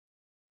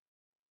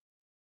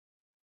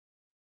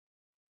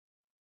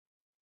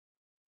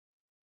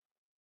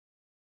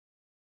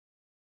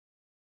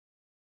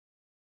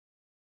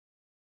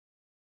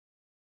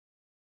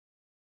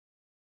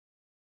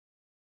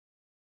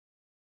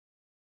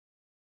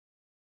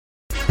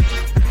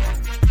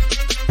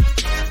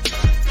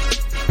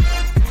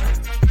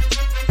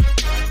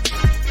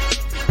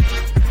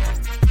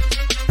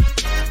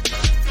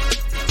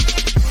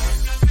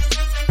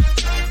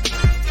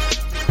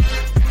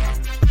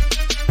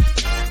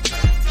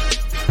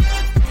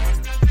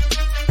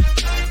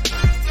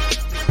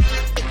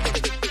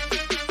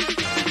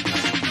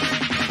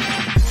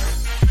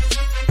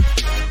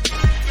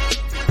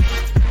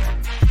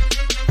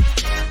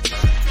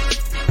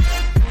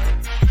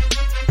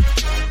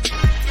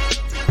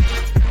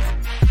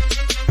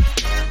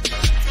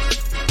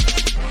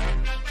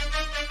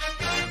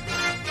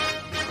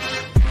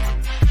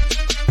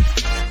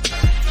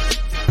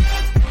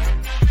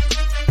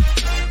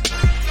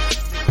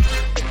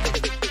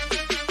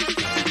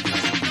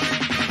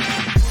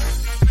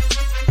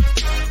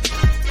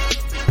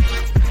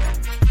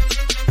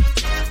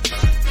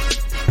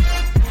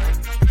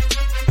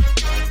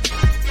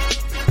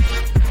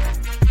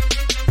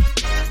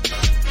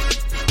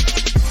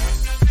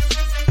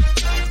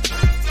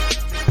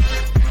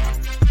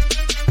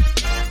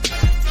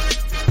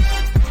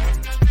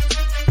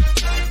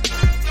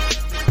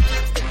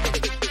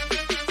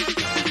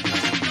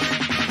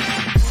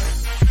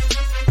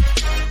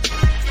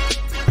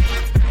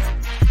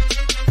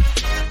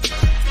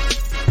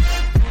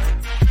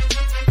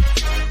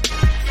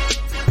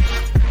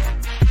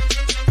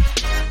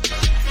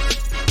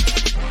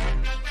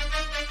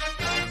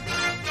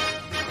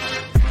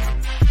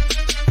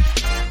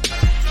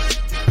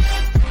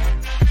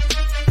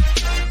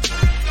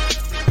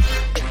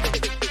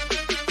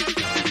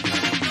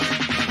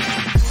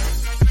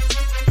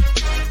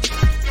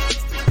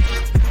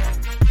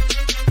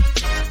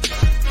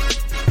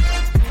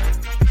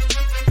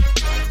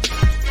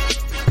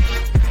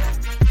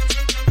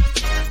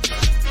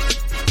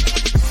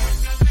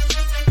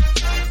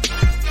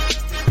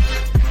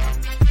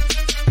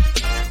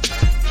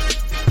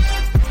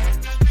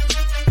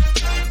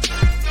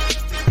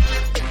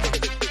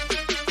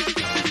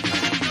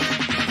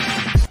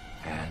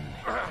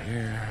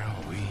Here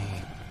we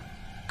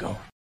go.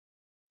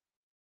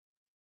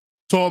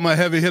 To all my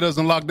heavy hitters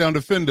and lockdown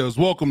defenders,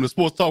 welcome to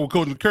Sports Talk with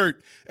Coach and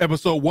Kurt,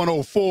 episode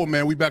 104,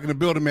 man. We back in the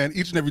building, man,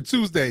 each and every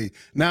Tuesday,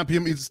 9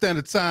 p.m. Eastern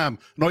Standard Time,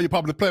 and all your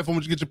popular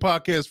platforms you get your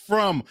podcast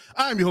from.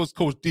 I'm your host,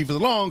 Coach Defense,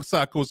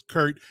 alongside Coach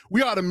Kurt.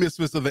 We are the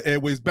misfits of the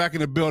airways, back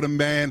in the building,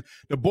 man.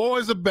 The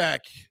boys are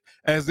back.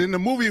 As in the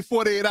movie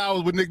 48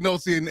 Hours with Nick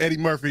Nolte and Eddie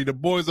Murphy, the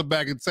boys are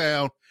back in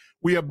town.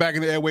 We are back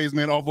in the airways,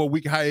 man, off a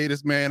week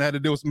hiatus, man. Had to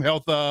deal with some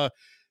health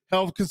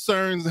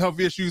concerns,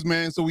 health issues,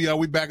 man. So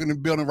we back in the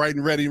building, right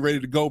and ready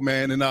to go,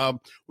 man. And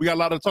we got a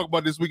lot to talk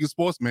about this week in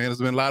sports, man. There's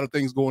been a lot of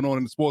things going on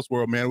in the sports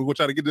world, man. We're gonna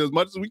try to get to as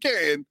much as we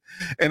can,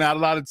 and not a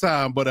lot of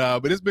time. But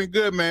it's been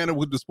good, man.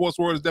 With the sports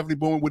world is definitely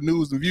booming with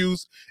news and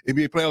views.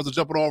 NBA players are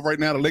jumping off right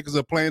now. The Lakers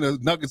are playing the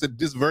Nuggets at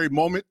this very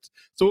moment.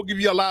 So we'll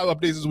give you a lot of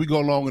updates as we go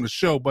along in the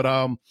show. But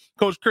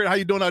Coach Kurt, how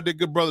you doing out there,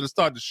 good brother, to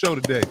start the show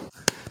today?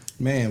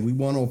 Man, we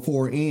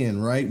 104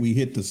 in, right? We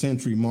hit the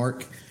century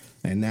mark.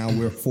 And now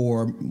we're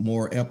 4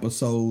 more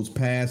episodes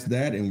past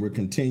that, and we're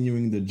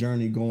continuing the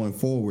journey going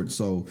forward.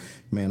 So,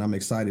 man, I'm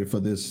excited for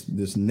this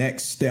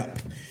next step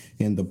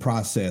in the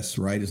process,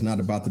 right? It's not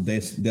about the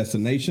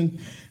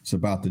destination, it's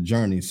about the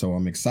journey. So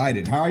I'm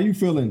excited. How are you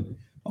feeling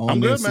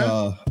on this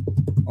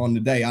on the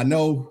day? I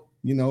know,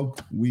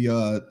 we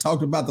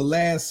talked about the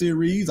last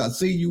series. I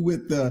see you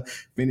with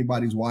if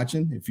anybody's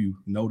watching, if you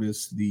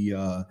notice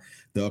the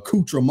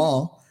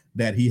accoutrement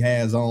that he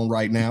has on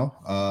right now.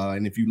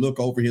 And if you look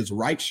over his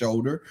right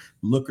shoulder,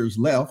 looker's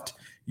left,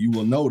 you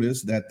will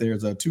notice that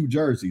there's 2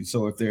 jerseys.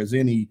 So if there's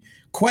any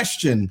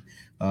question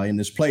in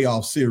this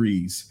playoff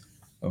series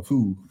of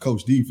who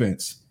Coach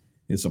Defense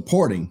is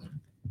supporting,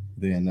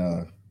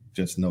 then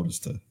just notice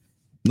the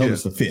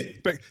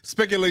fit.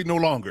 Speculate no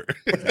longer.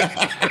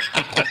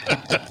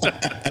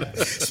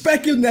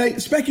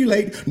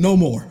 Speculate no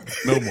more.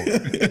 No more.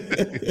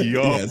 You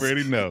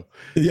already know.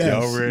 Yes, you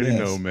already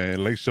know,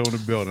 man. Lake Show in the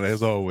building,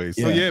 as always.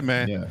 So,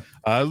 man. Yeah.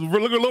 We're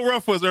looking a little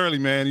rough for us early,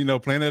 man.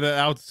 Playing at an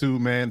altitude,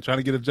 man. Trying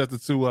to get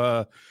adjusted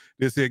to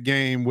this here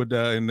game with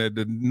and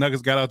the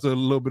Nuggets got out to a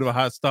little bit of a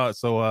hot start.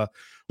 So, we're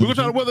going to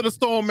try to weather the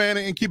storm, man,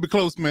 and keep it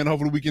close, man.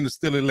 Hopefully we can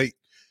distill it late.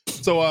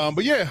 So,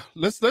 but yeah,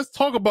 let's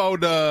talk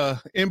about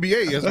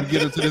NBA as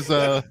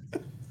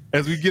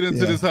we get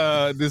into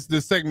this.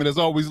 This segment, as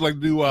always, like to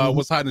do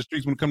what's hot in the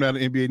streets when it comes down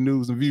to NBA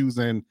news and views,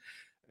 and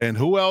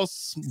who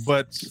else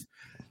but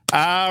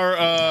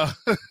our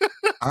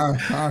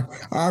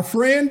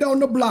friend on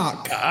the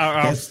block,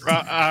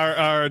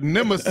 our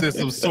nemesis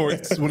of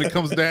sorts when it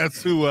comes down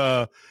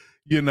to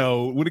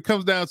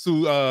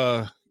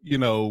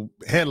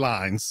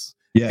headlines,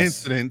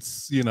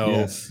 incidents,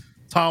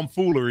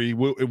 tomfoolery,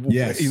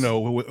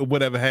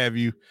 whatever have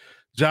you,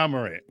 Ja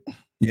Morant,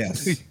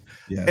 yes,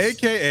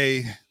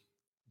 aka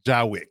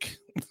Ja Wick.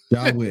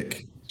 Ja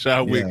Wick.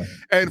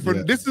 And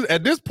this is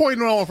at this point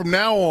on, from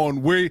now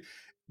on, we're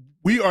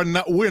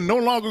no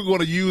longer going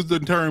to use the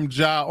term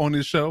Ja on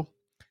this show.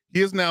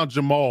 He is now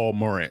Jamal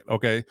Morant,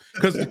 okay?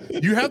 Because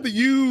you have to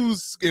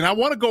use, and I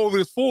want to go over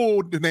his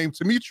full name,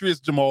 Demetrius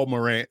Jamal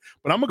Morant,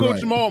 but I'm gonna go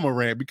Jamal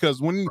Morant,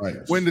 because when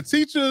the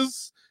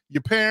teachers,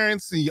 your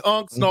parents and your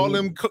unks and all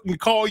them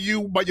call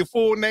you by your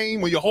full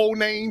name or your whole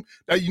name,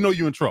 that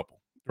you're in trouble.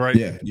 Right.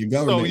 Yeah, your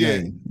government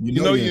name.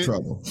 You're in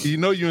trouble. You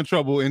know you're in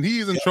trouble, and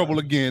he's in trouble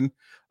again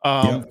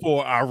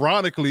for,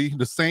 ironically,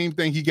 the same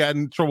thing he got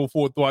in trouble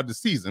for throughout the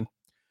season.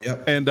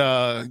 Yep. And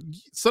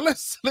so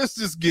let's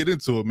just get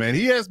into it, man.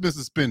 He has been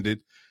suspended.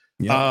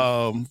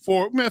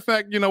 For matter of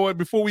fact, you know what?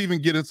 Before we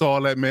even get into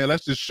all that, man,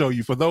 let's just show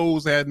you, for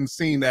those that hadn't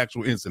seen the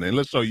actual incident.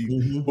 Let's show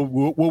you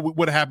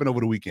what happened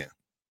over the weekend.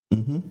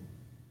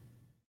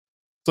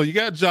 So you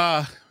got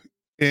Ja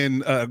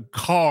in a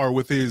car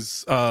with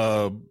his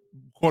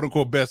quote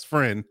unquote best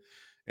friend,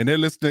 and they're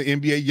listening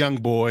to NBA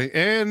Youngboy,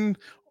 and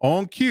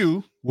on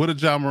cue, what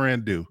did Ja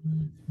Morant do?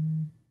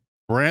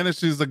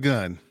 Brandishes a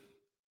gun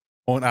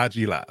on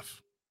IG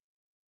Live.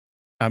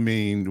 I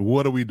mean,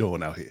 what are we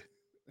doing out here?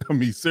 I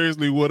mean,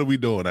 seriously, what are we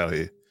doing out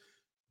here?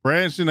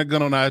 Brandishing a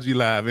gun on IG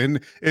Live. And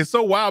it's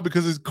so wild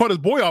because it's caught his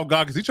boy off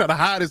guard because he tried to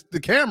hide the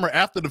camera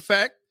after the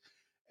fact.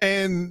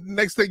 And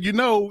next thing you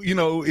know,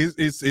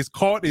 it's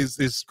caught, is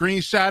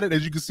screenshotted,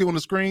 as you can see on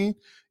the screen.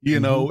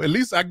 At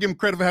least I give him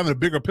credit for having a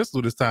bigger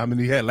pistol this time than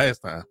he had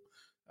last time.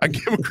 I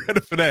give him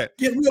credit for that.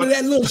 Get rid of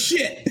that little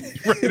shit.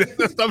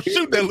 Right, stop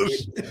shooting that little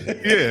shit.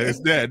 Yeah,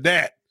 it's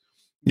that.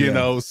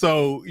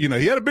 So,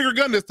 he had a bigger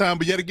gun this time,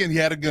 but yet again, he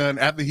had a gun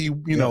after he,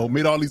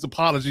 made all these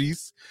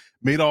apologies,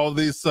 made all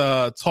this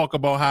talk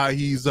about how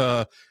he's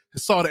saw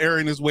the error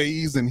in his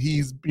ways, and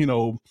he's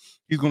going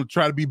to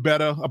try to be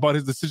better about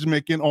his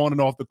decision-making on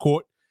and off the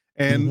court.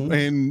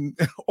 And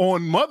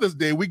on Mother's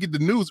Day, we get the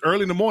news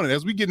early in the morning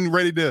as we getting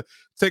ready to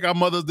take our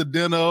mothers to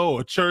dinner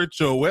or church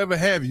or whatever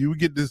have you. We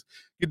get this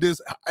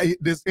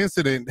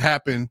incident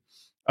happen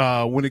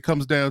when it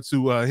comes down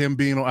to him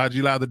being on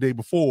IG Live the day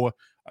before,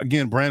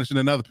 again, brandishing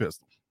another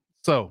pistol.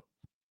 So,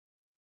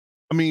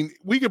 I mean,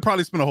 we could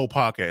probably spend a whole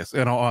podcast,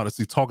 in all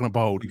honesty, talking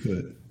about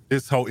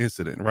this whole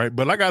incident, right?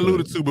 But like I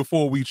alluded to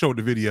before we showed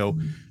the video,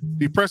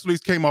 the press release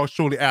came out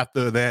shortly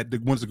after that.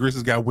 Once the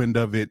Grizzlies got wind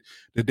of it,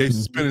 that they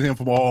suspended him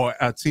from all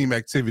team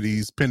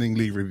activities pending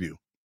league review.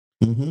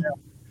 Mm-hmm.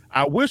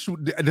 I wish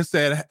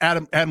that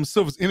Adam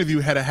Silver's interview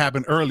had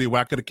happened earlier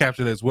where I could have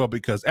captured it as well,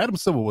 because Adam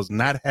Silver was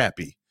not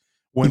happy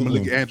when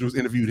Malika Andrews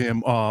interviewed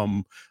him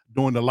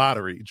during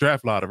the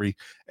draft lottery,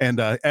 and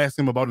asked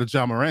him about the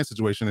John Morant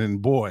situation.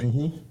 And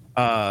boy,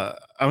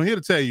 I'm here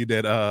to tell you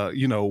that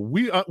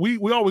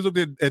we always looked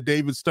at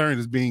David Stern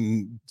as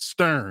being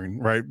stern,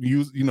 right?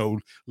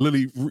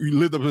 Literally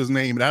lived up his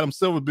name. And Adam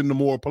Silver's been the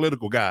more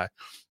political guy,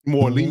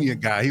 more lenient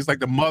guy. He's like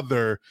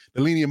the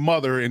lenient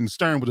mother, and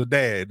Stern was the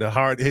dad, the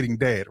hard-hitting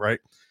dad, right?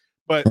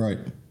 But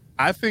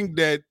I think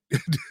that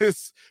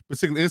this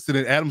particular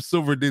incident, Adam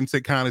Silver didn't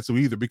take kindly to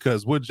either,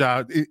 because what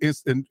Ja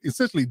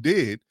essentially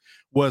did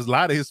was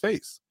lie to his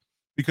face,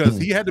 because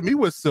he had to meet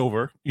with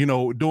Silver,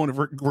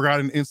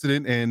 regarding the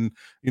incident, and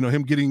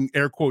him getting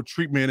air quote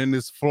treatment in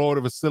this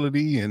Florida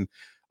facility and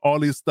all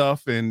this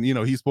stuff, and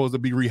he's supposed to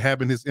be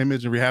rehabbing his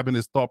image and rehabbing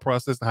his thought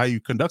process and how he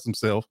conducts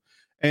himself.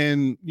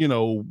 And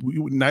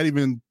not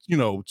even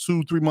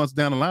 2-3 months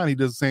down the line, he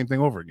does the same thing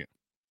over again.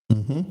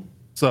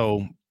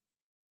 So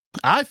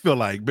I feel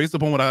like, based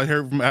upon what I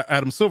heard from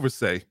Adam Silver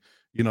say,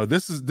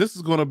 this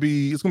is gonna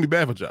be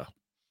bad for Ja.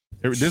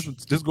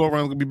 This go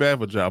around is gonna be bad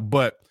for Ja.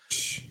 But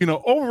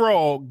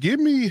overall, give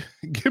me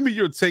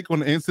your take on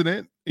the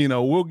incident.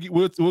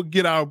 We'll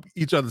get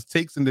each other's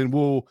takes, and then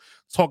we'll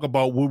talk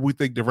about what we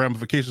think the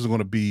ramifications are going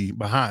to be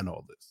behind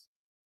all this.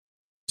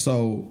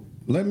 So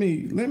let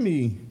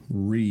me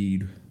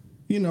read,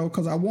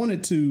 because I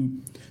wanted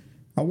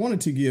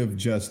to give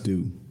just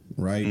due.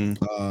 Right.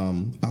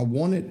 I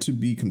wanted to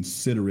be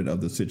considerate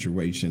of the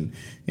situation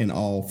in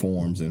all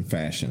forms and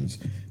fashions.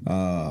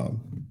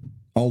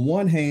 On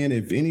one hand,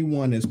 if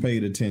anyone has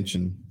paid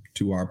attention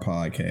to our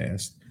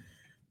podcast,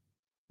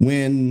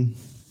 when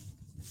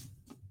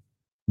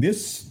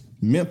this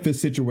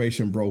Memphis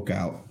situation broke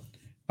out,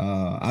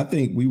 I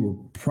think we were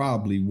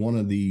probably one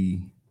of the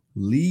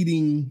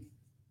leading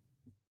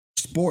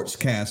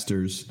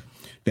sportscasters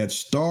that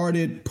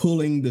started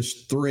pulling the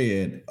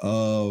thread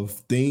of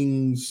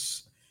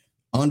things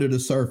under the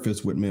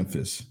surface with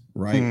Memphis,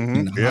 right?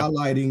 And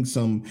highlighting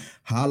some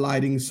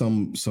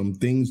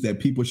things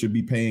that people should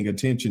be paying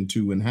attention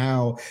to, and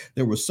how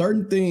there were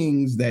certain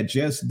things that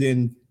just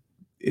didn't,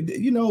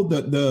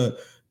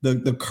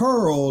 the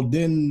curl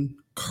didn't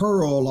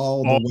curl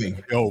all the way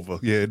over.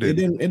 Yeah, it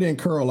didn't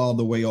curl all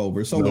the way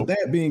over. So with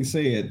that being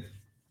said,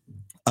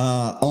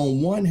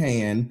 on one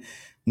hand,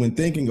 when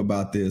thinking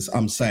about this,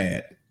 I'm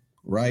sad,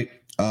 right?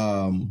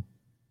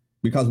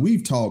 Because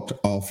we've talked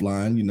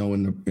offline,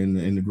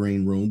 in the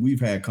green room,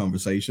 we've had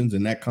conversations,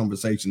 and that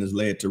conversation has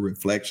led to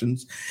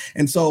reflections.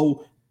 And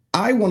so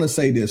I want to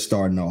say this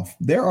starting off: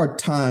 there are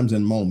times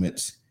and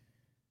moments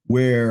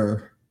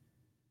where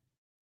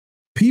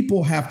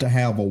people have to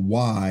have a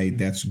why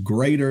that's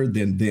greater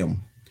than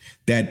them,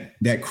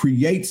 that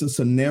creates a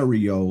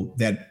scenario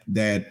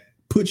that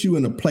puts you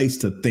in a place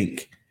to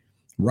think.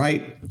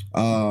 Right.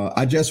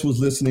 I just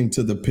was listening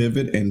to The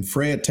Pivot, and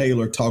Fred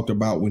Taylor talked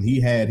about when he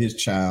had his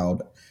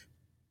child,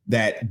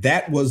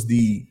 that was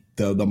the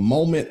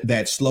moment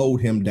that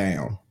slowed him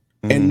down.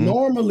 And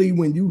normally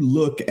when you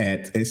look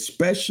at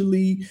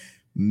especially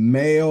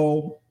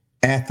male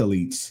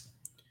athletes,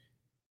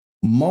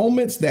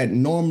 moments that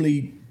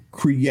normally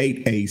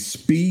create a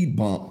speed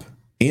bump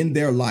in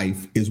their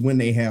life is when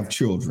they have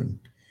children.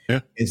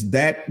 Is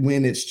that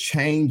when it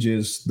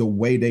changes the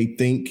way they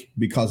think,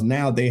 because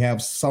now they have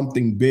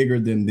something bigger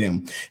than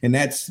them. And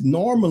that's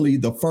normally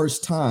the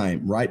first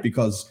time, right?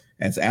 Because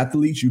as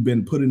athletes, you've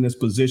been put in this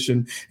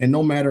position, and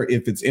no matter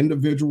if it's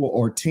individual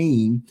or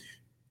team,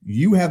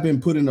 you have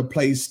been put in a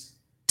place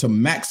to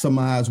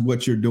maximize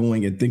what you're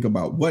doing and think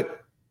about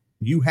what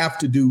you have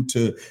to do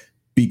to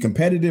be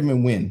competitive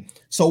and win.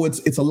 So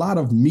it's a lot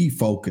of me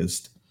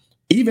focused.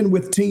 Even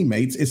with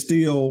teammates, it's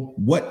still,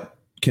 what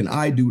can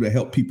I do to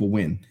help people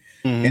win?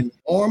 And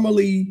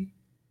normally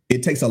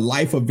it takes a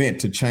life event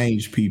to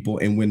change people.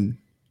 And when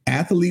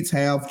athletes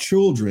have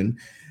children,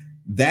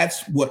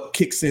 that's what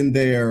kicks in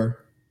there.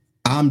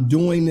 I'm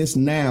doing this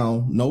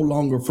now, no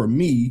longer for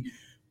me,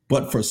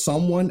 but for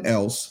someone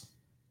else.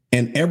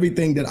 And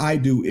everything that I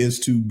do is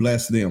to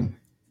bless them.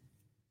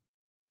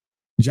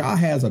 Ja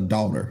has a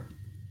daughter.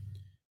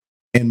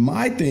 And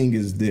my thing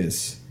is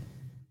this: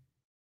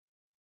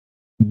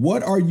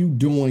 what are you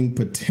doing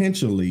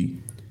potentially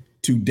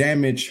to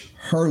damage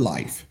her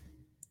life?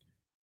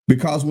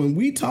 Because when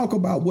we talk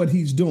about what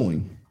he's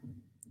doing,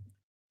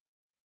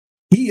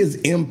 he is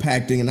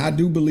impacting. And I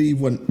do believe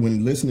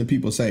when listening to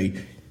people say,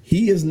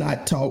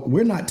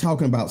 we're not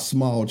talking about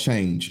small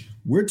change.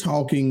 We're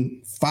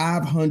talking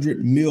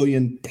 500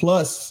 million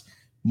plus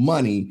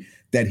money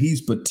that he's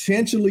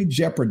potentially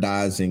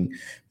jeopardizing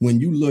when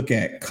you look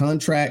at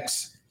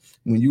contracts,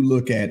 when you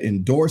look at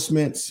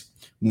endorsements,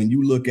 when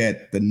you look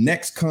at the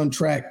next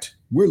contract.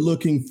 We're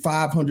looking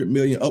 500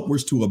 million,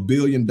 upwards to $1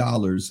 billion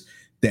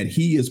that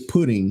he is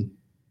putting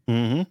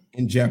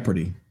in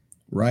jeopardy,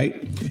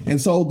 right?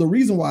 And so the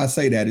reason why I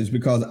say that is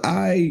because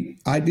I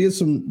did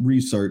some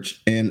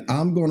research, and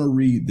I'm going to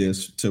read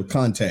this to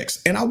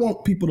context, and I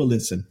want people to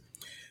listen.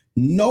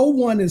 No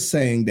one is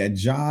saying that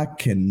Ja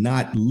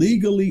cannot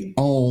legally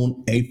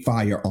own a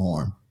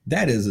firearm.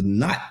 That is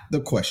not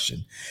the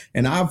question.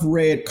 And I've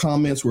read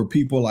comments where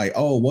people are like,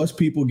 oh, what's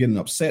people getting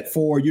upset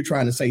for? You're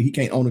trying to say he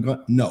can't own a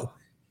gun? No.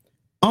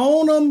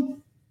 Own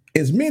them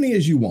as many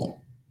as you want.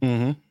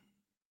 Mm-hmm.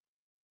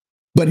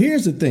 But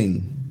here's the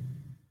thing.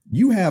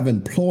 You have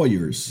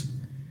employers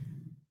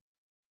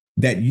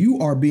that you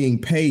are being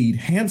paid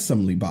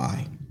handsomely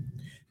by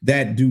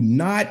that do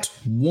not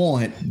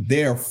want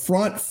their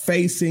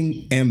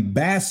front-facing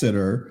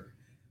ambassador,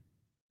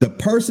 the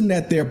person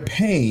that they're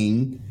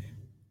paying,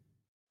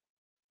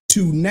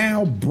 to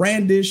now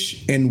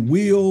brandish and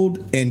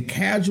wield and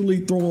casually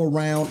throw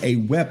around a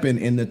weapon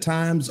in the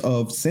times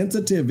of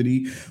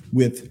sensitivity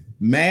with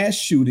mass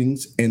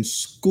shootings and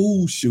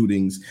school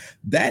shootings.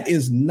 That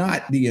is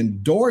not the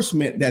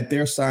endorsement that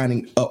they're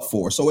signing up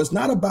for. So it's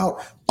not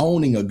about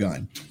owning a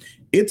gun.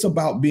 It's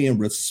about being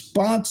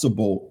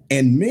responsible.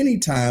 And many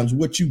times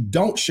what you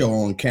don't show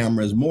on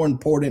camera is more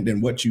important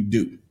than what you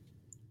do,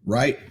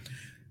 right?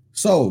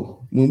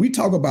 So when we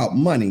talk about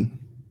money,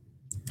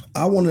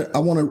 I want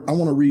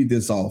to read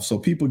this off so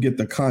people get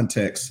the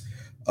context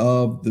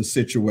of the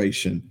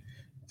situation.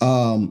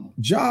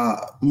 Ja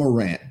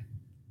Morant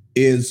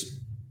is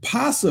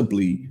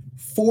possibly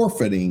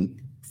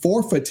forfeiting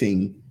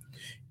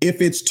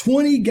if it's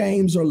 20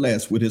 games or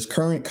less with his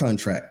current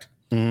contract.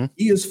 Mm-hmm.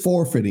 He is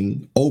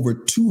forfeiting over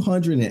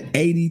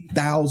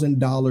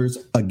 $280,000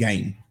 a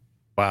game.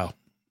 Wow.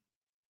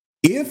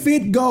 If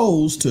it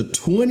goes to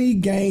 20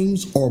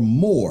 games or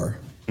more,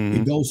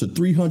 it goes to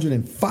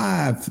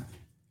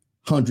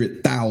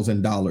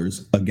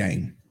 $305,000 a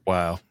game.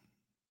 Wow.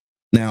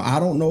 Now, I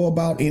don't know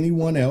about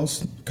anyone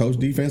else, Coach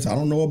Defense. I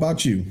don't know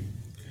about you.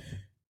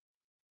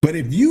 But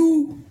I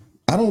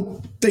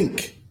don't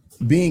think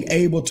being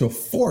able to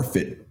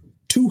forfeit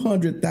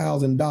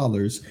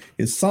 $200,000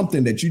 is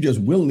something that you just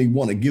willingly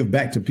want to give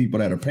back to people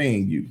that are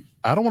paying you.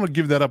 I don't want to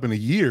give that up in a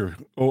year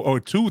or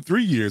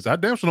 2-3 years. I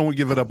damn sure don't want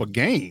to give it up a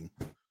game.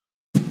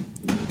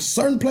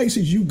 Certain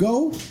places you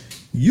go,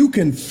 you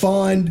can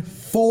fund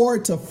 4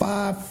 to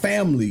 5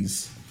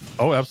 families.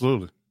 Oh,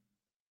 absolutely.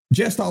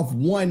 Just off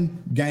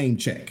one game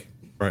check.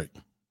 Right.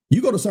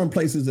 You go to certain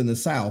places in the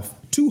South,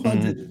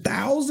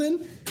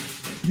 200,000,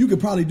 you could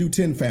probably do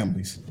 10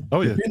 families.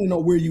 Oh, yeah. Depending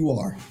on where you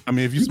are. I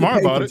mean, if you're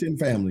smart about it, 10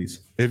 families.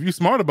 If you're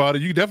smart about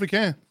it, you definitely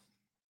can.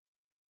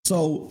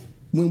 So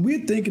when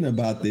we're thinking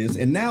about this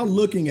and now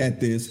looking at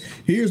this,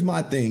 here's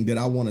my thing that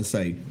I want to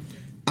say.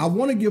 I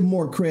want to give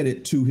more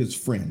credit to his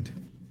friend.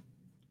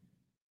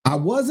 I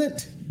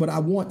wasn't, but I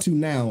want to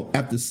now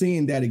after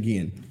seeing that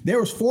again. There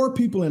was 4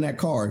 people in that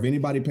car. If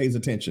anybody pays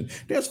attention,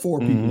 there's 4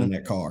 people in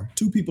that car,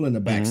 2 people in the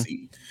back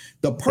seat.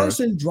 The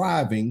person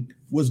driving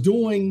was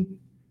doing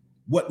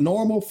what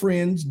normal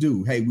friends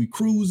do. Hey, we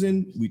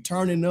cruising, we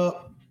turning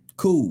up,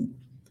 cool.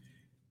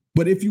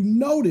 But if you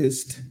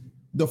noticed,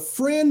 the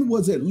friend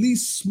was at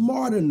least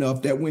smart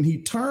enough that when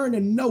he turned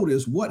and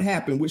noticed what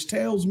happened, which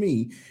tells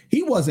me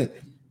he wasn't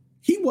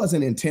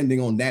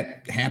intending on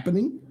that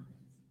happening.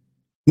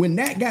 When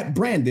that got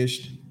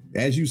brandished,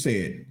 as you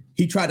said,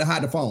 he tried to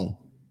hide the phone.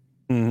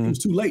 It was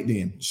too late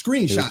then.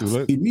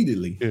 Screenshots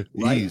immediately. Yeah,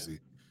 right?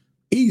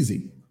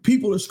 Easy.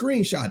 People are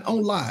screenshot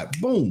on live.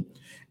 Boom.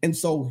 And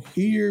so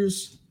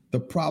here's the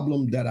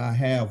problem that I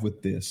have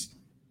with this.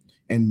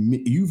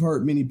 And you've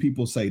heard many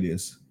people say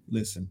this.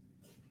 Listen,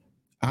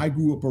 I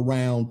grew up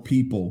around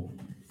people.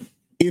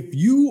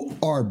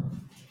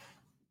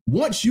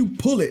 Once you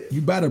pull it, you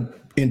better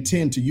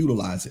intend to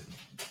utilize it.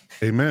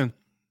 Amen.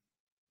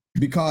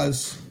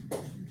 Because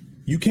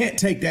you can't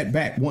take that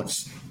back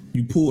once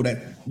you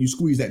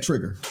squeeze that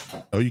trigger.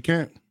 Oh, you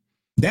can't.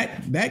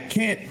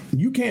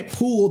 You can't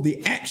pull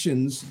the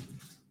actions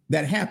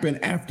that happen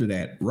after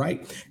that,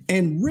 right?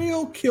 And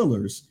real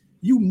killers,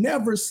 you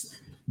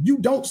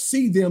don't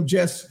see them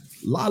just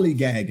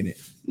lollygagging it.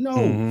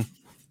 No.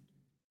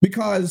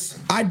 Because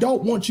I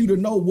don't want you to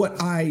know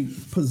what I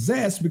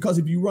possess, because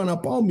if you run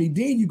up on me,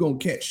 then you're going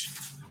to catch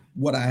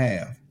what I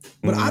have.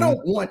 But I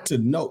don't want to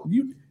know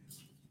you.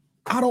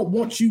 I don't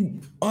want you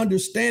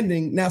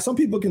understanding. Now, some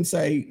people can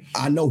say,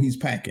 I know he's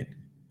packing,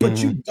 but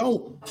you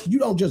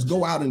don't just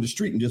go out in the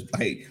street and just,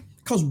 hey,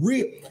 because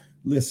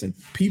listen,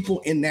 people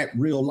in that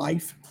real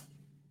life,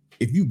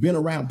 if you've been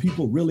around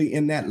people really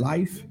in that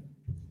life,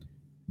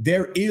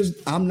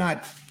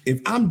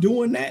 if I'm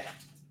doing that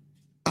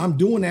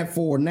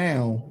for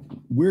now,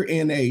 we're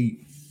in a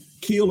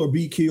kill or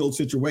be killed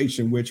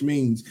situation, which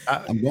means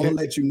I'm going to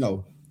let you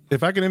know.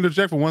 If I can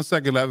interject for 1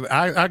 second,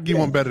 I give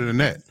one better than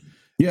that.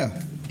 Yeah.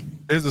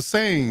 There's a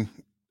saying,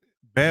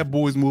 bad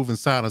boys move in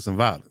silence and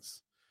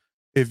violence.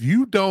 If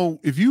you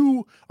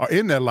are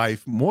in that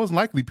life, more than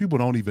likely people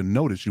don't even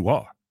notice you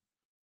are.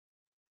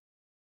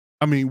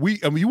 I mean,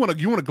 you want to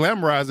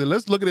glamorize it.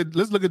 Let's look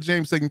at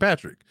James St.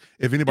 Patrick.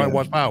 If anybody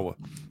watched Power,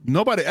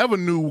 nobody ever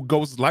knew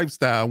Ghost's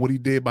lifestyle, what he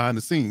did behind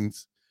the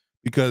scenes,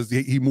 because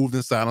he moved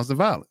in silence and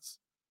violence.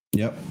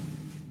 Yep.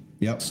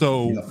 Yep.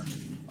 So Yep.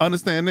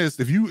 understand this: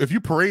 if you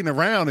parading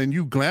around and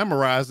you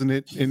glamorizing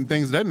it and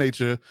things of that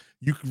nature,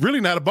 you really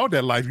not about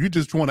that life. You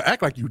just want to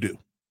act like you do.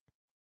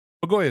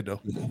 But go ahead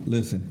though.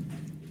 Listen,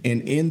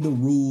 and in the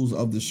rules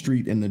of the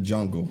street and the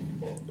jungle,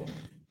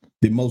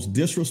 the most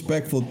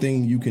disrespectful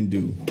thing you can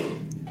do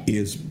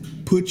is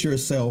put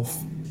yourself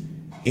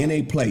in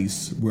a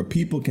place where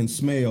people can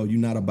smell you're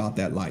not about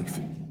that life.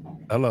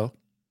 Hello.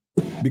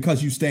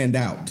 Because you stand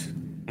out.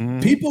 Mm-hmm.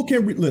 People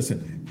can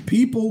listen.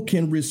 People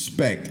can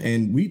respect,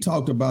 and we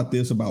talked about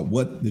this about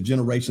what the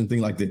generation thing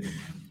like that.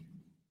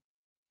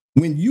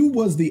 When you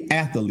was the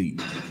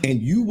athlete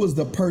and you was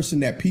the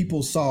person that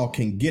people saw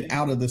can get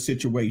out of the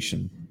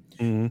situation,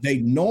 they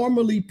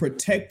normally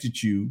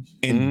protected you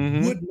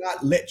and would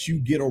not let you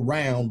get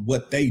around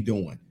what they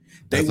doing.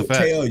 They would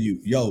tell you,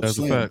 "Yo, that's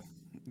Slim, a fact.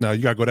 No,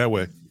 you gotta go that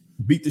way.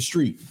 Beat the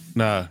street.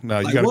 Nah,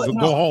 Like, you gotta what? go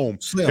No. home.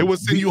 Slim, They would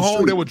send beat you the home.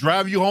 street. They would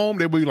drive you home.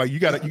 They would be like, you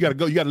gotta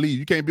go. You gotta leave.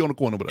 You can't be on the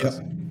corner with us.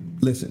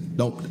 Listen,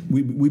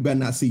 we better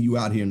not see you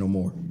out here no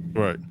more.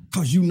 Right.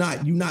 Cause you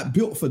not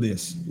built for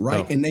this,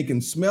 right? No. And they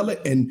can smell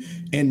it,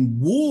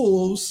 and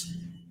wolves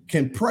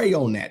can prey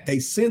on that. They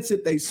sense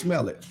it, they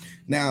smell it.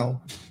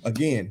 Now,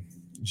 again,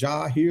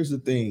 Ja, here's the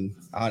thing,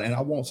 and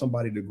I want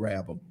somebody to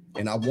grab him.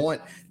 And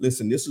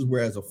listen, this is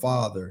where as a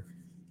father,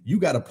 you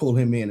got to pull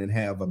him in and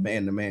have a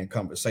man-to-man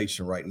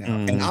conversation right now.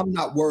 And I'm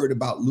not worried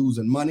about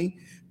losing money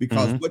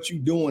because what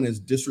you're doing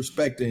is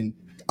disrespecting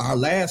our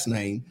last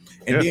name,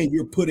 and then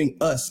you're putting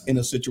us in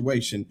a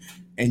situation.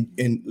 And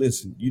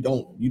listen, you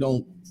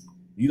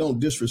don't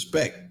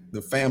disrespect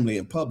the family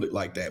in public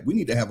like that. We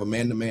need to have a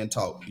man-to-man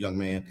talk, young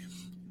man.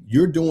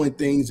 You're doing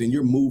things and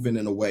you're moving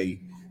in a way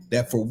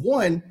that, for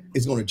one,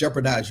 is going to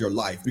jeopardize your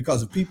life,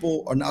 because if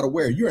people are not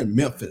aware, you're in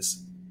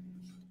Memphis.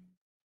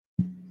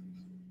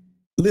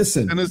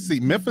 Listen,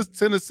 Memphis,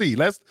 Tennessee.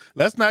 Let's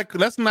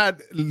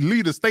not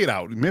leave the state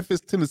out.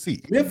 Memphis,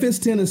 Tennessee.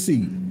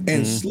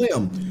 And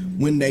Slim,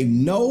 when they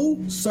know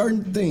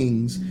certain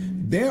things,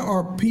 there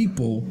are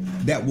people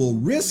that will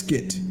risk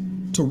it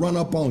to run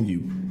up on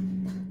you.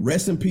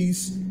 Rest in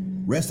peace,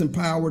 rest in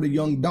power to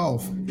young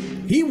Dolph.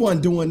 He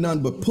wasn't doing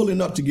nothing but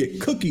pulling up to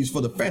get cookies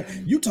for the family.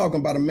 You talking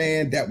about a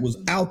man that was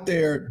out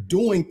there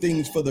doing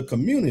things for the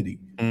community.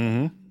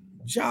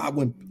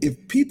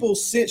 If people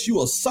sense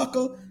you a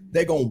sucker,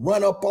 they're going to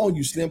run up on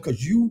you, Slim,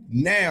 because you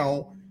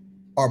now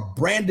are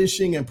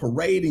brandishing and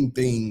parading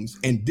things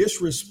and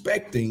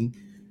disrespecting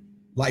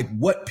like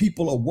what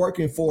people are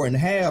working for and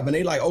have. And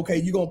they like, okay,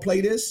 you going to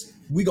play this?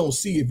 We going to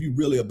see if you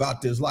really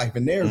about this life.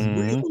 And there's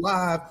real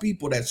live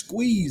people that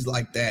squeeze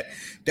like that,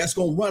 that's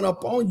going to run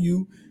up on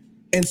you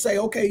and say,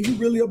 okay, you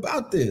really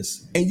about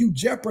this. And you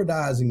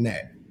jeopardizing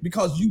that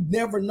because you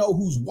never know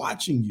who's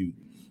watching you.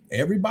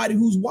 Everybody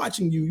who's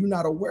watching you, you're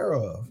not aware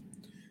of.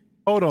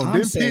 Hold on.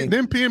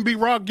 Didn't PNB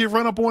Rock get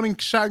run up on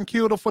and shot and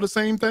killed for the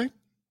same thing?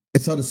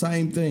 It's the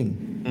same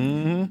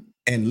thing.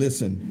 And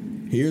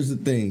listen, here's the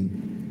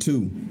thing,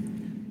 too.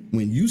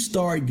 When you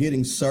start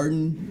getting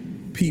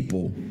certain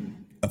people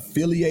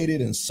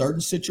affiliated in certain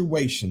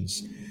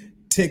situations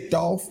ticked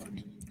off,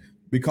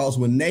 because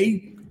when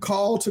they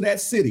call to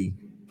that city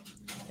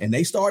and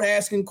they start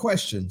asking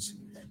questions,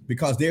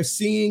 because they're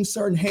seeing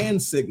certain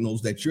hand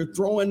signals that you're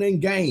throwing in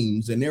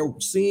games, and they're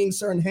seeing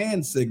certain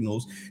hand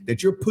signals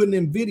that you're putting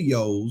in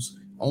videos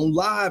on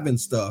live and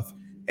stuff,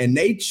 and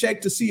they check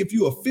to see if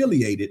you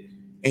affiliated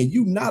and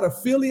you not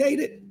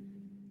affiliated,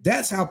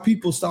 that's how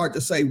people start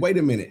to say, wait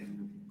a minute,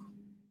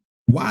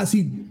 why is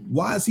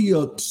he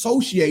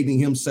associating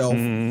himself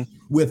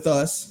with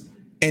us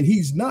and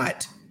he's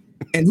not?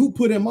 And who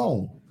put him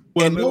on?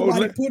 Well, and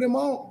nobody put him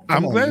on.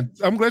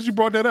 I'm glad you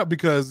brought that up,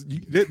 because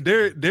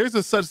there's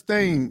a such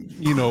thing,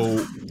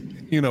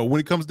 when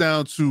it comes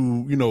down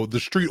to, the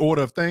street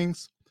order of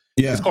things.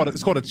 Yeah, it's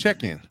called a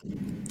check-in.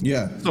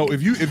 Yeah. So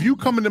if you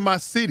come into my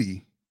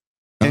city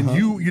and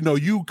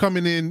you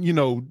coming in,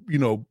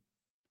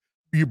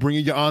 you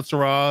bringing your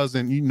entourage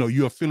and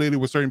you affiliated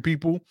with certain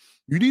people,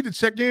 you need to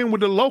check in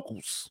with the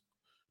locals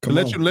to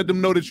let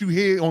them know that you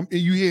here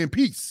in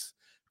peace.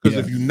 Because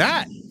if you're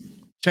not,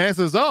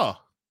 chances are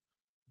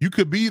you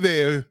could be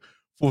there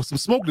for some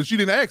smoke that you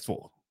didn't ask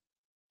for.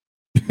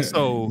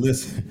 So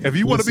if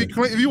you want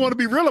to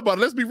be real about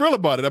it, let's be real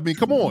about it. I mean,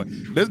 come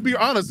on, let's be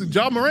honest.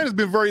 Ja Morant has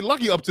been very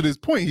lucky up to this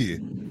point here.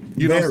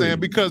 You know what I'm saying?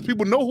 Because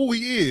people know who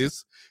he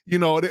is.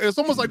 It's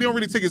almost like they don't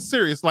really take it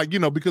serious. Like,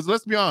 because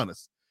let's be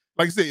honest.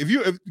 Like I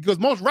said, because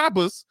most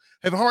rappers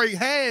have already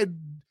had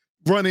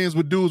run-ins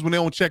with dudes when they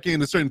don't check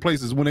in to certain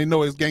places when they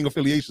know his gang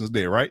affiliations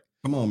there, right?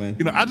 Come on, man.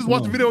 I just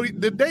watched a video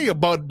today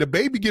about the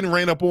baby getting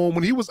ran up on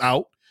when he was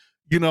out.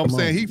 You know what I'm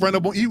saying? He ran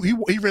up in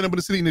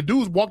the city, and the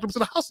dudes walked up to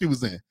the house he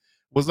was in.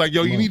 Was like,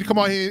 yo, you need to come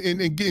out here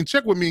and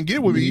check with me and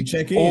get with me,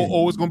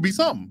 or it's gonna be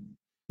something.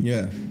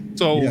 Yeah.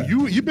 So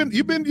you've been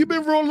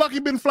real lucky,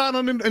 been flying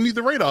underneath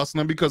the radar,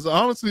 Slim, because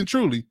honestly and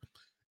truly,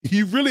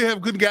 You really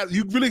have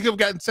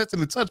gotten tested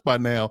and touched by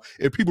now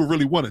if people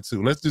really wanted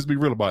to. Let's just be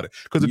real about it.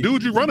 Because the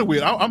dudes you're running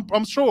with,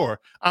 I'm sure,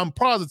 I'm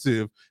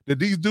positive that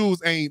these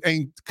dudes ain't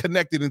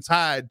connected and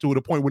tied to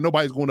the point where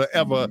nobody's going to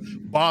ever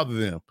bother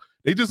them.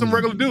 They just some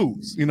regular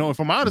dudes, and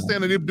from my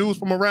understanding, they're dudes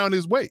from around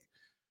his way.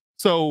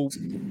 So,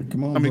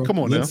 come on, come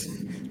on now.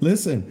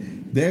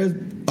 Listen, there's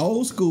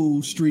old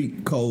school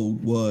street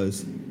code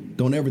was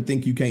don't ever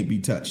think you can't be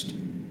touched.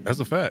 That's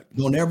a fact.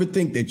 Don't ever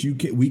think that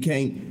we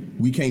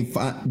can't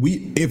find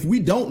if we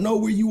don't know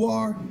where you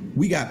are,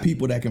 we got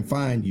people that can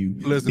find you.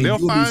 Listen, they'll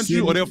find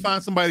you or they'll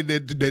find somebody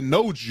that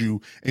knows you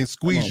and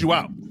squeeze you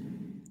out.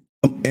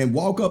 And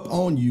walk up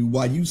on you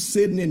while you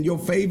sitting in your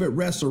favorite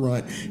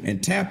restaurant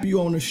and tap you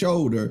on the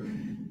shoulder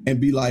and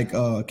be like,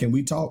 can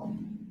we talk?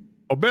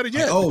 Or better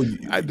yet,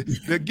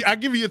 I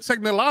give you a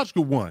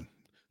technological one.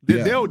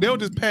 They'll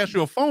just pass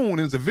you a phone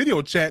and it's a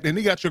video chat, and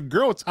they got your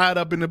girl tied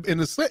up in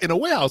a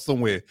warehouse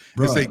somewhere.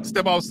 Bruh. And say,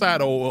 step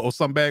outside or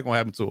something bad gonna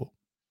happen to her.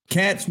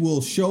 Cats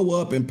will show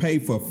up and pay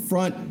for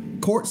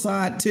front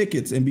courtside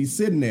tickets and be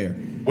sitting there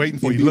waiting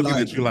for you, looking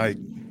at you like,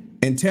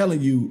 and telling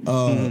you,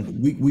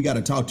 we got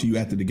to talk to you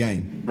after the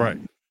game. Right.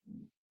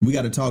 We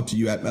got to talk to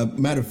you.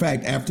 Matter of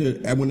fact,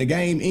 when the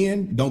game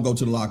ends, don't go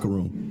to the locker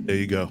room. There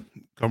you go.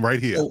 Come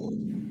right here. So,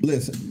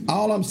 listen,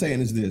 all I'm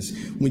saying is this.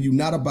 When you're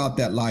not about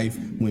that life,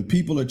 when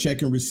people are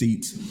checking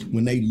receipts,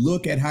 when they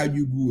look at how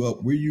you grew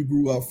up, where you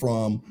grew up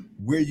from,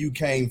 where you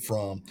came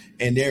from,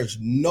 and there's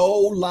no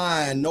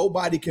line,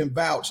 nobody can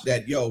vouch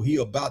that, he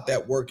about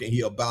that work and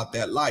he about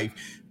that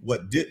life.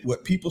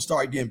 What people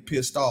start getting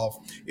pissed off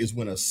is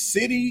when a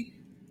city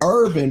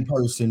urban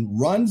person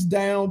runs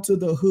down to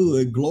the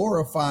hood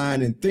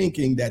glorifying and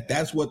thinking that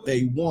that's what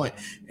they want.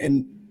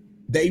 And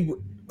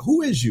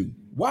who is you?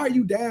 Why are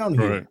you down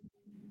here? Right.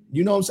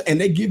 You know what I'm saying?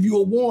 And they give you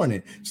a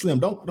warning. Slim,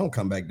 don't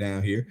come back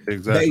down here.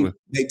 Exactly.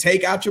 They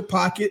take out your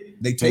pocket.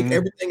 They take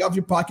everything off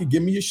your pocket.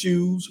 Give me your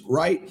shoes,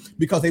 right?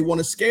 Because they want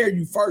to scare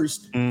you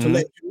first to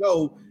let you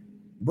know,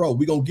 bro,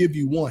 we're going to give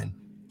you one.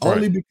 Right.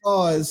 Only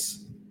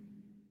because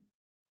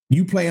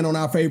you playing on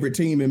our favorite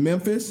team in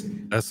Memphis.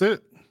 That's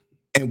it.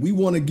 And we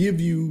want to give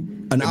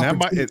you an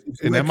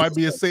opportunity. That might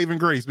be a saving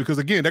grace, because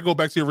again, that goes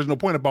back to your original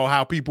point about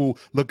how people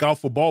look out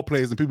for ball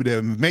players and people that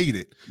have made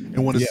it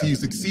and want to see you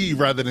succeed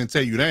rather than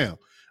tear you down.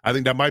 I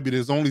think that might be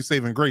his only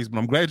saving grace, but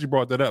I'm glad you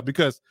brought that up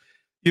because,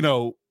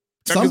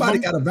 somebody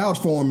got to vouch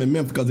for him in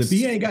Memphis. Because if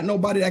he ain't got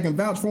nobody that can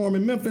vouch for him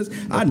in Memphis,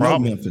 I know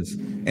Memphis.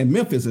 And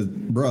Memphis is,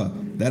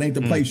 bruh, that ain't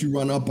the place you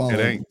run up on. It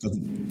ain't.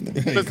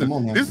 Listen, come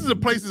on, man. This is a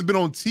place that's been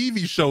on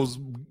TV shows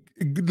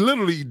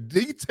literally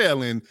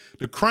detailing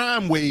the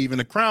crime wave and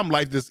the crime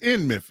life that's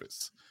in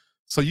Memphis.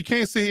 So you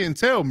can't sit here and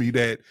tell me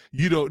that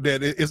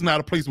that it's not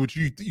a place which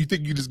you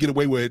think you just get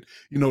away with,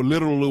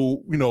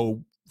 literal,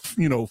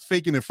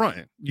 faking and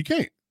fronting. You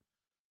can't.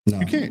 No.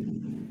 You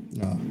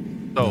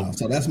can't. No.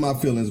 So that's my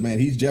feelings, man.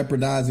 He's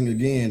jeopardizing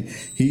again.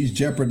 He's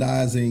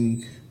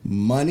jeopardizing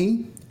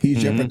money.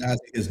 He's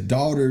jeopardizing his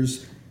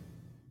daughter's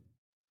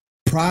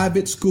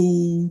private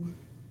school,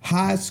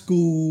 high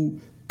school,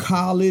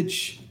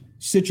 college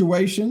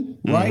situation,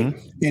 right?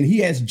 And he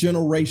has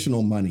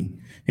generational money.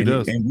 He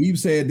does. And we've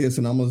said this,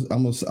 and I'm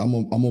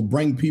gonna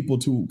bring people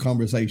to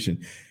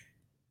conversation.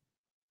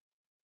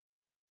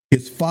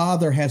 His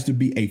father has to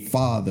be a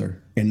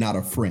father and not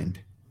a friend.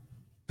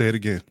 Say it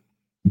again.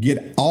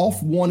 Get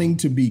off wanting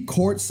to be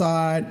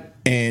courtside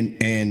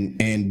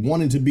and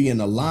wanting to be in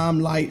the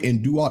limelight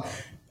and do all.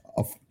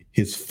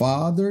 His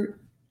father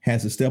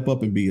has to step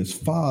up and be his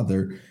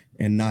father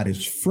and not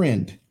his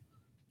friend,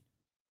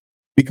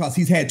 because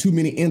he's had too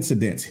many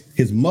incidents.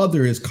 His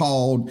mother is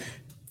called.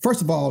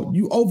 First of all,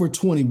 you over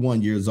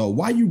 21 years old.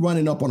 Why are you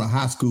running up on a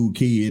high school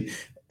kid?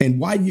 And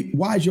why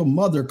is your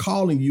mother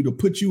calling you to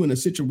put you in a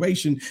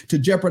situation to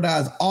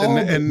jeopardize all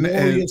the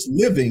glorious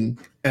living?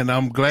 And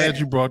I'm glad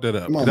you brought that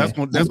up. That's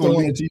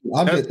going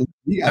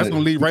to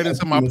lead right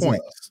into my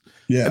points.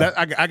 Yeah,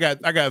 and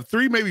I got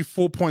 3, maybe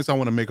 4 points I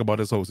want to make about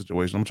this whole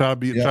situation. I'm trying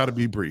to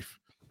be brief.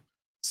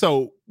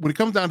 So when it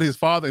comes down to his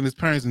father and his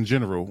parents in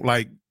general,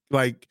 like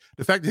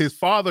the fact that his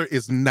father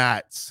is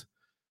not,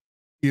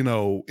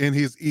 in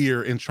his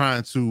ear and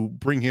trying to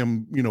bring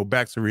him,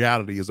 back to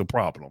reality is a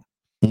problem.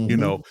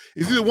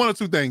 It's either one or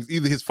two things.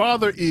 Either his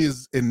father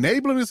is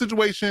enabling the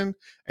situation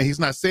and he's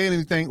not saying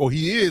anything, or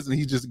he is and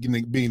he's just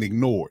being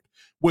ignored,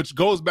 which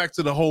goes back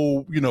to the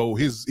whole,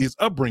 his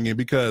upbringing.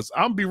 Because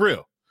I'm be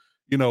real,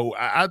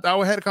 I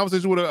had a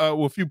conversation with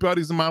a few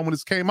buddies of mine when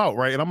this came out,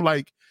 right? And I'm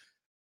like,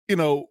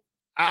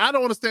 I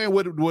don't understand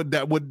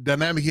what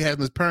dynamic he has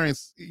in his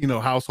parents,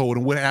 household,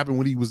 and what happened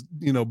when he was,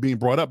 being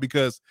brought up,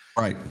 because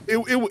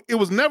it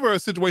was never a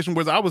situation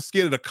where I was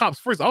scared of the cops.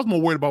 First, I was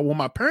more worried about what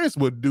my parents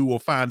would do or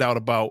find out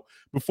about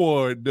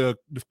before the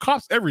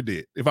cops ever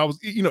did. If I was,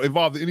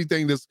 involved in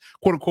anything that's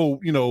quote unquote,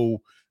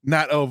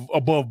 not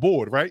above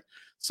board, right?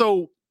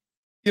 So,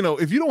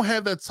 if you don't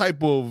have that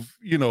type of,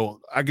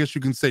 I guess you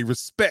can say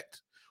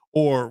respect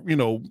or,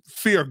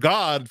 fear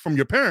God from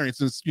your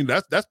parents,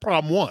 that's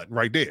problem one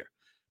right there.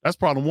 That's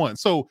problem one.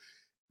 So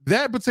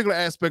that particular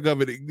aspect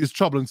of it is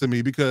troubling to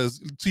me because,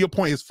 to your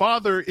point, his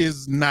father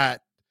is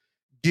not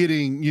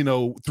getting,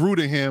 through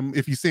to him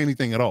if you say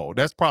anything at all.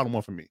 That's problem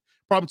one for me.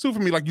 Problem two for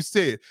me, like you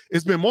said,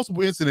 it's been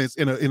multiple incidents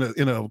in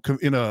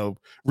a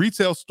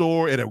retail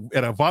store, at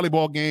a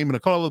volleyball game, and a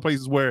couple other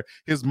places where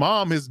his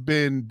mom has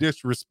been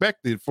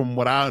disrespected, from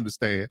what I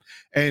understand,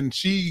 and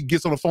she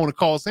gets on the phone and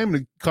calls him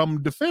to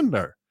come defend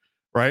her,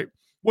 right?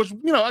 Which,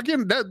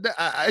 again,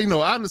 I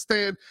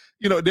understand.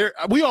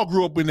 We all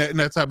grew up in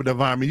that type of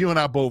environment. You and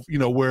I both,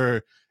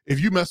 where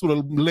if you mess with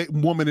a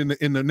woman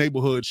in the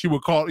neighborhood, she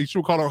would call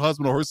her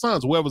husband or her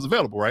sons, whoever's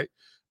available, right?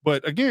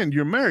 But again,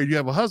 you're married, you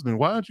have a husband.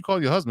 Why don't you call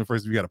your husband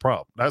first if you got a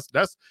problem? That's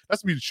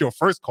be your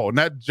first call,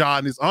 not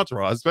John his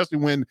entourage, especially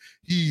when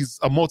he's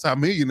a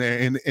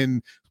multimillionaire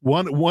and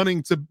wanting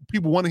him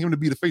to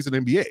be the face of the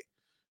NBA.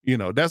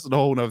 That's the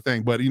whole other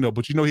thing. But he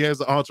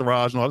has an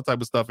entourage and all that type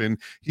of stuff, and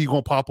he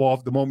gonna pop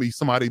off the moment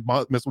somebody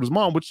mess with his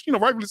mom, which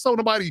rightfully so.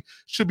 Nobody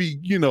should be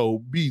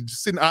be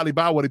sitting idly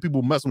by while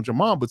people messing with your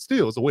mom, but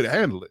still, it's a way to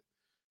handle it.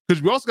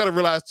 Because we also got to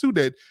realize too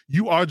that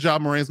you are Ja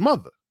Morant's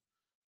mother.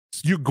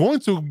 You're going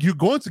to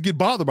get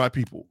bothered by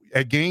people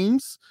at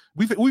games.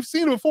 We've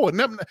seen it before.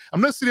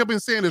 I'm not sitting up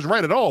and saying it's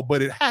right at all,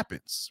 but it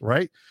happens,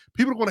 right?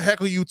 People are going to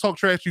heckle you, talk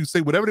trash to you,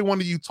 say whatever they want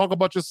to you, talk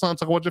about your son,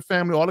 talk about your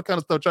family, all that kind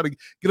of stuff, try to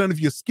get under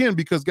your skin,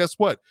 because guess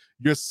what?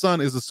 Your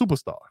son is a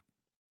superstar.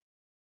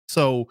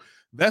 So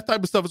that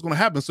type of stuff is going to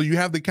happen. So you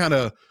have to kind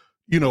of,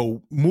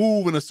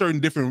 move in a certain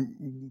different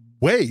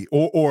way,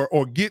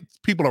 or get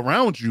people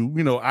around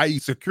you, i.e.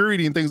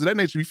 security and things of that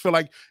nature. You feel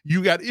like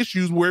you got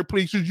issues where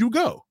places you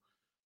go.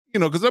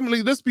 Because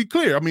let's be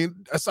clear. I mean,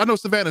 I know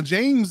Savannah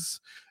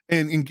James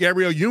and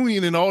Gabrielle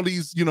Union and all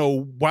these,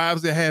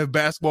 wives that have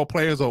basketball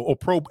players or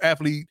pro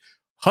athlete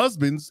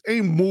husbands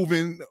ain't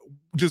moving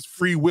just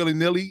free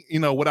willy-nilly,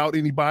 without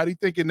anybody,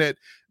 thinking that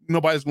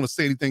nobody's going to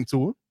say anything to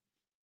them.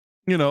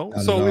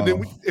 So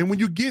and when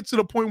you get to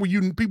the point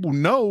where people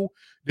know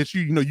that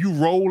you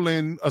roll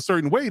in a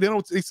certain way, they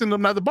send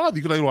them not to bother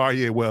you. Because oh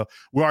yeah, well,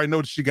 we already know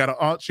that she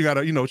got she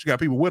got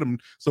people with them,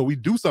 so we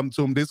do something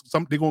to them.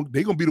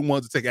 They're gonna be the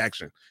ones to take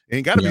action. It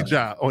ain't got to be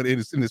Ja in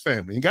his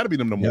family. It ain't got to be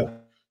them no more.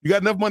 You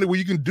got enough money where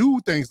you can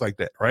do things like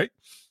that, right?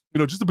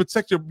 Just to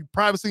protect your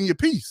privacy and your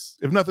peace,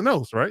 if nothing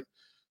else, right?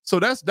 So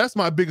that's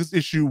my biggest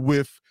issue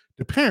with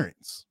the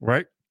parents,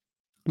 right?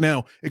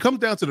 Now it comes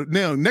down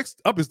to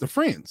next up is the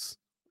friends.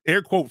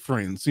 Air quote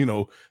friends,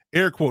 because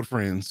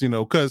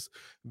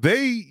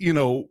they,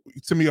 to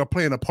me, are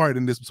playing a part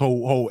in this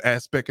whole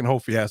aspect and whole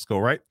fiasco,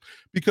 right?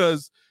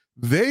 Because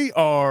they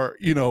are,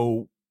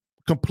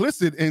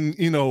 complicit and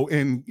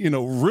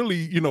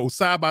really,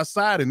 side by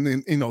side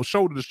and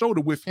shoulder to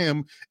shoulder with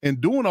him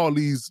and doing all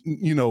these,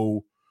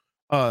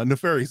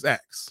 nefarious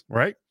acts,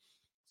 right?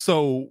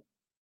 So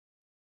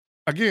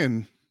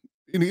again,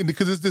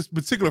 because it's this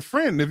particular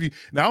friend. I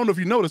don't know if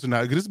you noticed or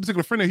not, because this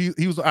particular friend that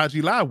he was on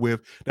IG Live with,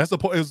 that's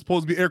supposed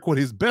to be air quote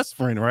his best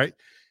friend, right?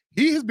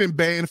 He has been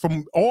banned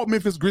from all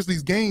Memphis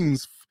Grizzlies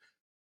games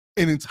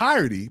in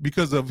entirety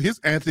because of his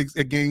antics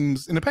at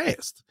games in the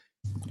past.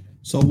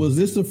 So was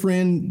this the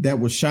friend that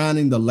was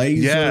shining the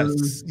laser?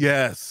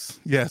 Yes,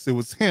 it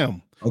was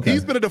him. Okay.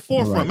 He's been at the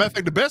forefront. Right. Matter of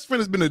fact, the best friend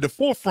has been at the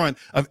forefront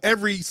of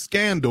every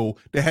scandal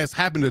that has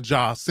happened to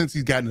Ja since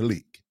he's gotten in the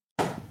league.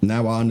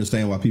 Now I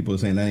understand why people are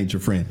saying that ain't your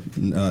friend.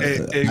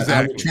 Exactly.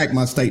 I retract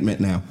my statement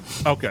now.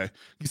 Okay.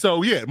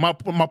 So yeah, my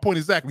point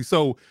exactly.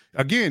 So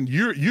again,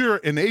 you're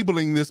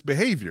enabling this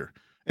behavior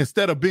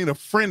instead of being a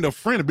friend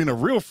of being a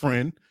real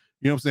friend.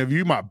 You know what I'm saying? If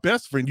you're my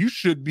best friend, you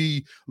should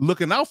be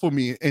looking out for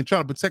me and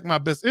trying to protect my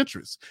best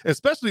interests,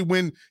 especially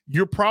when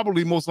you're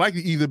probably most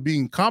likely either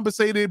being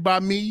compensated by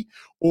me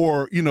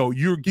or,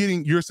 you're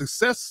getting your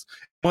success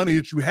money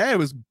that you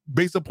have is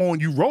based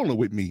upon you rolling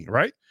with me,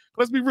 right?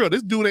 Let's be real.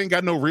 This dude ain't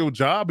got no real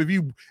job.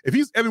 If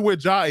he's everywhere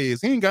Ja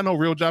is, he ain't got no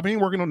real job. He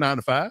ain't working on 9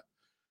 to 5.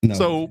 No.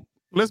 So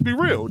let's be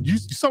real. You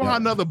somehow or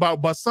another,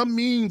 by some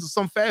means or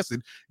some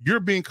facet,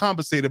 you're being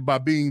compensated by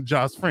being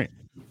Ja's friend.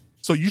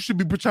 So you should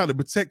be trying to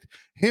protect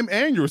him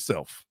and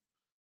yourself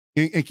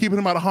and keeping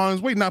him out of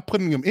harm's way, not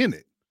putting him in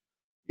it.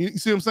 You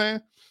see what I'm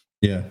saying?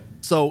 Yeah.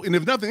 So, and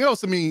if nothing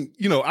else, I mean,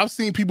 I've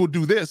seen people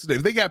do this.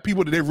 If they got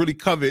people that they really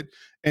covet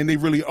and they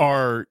really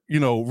are,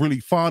 really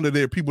fond of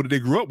their people that they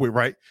grew up with,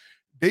 right?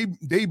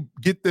 They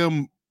get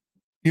them,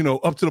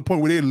 up to the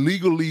point where they're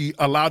legally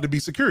allowed to be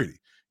security.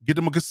 Get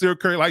them a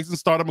security license,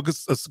 start them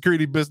a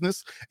security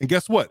business, and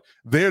guess what?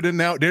 They're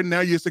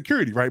now your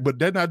security, right? But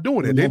they're not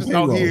doing it.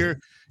 They're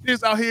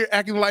just out here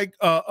acting like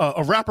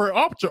a rapper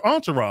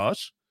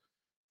entourage,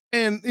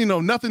 and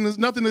nothing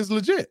is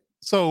legit.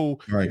 So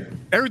right.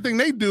 Everything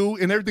they do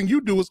and everything you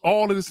do is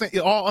all under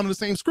the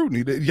same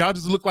scrutiny. Y'all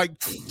just look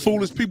like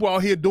foolish people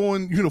out here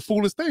doing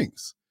foolish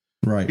things.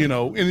 Right.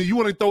 And you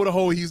want to throw the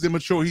whole he's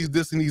immature, he's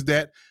this and he's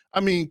that. I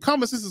mean,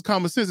 common sense is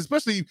common sense,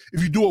 especially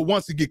if you do it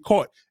once and get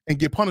caught and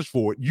get punished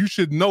for it. You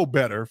should know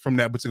better from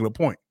that particular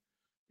point.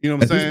 You know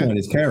what I'm saying? At this point,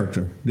 it's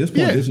character. This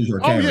is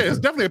your character. Oh, yeah, it's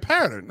definitely a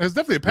pattern. That's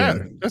definitely a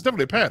pattern. Yeah. That's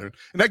definitely a pattern.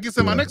 And that gets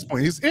to my next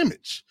point, his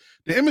image.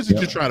 The image that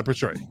you're trying to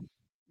portray.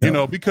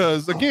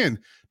 Because again,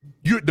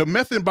 the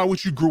method by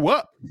which you grew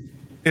up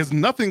is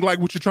nothing like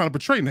what you're trying to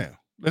portray now.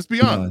 Let's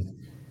be honest.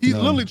 He's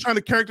literally trying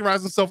to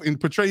characterize himself and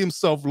portray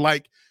himself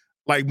like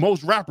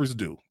most rappers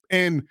do.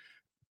 And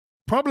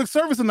public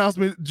service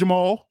announcement,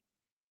 Jamal,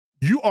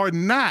 you are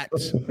not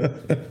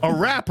a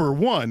rapper,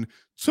 one.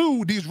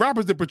 Two, these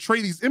rappers that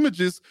portray these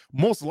images,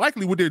 most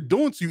likely what they're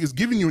doing to you is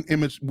giving you an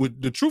image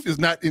with the truth is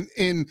not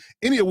in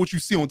any of what you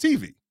see on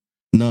TV.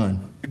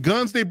 None. The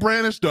guns they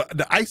brandish,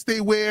 the ice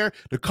they wear,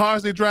 the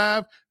cars they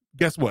drive,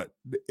 guess what?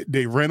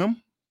 They rent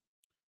them.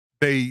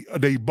 They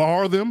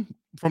borrow them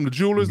from the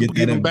jewelers and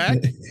give them back.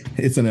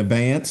 It's an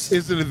advance.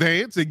 It's an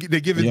advance. They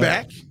give it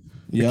back.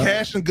 The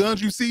cash and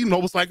guns you see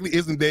most likely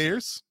isn't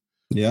theirs.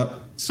 Yep.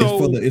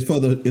 So it's for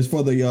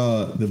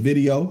the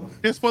video.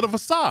 It's for the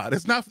facade.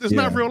 It's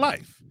not real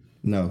life.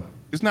 No.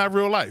 It's not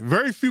real life.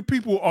 Very few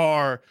people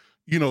are,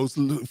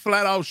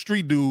 flat out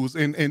street dudes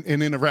and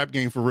in the rap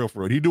game for real.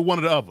 You do one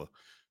or the other.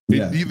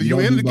 Yeah, either you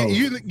in the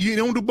game, you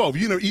don't do both.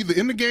 Either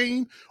in the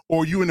game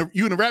or you in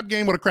the rap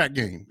game or the crack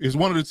game. It's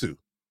one of the two.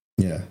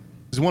 Yeah.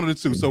 It's one of the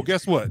two. So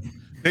guess what?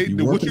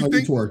 What you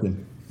think?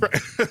 Working.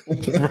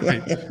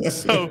 Right.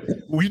 So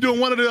we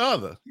doing one or the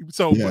other.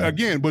 So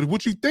again, but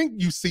what you think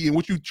you see and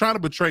what you're trying to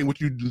portray and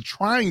what you're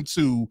trying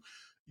to,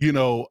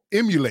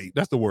 emulate.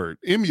 That's the word.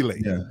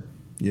 Emulate. Yeah.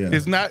 Yeah.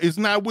 It's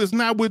not what's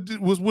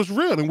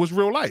real and what's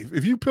real life.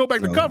 If you peel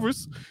back the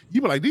covers,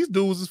 you be like, these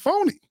dudes is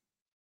phony.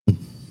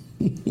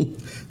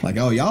 Like,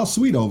 oh, y'all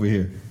sweet over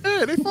here.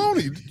 Yeah, they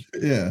phony.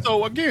 Yeah.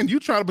 So again, you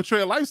try to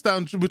portray a lifestyle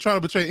and you're trying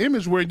to portray an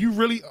image where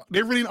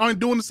they really aren't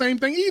doing the same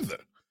thing either.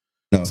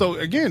 No. So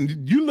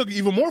again, you look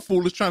even more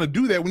foolish trying to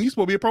do that when you're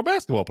supposed to be a pro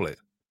basketball player.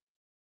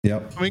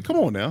 Yep. I mean, come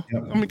on now.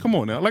 Yep. Come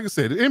on now. Like I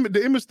said,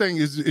 the image thing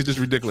is just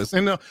ridiculous.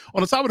 And on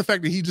the top of the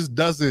fact that he just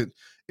doesn't,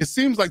 it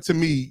seems like to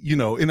me,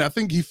 and I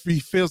think he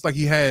feels like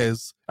he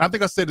has, I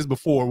think I said this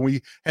before when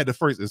we had the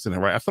first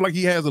incident, right? I feel like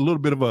he has a little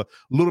bit of a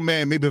little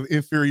man, maybe of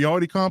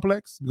inferiority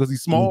complex because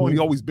he's small and he's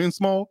always been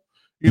small.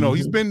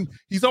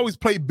 He's always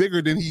played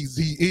bigger than he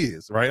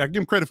is, right? I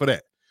give him credit for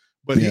that.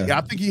 But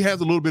I think he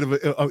has a little bit of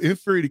an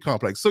inferiority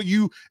complex. So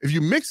if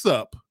you mix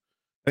up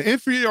an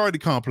inferiority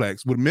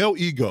complex with male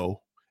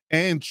ego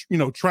and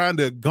trying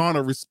to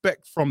garner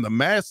respect from the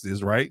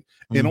masses, right?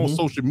 And on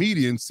social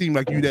media and seem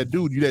like you that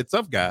dude, you that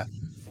tough guy.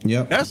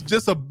 Yeah, that's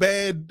just a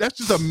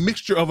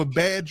mixture of a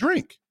bad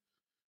drink.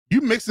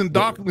 You mixing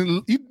dark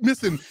liquor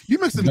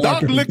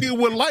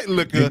with light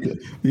liquor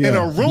in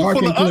a room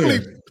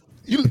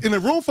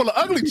full of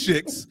ugly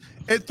chicks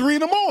at 3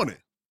 a.m.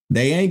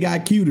 They ain't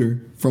got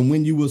cuter from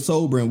when you were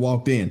sober and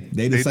walked in.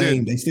 They the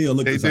same. They still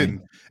look the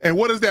same. And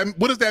what does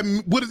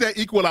that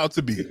equal out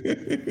to be?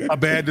 A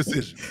bad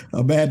decision.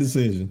 A bad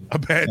decision.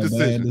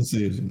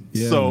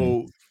 Yeah,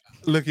 so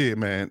look here,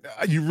 man.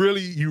 You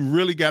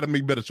really got to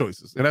make better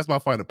choices, and that's my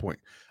final point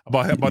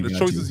about the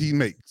choices he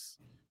makes.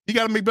 He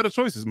got to make better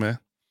choices, man.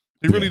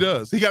 He really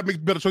does. He got to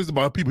make better choices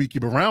about people he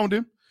keep around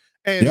him,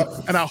 and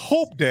I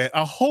hope that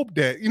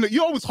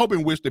you always hope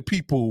and wish that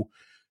people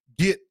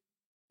get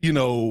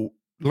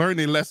learn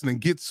their lesson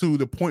and get to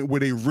the point where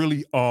they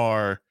really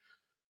are.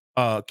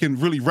 Can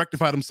really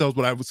rectify themselves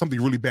without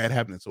something really bad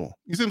happening to them.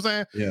 You see what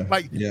I'm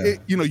saying? Yeah.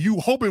 You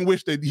hope and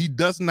wish that he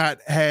does not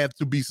have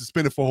to be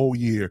suspended for a whole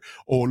year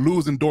or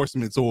lose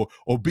endorsements or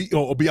be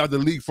out of the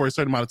league for a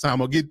certain amount of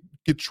time or get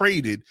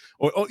traded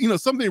or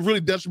something really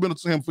detrimental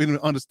to him for him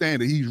to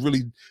understand that he's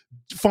really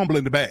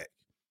fumbling the bag.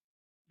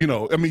 You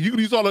can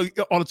use all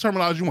the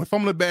terminology you want,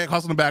 fumbling the bag,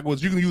 hustling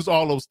backwards. You can use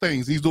all those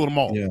things. He's doing them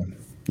all. Yeah.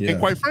 And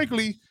quite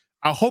frankly,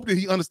 I hope that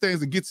he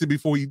understands and gets it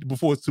before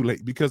it's too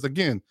late. Because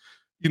again,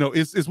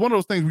 it's one of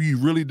those things where you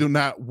really do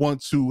not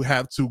want to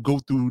have to go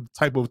through the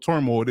type of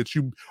turmoil that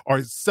you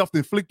are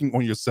self-inflicting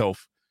on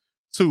yourself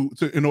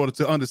in order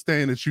to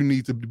understand that you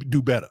need to do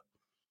better.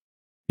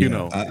 You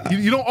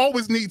don't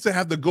always need to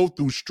have to go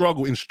through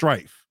struggle and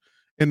strife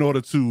in order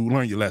to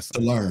learn your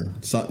lesson. To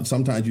learn.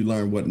 Sometimes you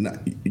learn what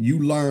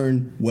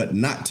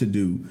not to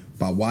do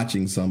by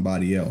watching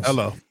somebody else.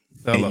 Hello.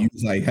 And you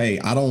like, hey,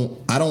 I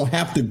don't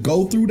have to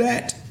go through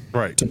that.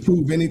 Right. To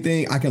prove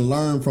anything, I can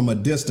learn from a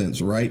distance,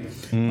 right?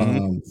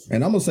 And I'm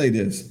gonna say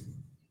this.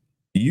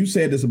 You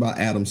said this about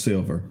Adam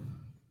Silver.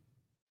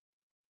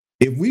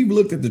 If we've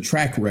looked at the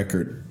track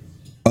record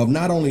of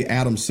not only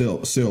Adam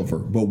Silver,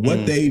 but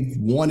what they've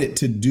wanted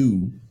to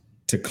do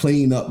to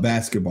clean up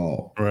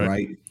basketball,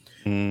 right?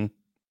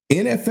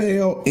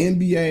 NFL,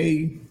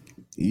 NBA,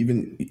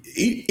 even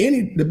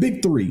the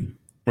big three,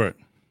 right?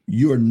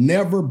 You're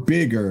never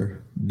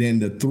bigger than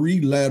the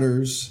three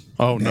letters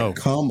that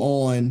come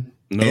on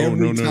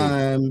every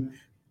time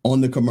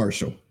on the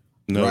commercial.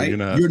 No, right? You're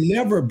not. You're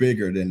never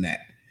bigger than that.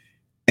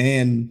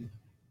 And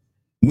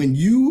when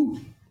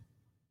you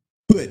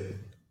put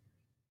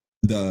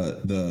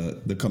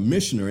the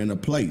commissioner in a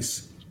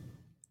place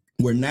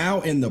where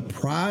now in the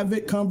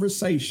private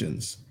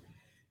conversations,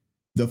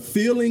 the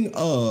feeling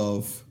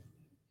of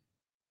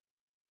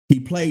he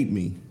played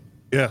me.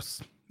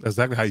 Yes, that's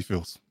exactly how he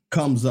feels.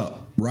 Comes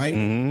up, right?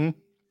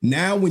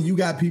 Now when you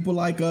got people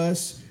like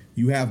us,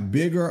 You have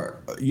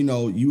bigger,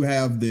 you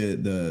have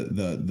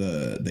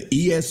the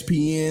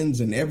ESPNs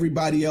and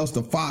everybody else,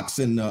 the Fox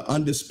and the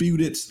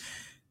Undisputeds,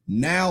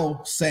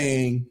 now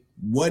saying,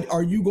 what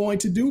are you going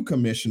to do,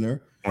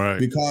 Commissioner? Right.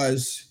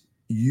 Because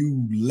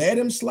you let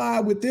him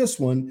slide with this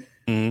one.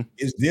 Mm-hmm.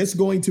 Is this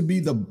going to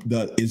be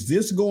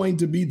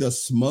the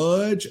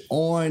smudge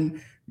on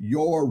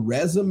your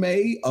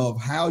resume of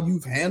how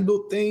you've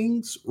handled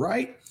things?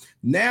 Right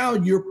now,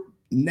 you're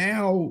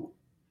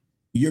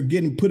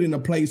getting put in a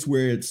place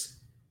where it's,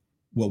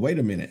 well, wait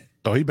a minute.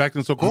 Oh, he backed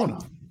into a corner.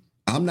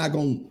 I'm not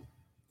going.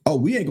 Oh,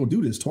 we ain't gonna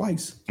do this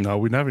twice. No,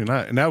 we never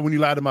not. Now when you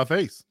lied in my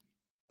face.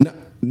 No,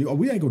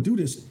 we ain't gonna do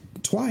this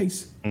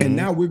twice. Mm-hmm. And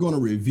now we're gonna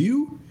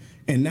review,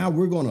 and now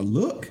we're gonna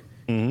look.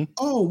 Mm-hmm.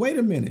 Oh, wait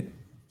a minute.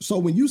 So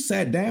when you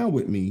sat down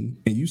with me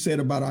and you said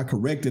about I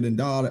corrected and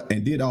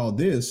did all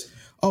this,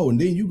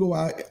 and then you go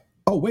out.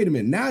 Oh, wait a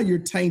minute. Now you're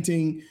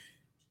tainting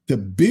the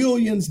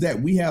billions that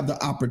we have the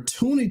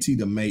opportunity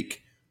to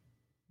make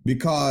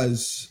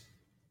because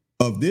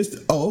of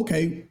this. Oh,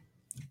 okay.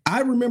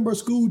 I remember a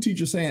school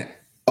teacher saying,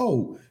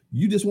 "Oh,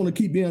 you just want to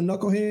keep being a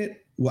knucklehead?"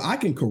 Well, I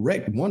can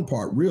correct one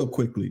part real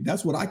quickly.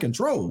 That's what I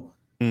control.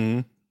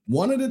 Mm-hmm.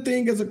 One of the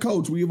things as a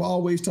coach, we've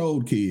always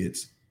told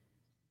kids,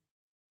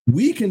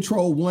 we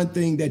control one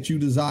thing that you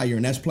desire,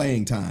 and that's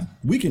playing time.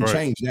 We can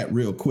change that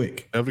real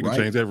quick. We can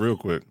change that real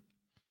quick.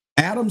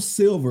 Adam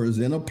Silver is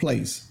in a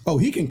place. Oh,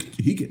 he can.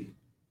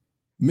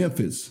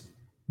 Memphis,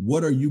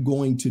 what are you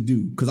going to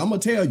do? Because I'm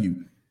going to tell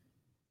you,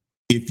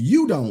 if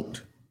you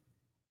don't,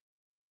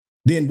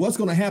 then what's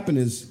going to happen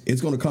is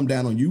it's going to come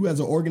down on you as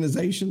an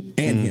organization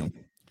and him.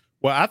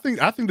 Well, I think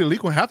the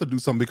league will have to do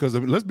something because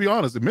let's be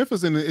honest,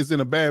 Memphis is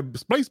in a bad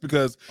place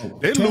because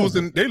they're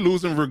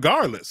losing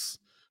regardless.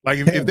 Like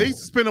if they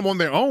suspend him on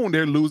their own,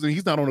 they're losing.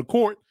 He's not on the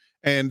court,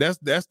 and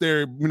that's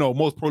their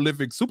most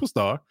prolific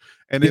superstar.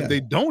 And if they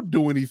don't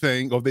do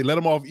anything or if they let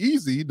him off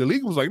easy, the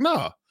league was like,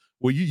 nah.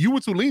 Well, you were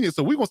too lenient,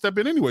 so we're gonna step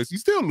in anyway. So you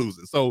still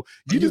losing. So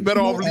you just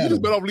better off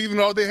leaving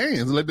it all their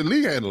hands and let the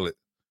league handle it.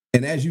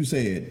 And as you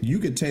said, you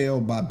could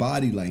tell by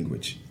body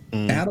language,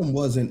 Adam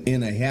wasn't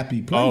in a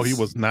happy place. Oh, he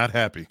was not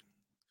happy.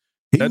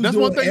 That's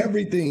one thing.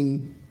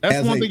 Everything.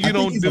 That's one thing you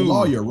don't do. He's a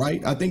lawyer,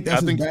 right? I think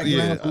that's his background.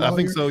 Yeah, I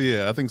think so.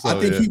 Yeah, I think so. I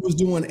think he was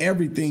doing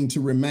everything to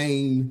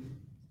remain.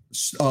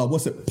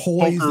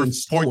 Poised and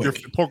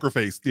stoic. Poker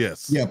face.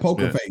 Yes. Yeah,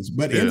 poker face.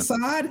 But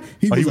inside,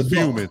 he was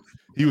fuming.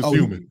 He was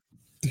fuming.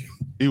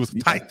 He was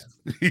tight.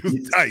 He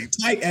was tight.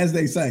 Tight, as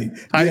they say.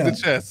 Tight in the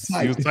chest.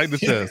 Tight. He was tight in the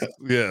chest.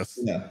 Yes.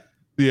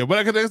 Yeah.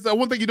 But that's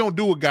one thing you don't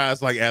do with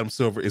guys like Adam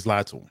Silver is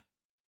lie to him.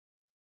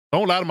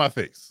 Don't lie to my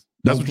face.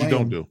 That's what you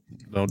don't do.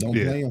 Don't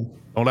play him.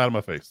 Don't lie to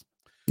my face.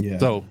 Yeah.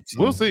 So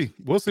we'll see.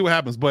 We'll see what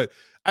happens. But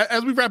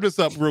as we wrap this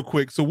up real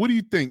quick, so what do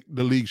you think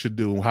the league should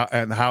do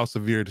and how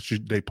severe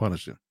should they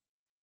punish him?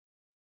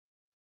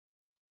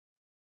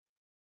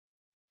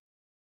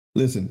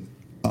 Listen,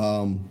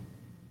 I'm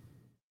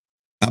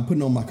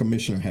putting on my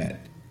commissioner hat.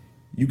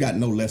 You got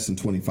no less than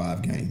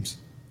 25 games.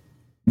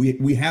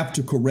 We have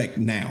to correct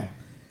now.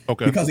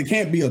 Okay. Because it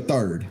can't be a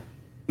third.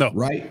 No.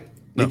 Right?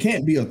 No. It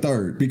can't be a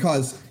third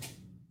because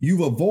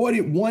you've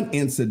avoided one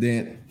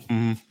incident.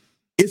 Mm-hmm.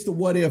 It's the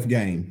what if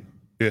game.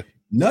 Yeah.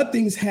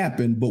 Nothing's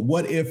happened, but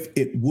what if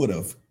it would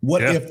have?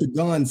 What if the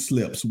gun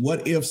slips?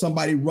 What if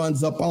somebody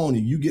runs up on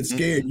you? You get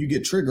scared, you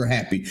get trigger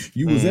happy.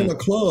 You was in a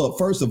club,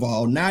 first of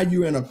all. Now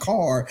you're in a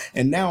car,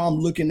 and now I'm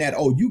looking at,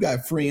 you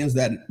got friends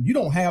that you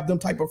don't have them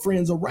type of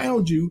friends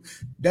around you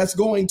that's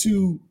going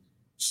to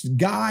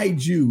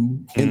guide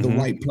you in the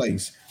right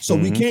place. So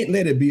we can't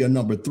let it be a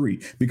number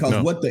 3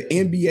 because what the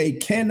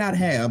NBA cannot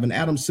have, and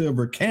Adam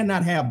Silver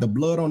cannot have the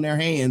blood on their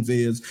hands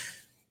is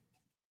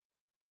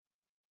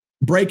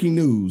breaking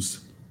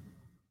news.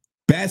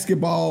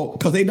 Basketball,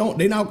 because they now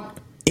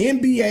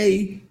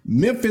NBA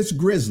Memphis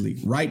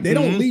Grizzlies, right? They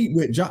don't lead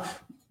with John.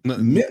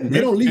 They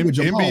don't lead with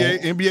Jamal.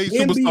 NBA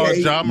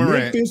superstar Ja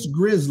Morant. Memphis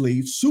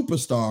Grizzlies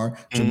superstar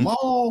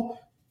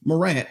Jamal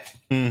Morant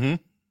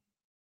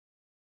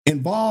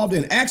involved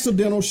in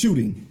accidental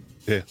shooting.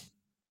 Yeah.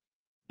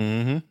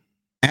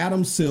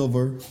 Adam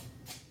Silver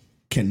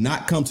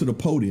cannot come to the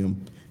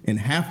podium and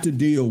have to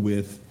deal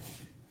with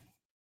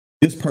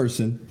this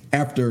person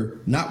after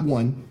not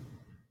one,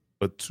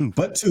 but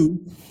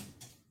two.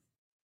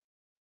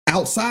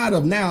 Outside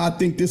of now, I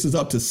think this is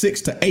up to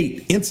 6 to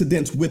 8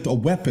 incidents with a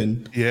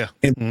weapon. Yeah.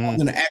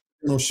 Involved in an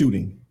accidental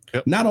shooting.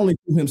 Yep. Not only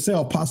to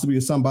himself, possibly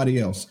to somebody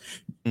else.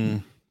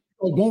 Don't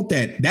want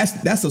that.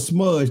 That's a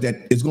smudge that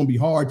is going to be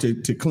hard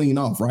to clean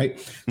off, right?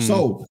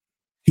 So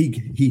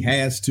he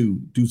has to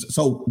do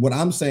so. What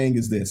I'm saying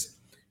is this: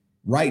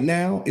 right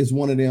now is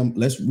one of them.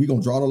 We're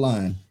gonna draw the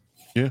line.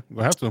 Yeah,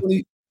 we'll have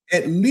to.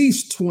 At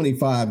least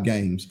 25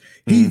 games.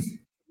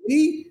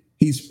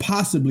 He's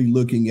possibly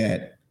looking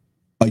at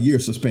a year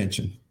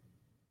suspension.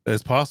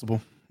 It's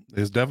possible.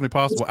 It's definitely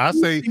possible. I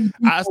say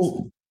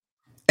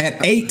at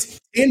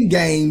 8-10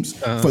 games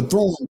for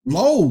throwing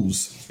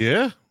blows.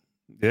 Yeah.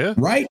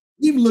 Right?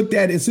 We've looked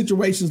at it in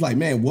situations like,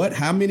 man, what?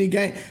 How many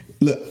games?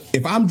 Look,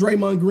 if I'm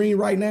Draymond Green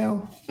right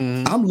now,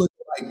 I'm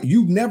looking like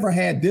you've never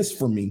had this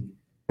for me.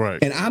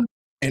 Right.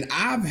 And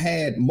I've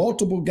had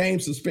multiple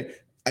games suspended.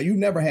 You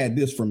never had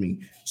this from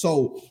me.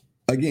 So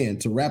again,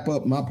 to wrap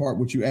up my part,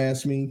 what you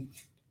asked me,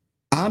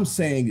 I'm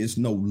saying it's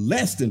no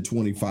less than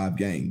 25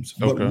 games.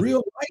 But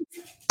real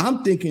life,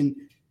 I'm thinking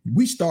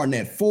we starting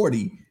at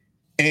 40,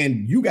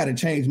 and you got to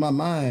change my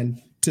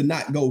mind to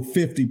not go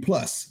 50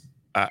 plus.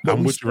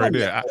 I'm with you right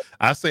there.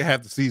 I say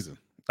half the season.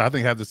 I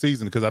think half the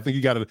season, because I think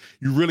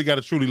you really got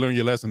to truly learn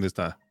your lesson this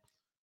time.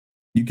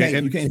 You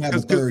can't have a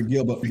third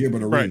Gilbert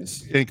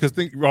Arenas. Right. And because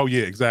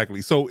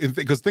exactly. So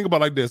because think about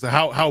it like this,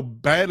 how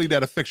badly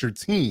that affects your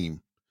team.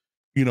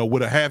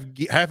 With a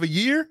half a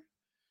year,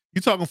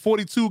 you're talking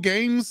 42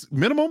 games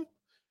minimum.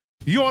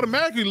 You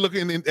automatically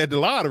looking at the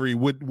lottery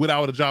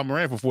without a John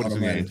Morant for 42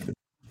 games.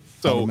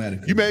 So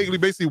you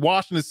basically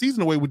washing the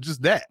season away with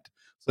just that.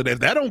 So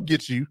that don't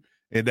get you,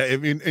 and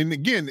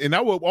again, and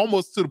I will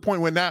almost to the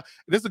point where now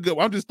this is a good.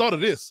 I just thought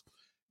of this.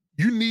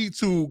 You need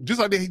to,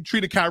 just like they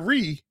treated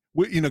Kyrie.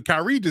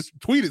 Kyrie just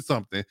tweeted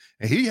something,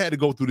 and he had to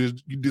go through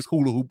this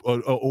hula hoop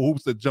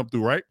hoops that jump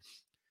through, right?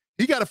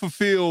 He got to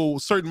fulfill a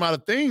certain amount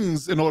of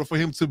things in order for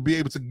him to be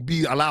able to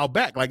be allowed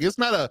back. Like it's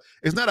not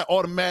an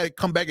automatic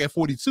come back at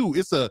 42.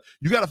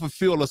 You got to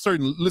fulfill a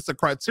certain list of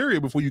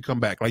criteria before you come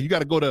back. Like you got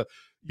to go to,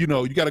 you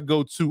got to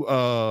go to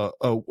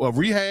a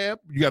rehab.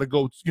 You got to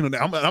go. I'm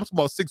talking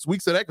about 6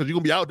 weeks of that, because you're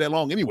gonna be out that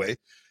long anyway.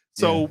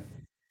 So. Yeah.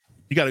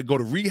 You got to go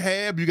to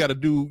rehab. You got to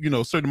do,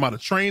 a certain amount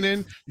of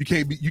training. You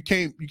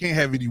can't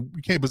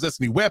possess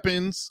any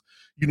weapons.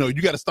 You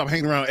got to stop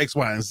hanging around X,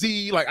 Y, and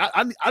Z. Like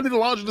I need a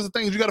laundry list of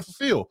things you got to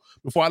fulfill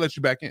before I let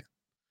you back in.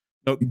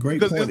 Great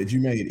point that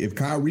you made. If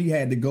Kyrie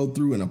had to go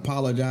through and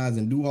apologize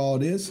and do all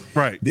this,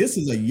 right? This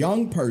is a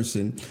young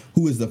person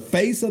who is the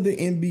face of the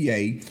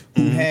NBA,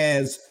 who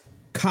has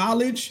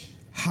college,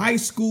 high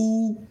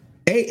school,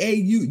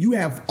 AAU. You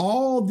have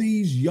all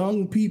these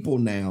young people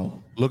now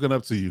looking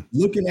up to you,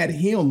 looking at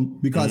him,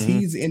 because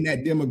he's in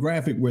that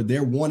demographic where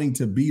they're wanting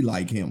to be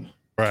like him.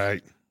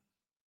 Right.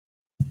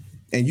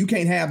 And you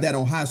can't have that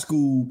on high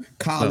school,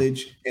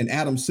 college, and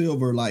Adam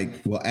Silver.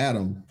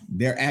 Adam,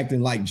 they're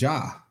acting like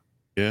Ja.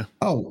 Yeah.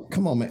 Oh,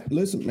 come on, man.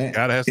 Listen, man.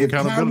 Gotta have some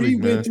accountability,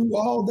 man. Went through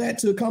all that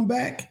to come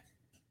back,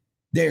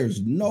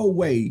 there's no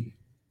way.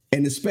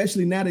 And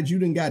especially now that you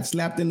done got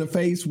slapped in the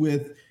face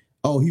with,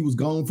 he was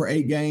gone for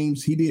 8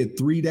 games. He did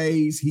 3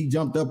 days. He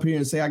jumped up here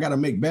and say, I got to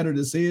make better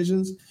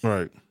decisions.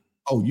 Right.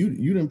 Oh, you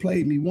didn't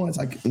play me once.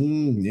 You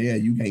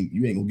ain't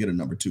gonna get a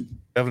number 2.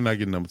 Definitely not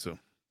getting number 2.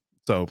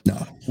 So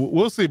no.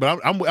 We'll see. But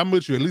I'm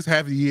with you at least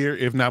half a year,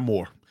 if not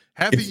more.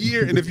 Half a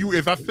year. And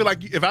if I feel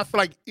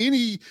like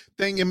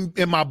anything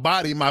in my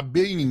body, my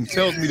being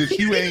tells me that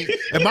you ain't,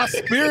 and my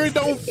spirit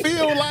don't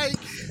feel like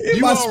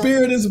my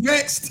spirit is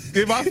vexed.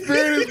 If my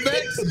spirit is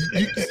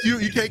vexed,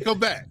 you can't come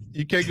back.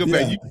 You can't go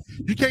back.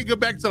 You can't go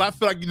back till I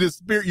feel like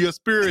your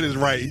spirit is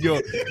right.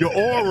 Your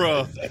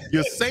aura,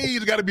 your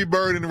sage got to be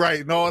burning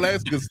right, and all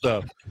that good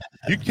stuff.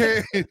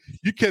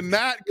 You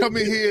cannot come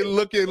in here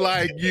looking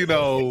like,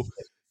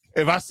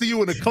 if I see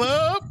you in a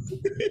club,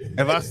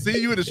 if I see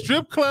you in a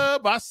strip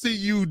club, I see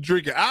you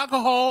drinking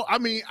alcohol. I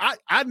mean,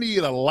 I need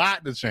a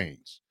lot to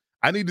change.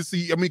 I need to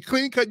see.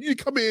 Clean cut. You need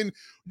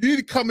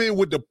to come in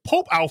with the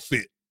Pope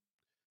outfit.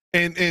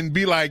 And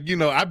be like,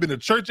 I've been to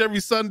church every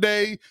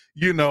Sunday.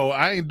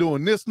 I ain't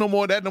doing this no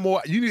more, that no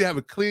more. You need to have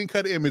a clean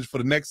cut image for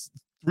the next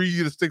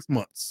 3 to 6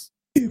 months.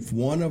 If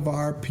one of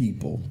our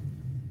people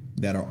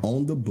that are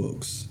on the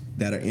books,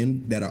 that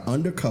are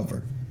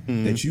undercover,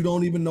 that you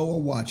don't even know are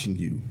watching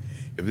you,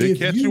 if they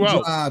catch you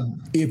out,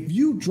 if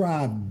you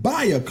drive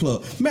by a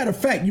club, matter of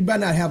fact, you better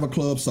not have a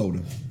club soda.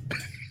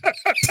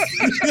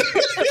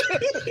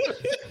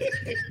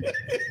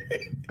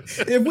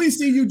 If we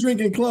see you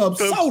drinking club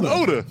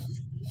soda,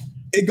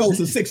 it goes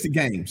to 60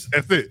 games.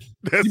 That's it.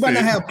 You better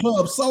not have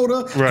club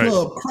soda,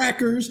 club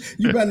crackers.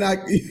 You better not.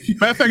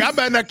 Matter of fact, I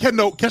better not catch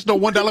no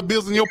 $1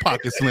 bills in your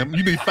pocket, Slim.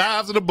 You need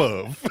 5s and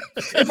above.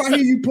 If I hear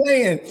you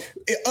playing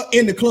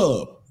in the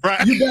club,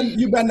 right?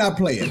 You better not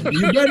play it.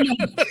 You better not.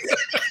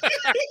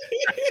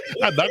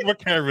 I knocked my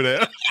camera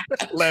there,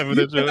 laughing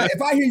at you.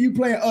 If I hear you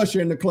playing Usher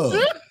in the club,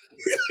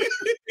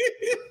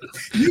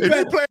 you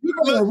better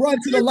run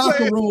to the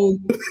locker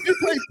room. You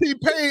play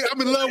T-Pain,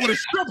 I'm in love with a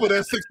stripper.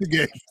 That's 60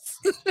 games.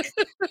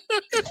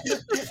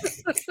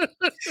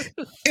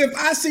 If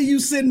I see you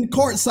sitting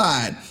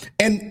courtside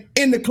and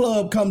In the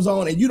Club comes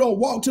on and you don't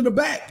walk to the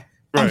back,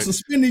 I'm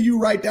suspending you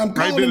right there. I'm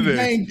calling you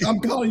game. I'm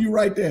calling you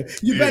right there.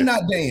 You better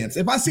not dance.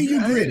 If I see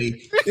you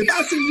gritty,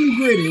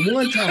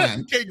 one time.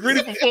 You can't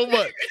gritty for 4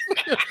 months.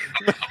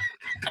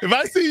 If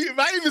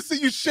I even see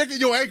you shaking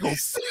your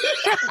ankles.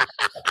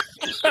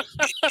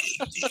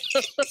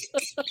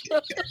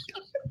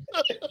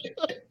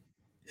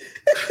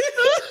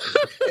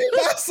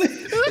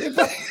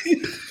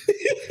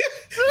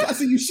 If I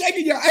see you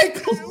shaking your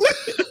ankles.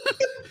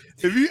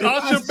 If you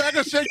arch your back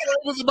or shake your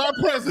ankles in my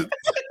presence.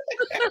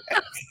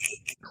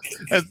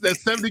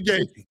 That's 70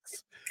 games.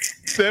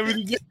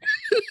 70 games.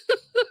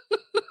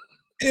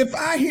 If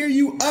I hear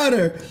you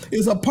utter,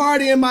 "It's a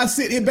party in my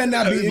city," it better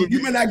not be. You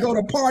better not go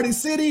to Party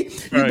City.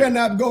 You better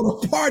not go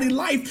to Party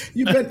Life.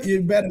 You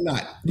better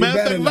not. You Man,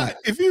 better not.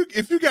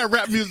 if you got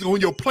rap music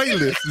on your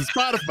playlist in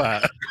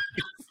Spotify.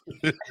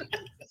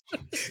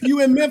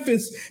 You in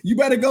Memphis, you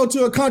better go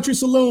to a country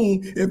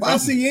saloon. If I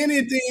see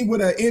anything with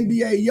an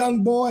NBA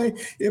young boy,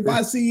 if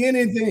I see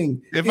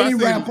anything, if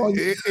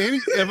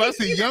I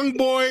see young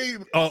boy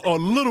or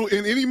little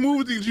in any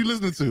movie that you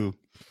listen to,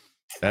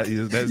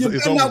 you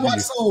better not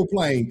watch Soul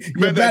Plane.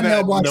 You better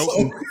not watch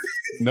Soul.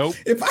 Nope.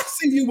 If I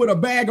see you with a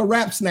bag of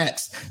rap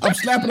snacks, I'm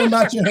slapping them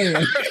out your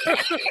hand.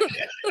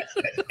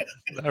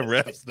 Not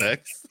rap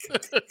snacks.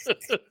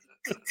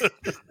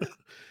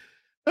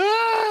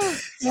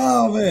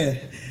 Oh man.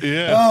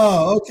 Yeah.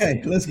 Oh,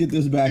 okay. Let's get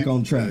this back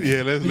on track.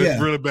 Yeah, let's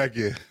reel it back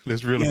in.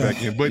 Let's reel it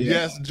back in. But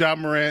yes,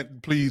 John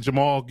Morant, please,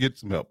 Jamal, get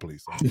some help,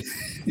 please.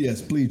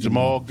 Yes, please,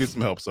 Jamal, get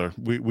some help, sir.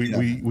 We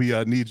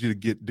need you to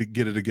get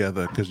it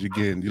together because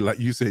again, like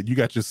you said, you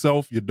got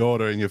yourself, your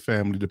daughter, and your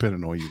family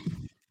depending on you.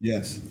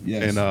 Yes.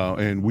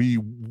 And we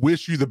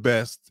wish you the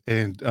best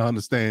and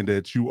understand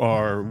that you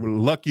are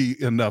lucky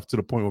enough to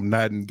the point of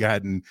not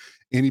gotten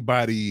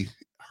anybody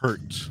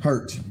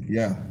hurt.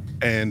 Yeah.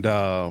 And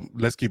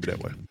let's keep it that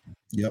way.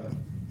 Yep.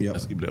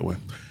 Let's keep it that way.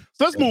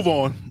 So let's move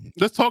on.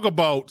 Let's talk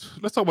about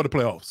the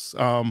playoffs.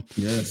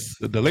 Yes.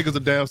 The Lakers are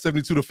down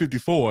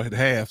 72-54 at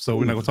half, so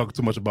we're not gonna talk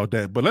too much about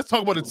that. But let's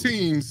talk about the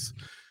teams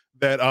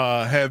that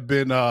have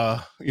been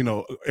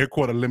air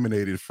quote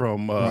eliminated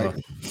from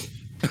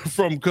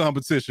from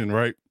competition,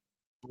 right?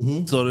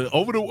 Mm-hmm. So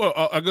over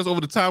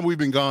the time we've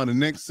been gone, the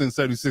Knicks and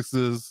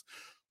 76ers,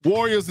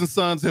 Warriors and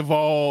Suns have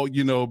all,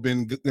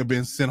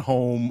 been sent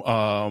home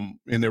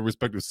in their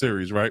respective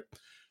series, right?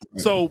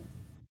 So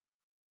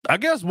I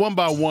guess one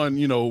by one,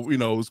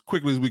 as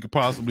quickly as we could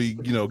possibly,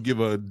 give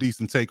a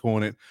decent take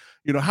on it.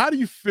 How do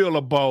you feel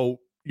about,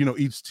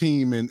 each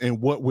team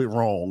and what went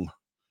wrong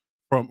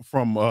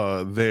from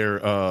their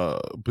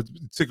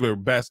particular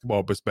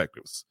basketball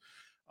perspectives?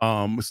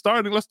 Let's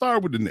start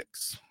with the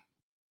Knicks.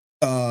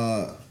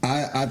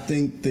 I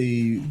think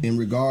in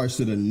regards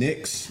to the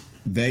Knicks,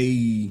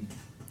 they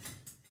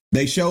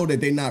showed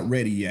that they're not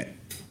ready yet.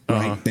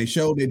 Right? They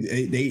showed that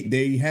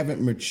they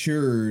haven't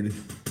matured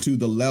to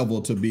the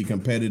level to be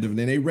competitive. And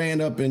then they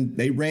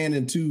ran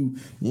into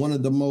one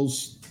of the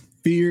most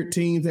feared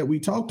teams that we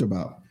talked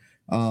about,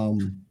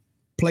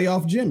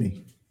 playoff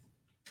Jimmy.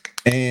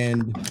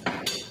 And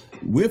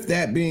with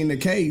that being the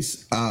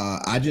case,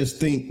 I just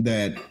think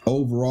that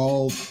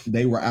overall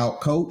they were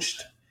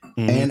outcoached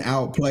and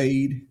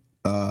outplayed.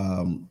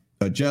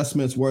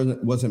 Adjustments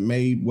wasn't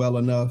made well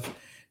enough,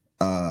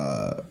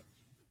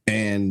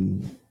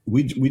 and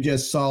we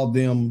just saw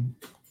them,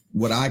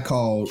 what I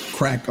call,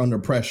 crack under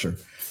pressure,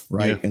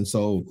 right? Yeah. And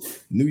so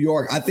New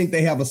York, I think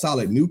they have a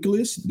solid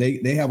nucleus.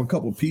 They have a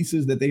couple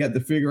pieces that they have to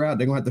figure out.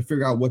 They're gonna have to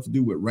figure out what to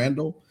do with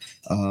Randall.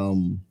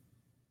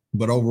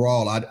 But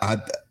overall,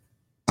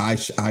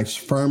 I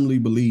firmly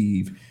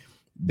believe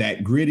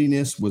that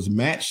grittiness was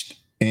matched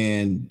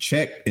and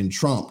checked and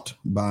trumped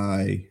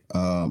by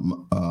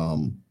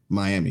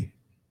Miami.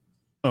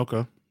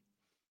 Okay.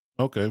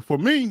 For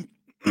me,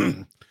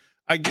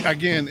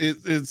 again,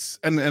 it's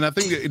and I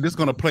think this is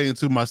going to play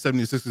into my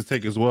 76ers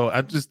take as well.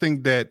 I just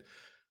think that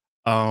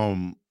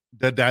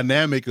the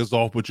dynamic is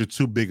off with your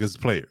two biggest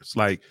players.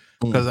 Like,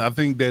 because I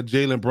think that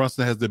Jalen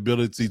Brunson has the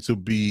ability to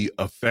be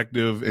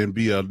effective and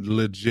be a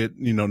legit,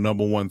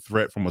 number one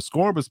threat from a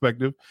scoring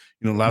perspective.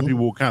 A lot of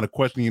people were kind of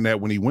questioning that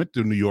when he went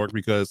to New York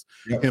because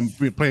him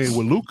playing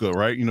with Luka,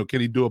 right?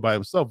 Can he do it by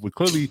himself? But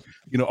clearly,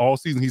 all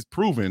season he's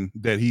proven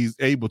that he's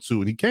able to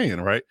and he can,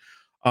 right?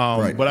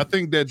 But I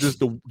think that just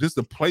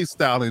the play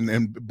style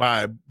and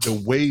by the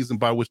ways and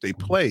by which they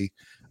play,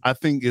 I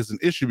think is an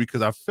issue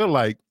because I feel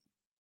like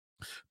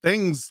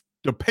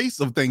the pace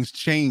of things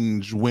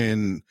change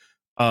when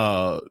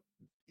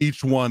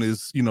each one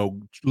is,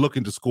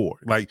 looking to score.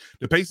 Like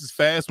the pace is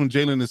fast when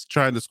Jalen is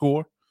trying to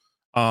score.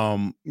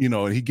 And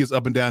he gets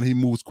up and down, he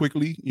moves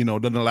quickly,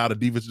 doesn't allow the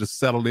defense to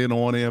settle in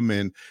on him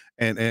and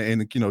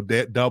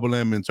double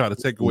him and try to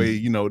take away,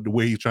 the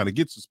way he's trying to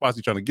get to spots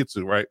he's trying to get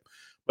to, right?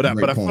 But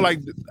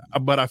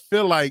I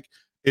feel like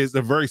it's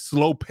a very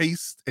slow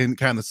paced and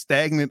kind of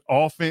stagnant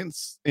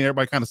offense, and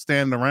everybody kind of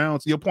standing around.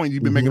 To your point,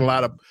 you've been making a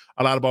lot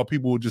about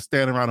people just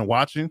standing around and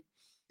watching.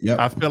 Yeah,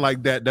 I feel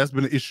like that's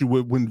been an issue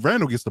with when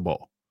Randall gets the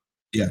ball.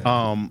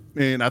 Yeah.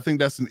 And I think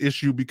that's an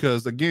issue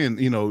because again,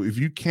 if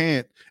you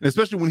can't, and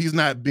especially when he's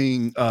not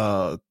being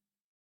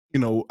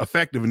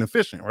effective and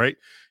efficient, right?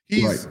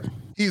 He's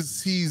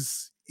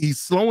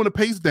slowing the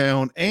pace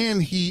down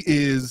and he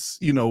is,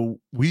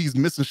 he's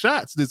missing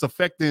shots that's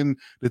affecting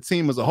the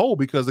team as a whole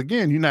because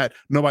again,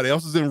 nobody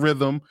else is in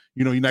rhythm,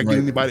 you're not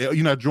getting anybody,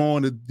 you're not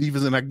drawing the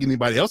defense and not getting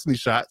anybody else any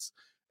shots,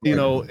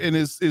 and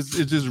it's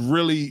just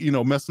really,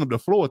 messing up the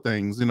flow of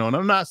things, and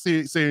I'm not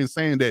saying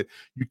that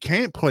you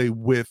can't play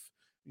with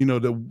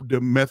the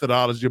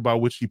methodology by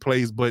which he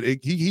plays, but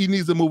he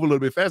needs to move a little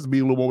bit faster, be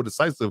a little more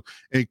decisive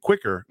and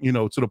quicker,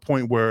 to the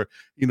point where,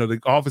 the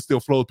offense still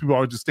flows. People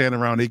aren't just standing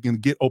around. They can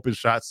get open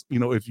shots,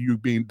 if you're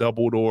being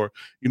doubled or,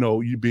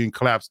 you being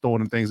collapsed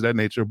on and things of that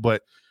nature.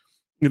 But,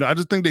 I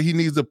just think that he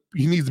needs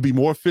to be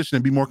more efficient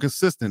and be more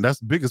consistent. That's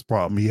the biggest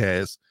problem he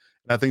has.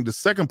 And I think the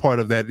second part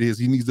of that is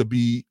he needs to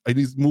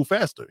move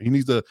faster. He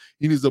needs to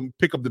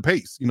pick up the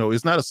pace.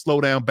 It's not a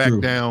slow down, back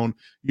down,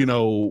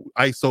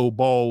 ISO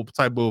ball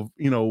type of,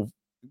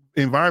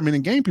 environment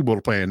and game people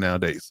are playing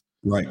nowadays.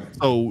 Right.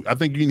 So I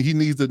think he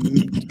needs to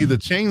either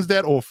change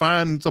that or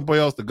find somebody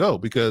else to go,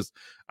 because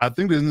I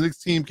think the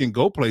next team can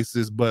go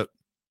places, but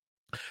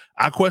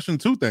I question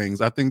two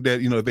things. I think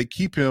that, if they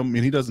keep him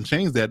and he doesn't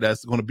change that,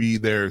 that's going to be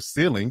their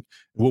ceiling,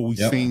 what we've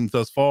seen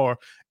thus far.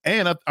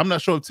 And I'm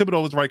not sure if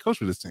Thibodeau is the right coach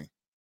for this team.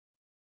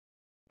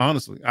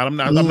 Honestly, I'm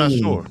not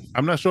sure.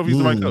 I'm not sure if he's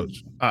the right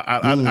coach.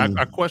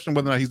 I question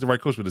whether or not he's the right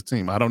coach for this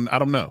team. I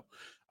don't know.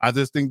 I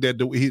just think that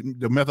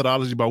the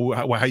methodology about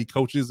how he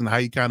coaches and how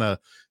he kind of,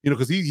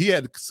 because he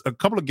had a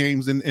couple of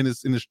games in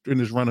his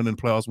running in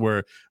the playoffs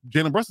where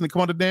Jalen Brunson didn't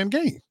come out the damn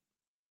game.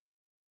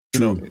 He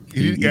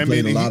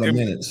played a lot of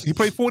minutes. He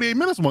played 48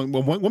 minutes one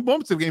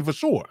particular game for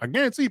sure. I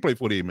guarantee he played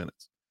 48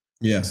 minutes.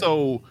 Yeah.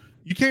 So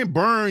you can't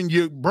burn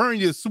your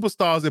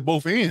superstars at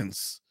both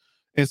ends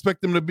and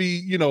expect them to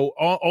be,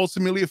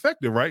 ultimately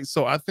effective, right?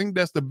 So I think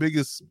that's the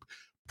biggest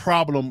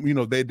problem,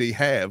 that they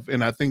have.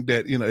 And I think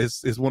that,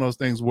 it's one of those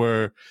things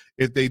where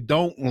if they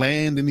don't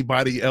land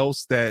anybody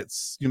else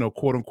that's,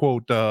 quote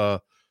unquote,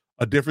 a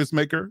difference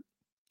maker,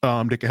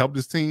 that can help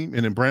this team,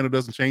 and then Brandon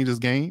doesn't change his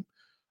game,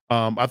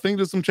 I think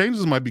there's some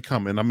changes might be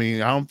coming. I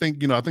mean, I don't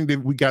think, I think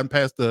that we gotten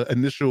past the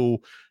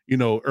initial,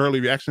 early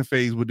reaction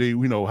phase where they,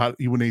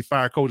 when they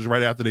fire coaches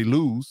right after they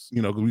lose,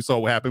 because we saw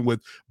what happened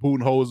with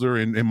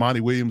Budenholzer and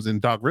Monty Williams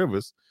and Doc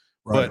Rivers.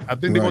 Right. But I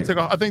think they're going to take.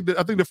 I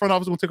think the front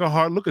office will take a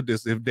hard look at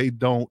this if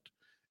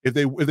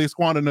they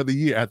squander another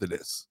year after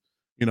this.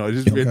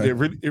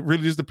 It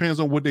really just depends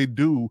on what they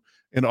do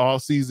in the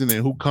off season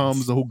and who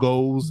comes and who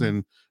goes,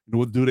 and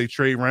do they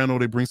trade Randall?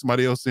 They bring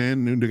somebody else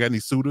in, and they got any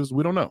suitors?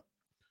 We don't know.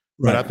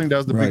 Right. But I think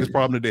that's the biggest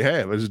problem that they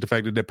have. It's just the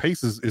fact that their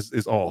pace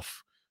is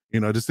off. It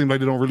just seems like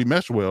they don't really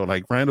mesh well.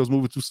 Like Randall's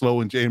moving too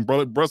slow and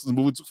Brunson's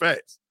moving too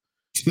fast.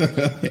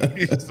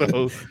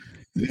 You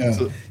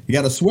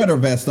got a sweater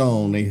vest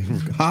on. They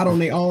hot on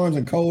their arms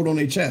and cold on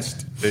their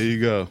chest. There you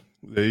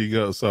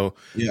go. So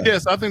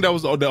yes, I think that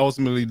was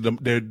ultimately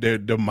their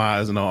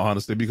demise, in all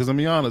honesty. Because I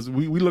mean, honest,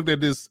 we looked at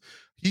this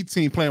Heat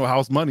team playing with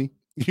house money,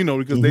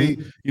 because they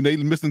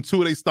missing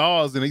two of their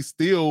stars and they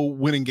still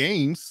winning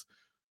games.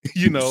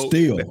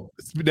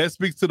 That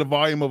speaks to the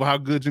volume of how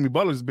good Jimmy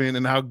Butler's been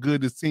and how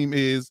good this team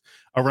is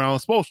around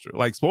Spoelstra.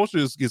 Like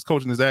Spoelstra is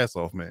coaching his ass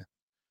off, man.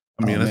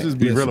 I mean, let's just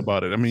be real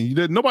about it. I mean,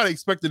 nobody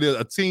expected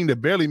a team that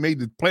barely made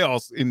the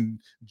playoffs in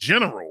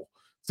general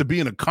to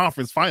be in the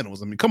conference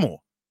finals. I mean, come on.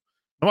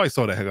 Nobody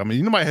saw that. I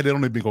mean, nobody had that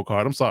on their bingo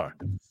card. I'm sorry.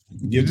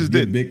 You just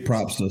did big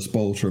props to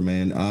Spoelstra,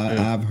 man.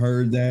 I've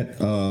heard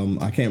that.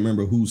 I can't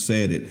remember who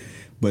said it,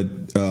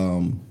 but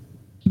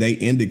they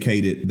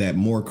indicated that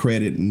more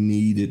credit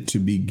needed to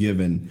be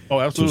given to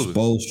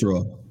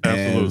Spoelstra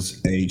as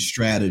a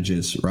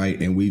strategist,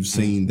 right? And we've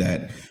seen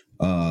that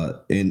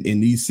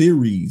in these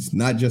series,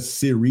 not just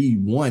Series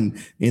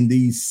 1, in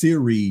these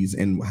series,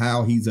 and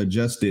how he's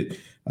adjusted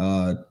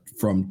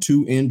from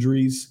 2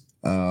 injuries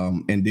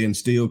and then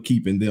still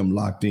keeping them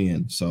locked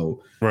in.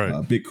 So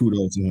big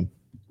kudos to him.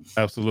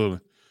 Absolutely.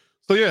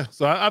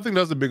 So I think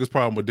that's the biggest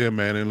problem with them,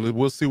 man. And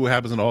we'll see what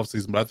happens in the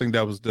offseason. But I think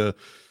that was the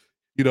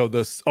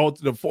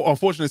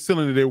unfortunate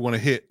ceiling that they were going to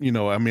hit.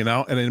 I mean,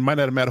 and it might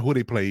not matter who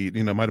they played.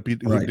 It might be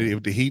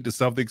if the Heat, the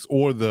Celtics,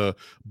 or the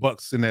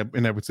Bucks in that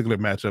particular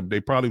matchup. They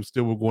probably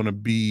still were going to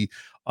be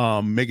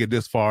make it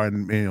this far,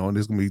 and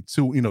there's going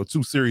to be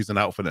two series and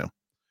out for them.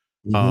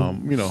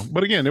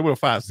 But again, they were a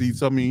 5 seed.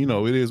 So I mean,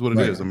 it is what it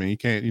is. I mean, you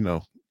can't. It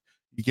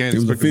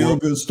was a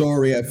feel-good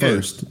story at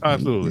first.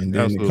 Absolutely, and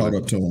then it caught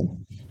up to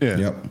them. Yeah.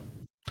 Yep.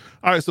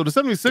 All right, so the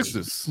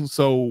 76ers.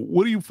 So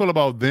what do you feel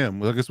about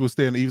them? I guess we'll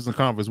stay in the Eastern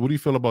Conference. What do you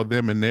feel about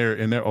them and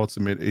their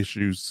ultimate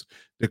issues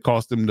that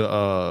caused them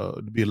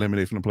to be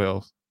eliminated from the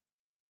playoffs?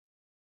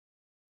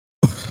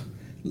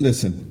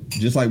 Listen,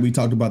 just like we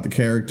talked about the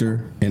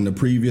character in the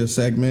previous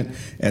segment,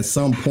 at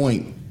some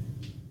point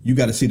you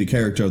got to see the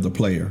character of the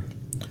player.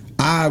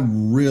 I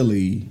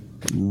really,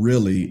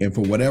 and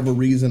for whatever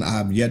reason,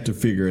 I've yet to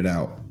figure it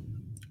out,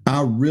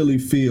 I really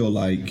feel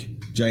like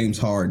James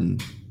Harden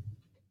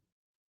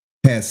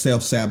has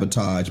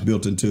self-sabotage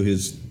built into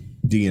his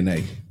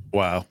DNA.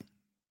 Wow.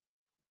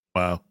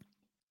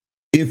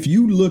 If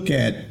you look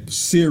at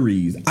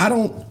series,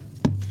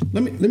 let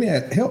me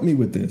help me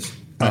with this,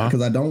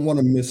 because I don't want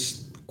to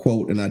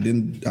misquote, and I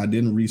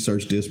didn't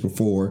research this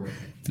before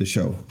the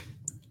show.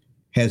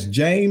 Has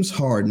James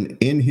Harden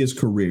in his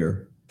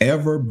career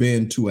ever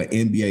been to an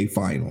NBA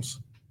Finals?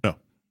 No.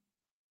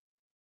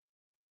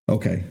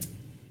 Okay.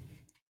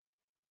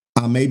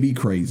 I may be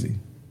crazy,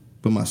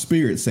 but my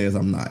spirit says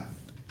I'm not.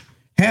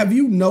 Have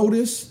you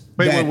noticed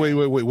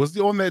Wait. Was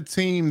he on that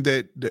team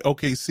that the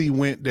OKC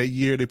went that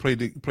year? They played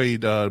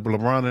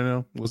LeBron and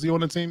them. Was he on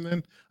the team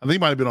then? I think he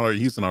might have been already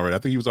Houston already. I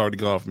think he was already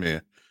gone from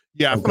there.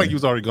 Yeah, I feel like he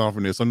was already gone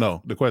from there. So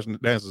no, the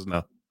answer is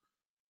no.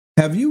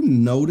 Have you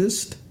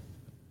noticed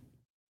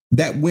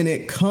that when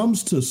it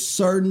comes to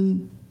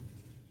certain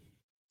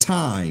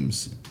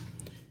times,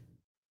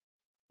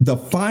 the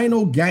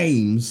final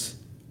games,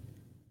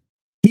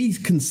 he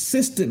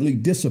consistently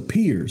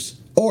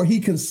disappears, or he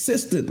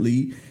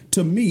consistently,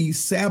 to me,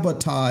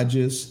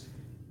 sabotages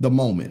the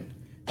moment.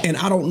 And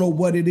I don't know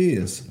what it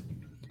is.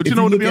 But you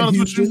know, to be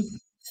honest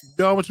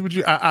with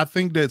you, I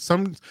think that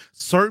some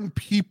certain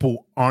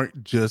people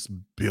aren't just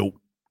built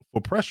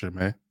for pressure,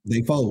 man.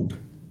 They fold.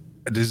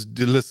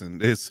 Listen,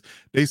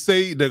 they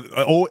say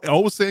the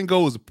old saying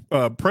goes,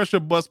 pressure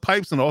busts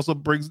pipes and also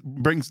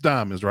brings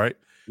diamonds, right?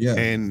 Yeah.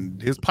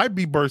 And his pipe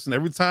be bursting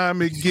every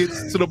time it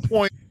gets to the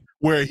point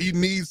where he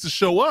needs to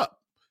show up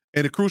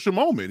at a crucial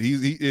moment.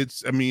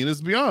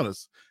 Let's be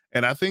honest.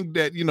 And I think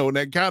that,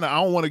 that kind of,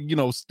 I don't want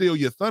to, steal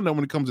your thunder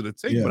when it comes to the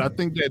tape, but I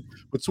think that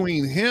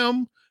between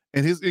him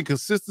and his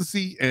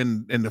inconsistency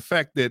and the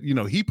fact that,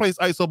 he plays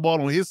iso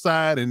ball on his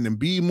side and then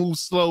B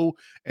moves slow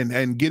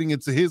and getting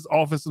into his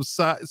offensive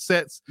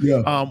sets.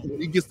 Yeah.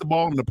 When he gets the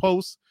ball in the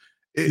post,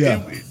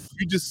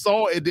 you just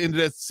saw at the end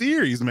of that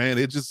series, man.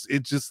 It just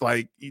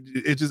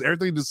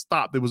everything just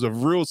stopped. It was a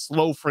real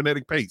slow,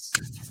 frenetic pace.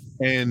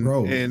 And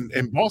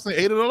Boston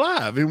ate it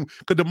alive. And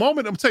because the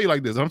moment, I'm telling you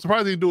like this, I'm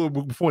surprised they didn't do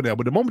it before now,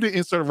 but the moment they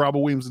inserted Robert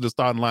Williams in the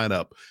starting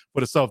lineup for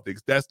the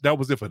Celtics, that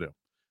was it for them.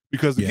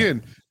 Because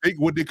again,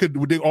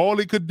 all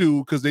they could do,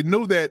 because they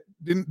know that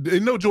they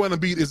know Joel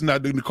Embiid is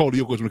not doing Nikola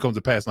Jokic when it comes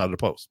to passing out of the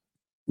post.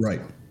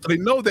 Right. So they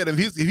know that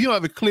if you don't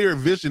have a clear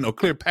vision or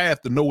clear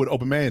path to know what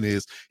open man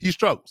is, he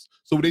struggles.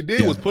 So what they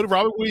did was put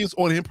Robert Williams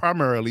on him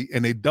primarily,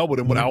 and they doubled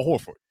him with Al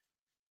Horford.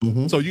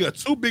 Mm-hmm. So you got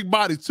two big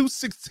bodies, two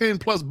 6'10"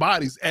 plus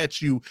bodies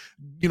at you,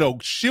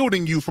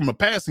 shielding you from a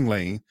passing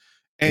lane.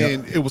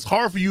 And it was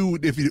hard for you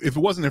if it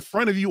wasn't in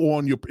front of you or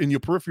in your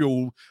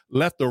peripheral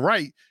left or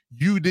right,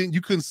 you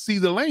couldn't see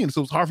the lane.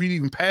 So it was hard for you to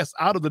even pass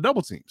out of the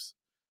double teams.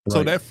 Right.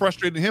 So that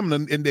frustrated him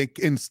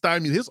and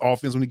stymied his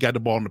offense when he got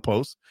the ball in the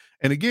post.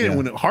 And again,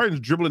 when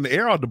Harden's dribbling the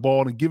air out the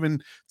ball and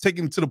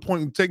taking to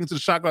the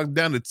shot clock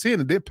down to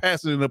 10 and then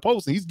passing it in the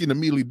post and he's getting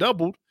immediately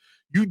doubled,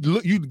 you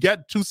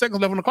got 2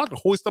 seconds left on the clock to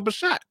hoist up a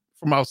shot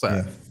from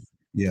outside.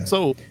 Yeah.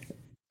 So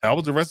that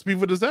was a recipe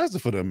for disaster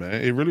for them,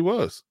 man. It really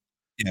was.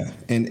 Yeah.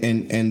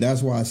 And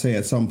that's why I say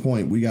at some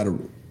point we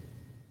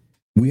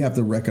have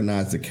to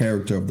recognize the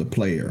character of the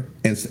player.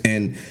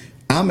 And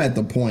I'm at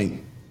the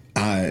point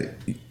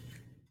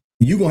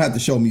you're going to have to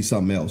show me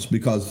something else,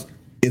 because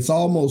it's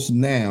almost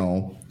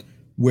now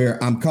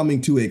where I'm coming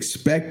to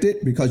expect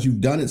it because you've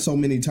done it so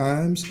many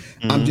times.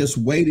 Mm-hmm. I'm just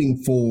waiting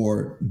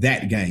for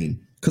that game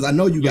because I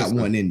know you got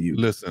one in you.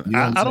 Listen, you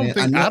know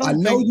I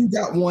know you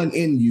got one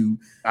in you.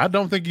 I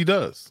don't think he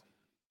does.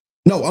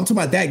 No, I'm talking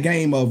about that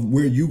game of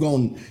where you're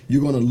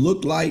gonna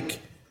look like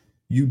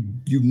you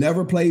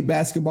never played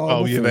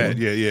basketball before.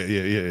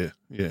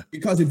 Yeah.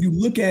 Because if you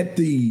look at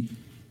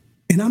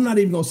and I'm not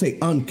even going to say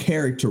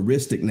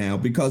uncharacteristic now,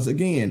 because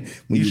again,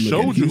 when he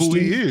showed you who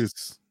he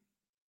is.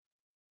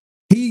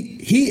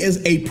 He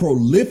is a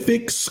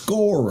prolific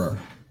scorer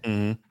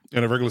in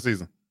a regular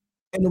season.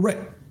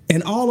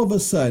 And all of a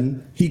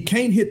sudden, he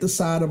can't hit the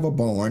side of a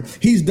barn.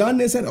 He's done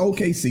this at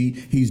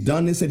OKC. He's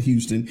done this at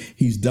Houston.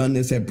 He's done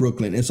this at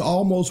Brooklyn. It's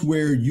almost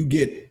where you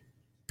get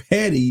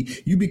petty.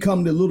 You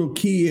become the little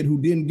kid who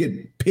didn't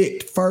get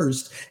picked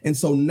first. And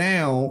so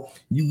now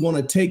you want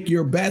to take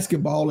your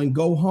basketball and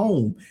go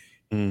home.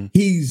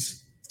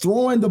 He's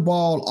throwing the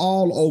ball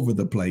all over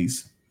the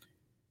place.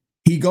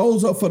 He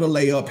goes up for the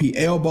layup. He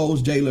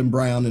elbows Jaylen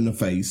Brown in the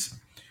face.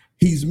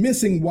 He's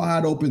missing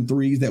wide open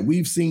threes that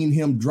we've seen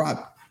him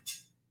drop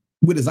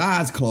with his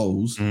eyes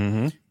closed.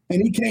 Mm-hmm.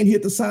 And he can't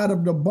hit the side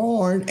of the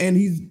barn, and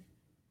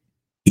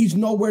he's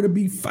nowhere to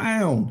be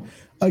found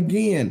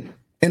again.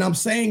 And I'm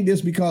saying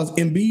this because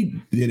did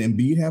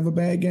Embiid have a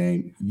bad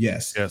game?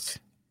 Yes.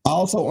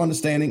 Also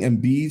understanding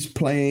Embiid's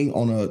playing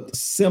on a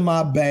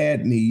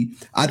semi-bad knee.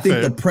 I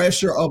think the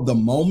pressure of the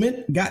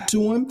moment got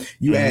to him.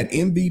 You add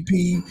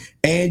MVP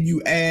and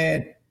you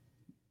add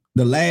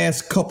the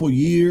last couple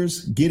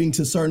years getting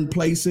to certain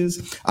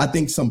places. I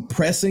think some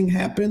pressing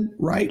happened,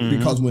 right?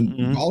 Because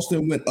when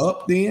Boston went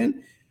up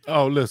then.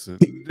 Oh, listen.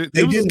 They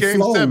didn't game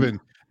flow.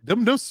 7.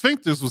 Them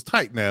sphincters was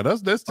tight now.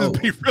 Let's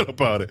just be real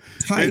about it.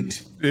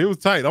 Tight. It was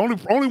tight.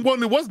 Only one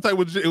that wasn't tight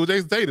was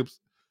Jason Tatum's.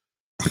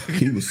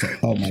 He was so,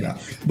 oh my God.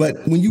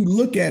 But when you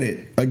look at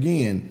it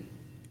again,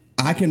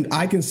 I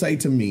can say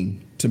to me,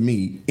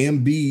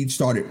 Embiid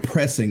started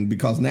pressing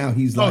because now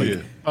he's like,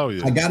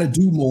 I got to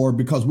do more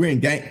because we're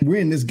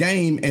in this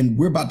game and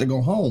we're about to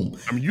go home.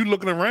 I mean, you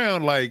looking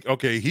around like,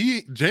 okay,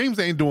 James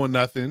ain't doing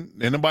nothing,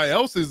 and nobody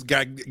else has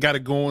got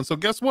it going. So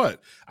guess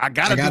what? I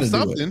gotta do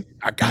something.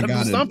 I gotta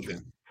do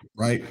something.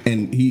 Right,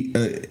 and he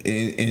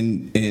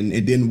and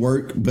it didn't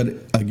work. But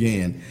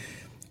again,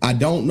 I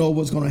don't know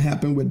what's going to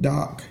happen with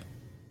Doc.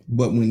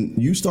 But when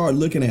you start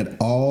looking at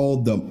all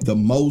the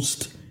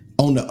most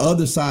on the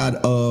other side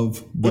of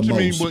the What you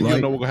mean? most, What, right?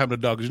 you know what's gonna happen to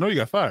Doc? Because you know you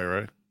got fired,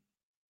 right?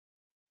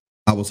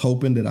 I was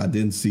hoping that I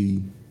didn't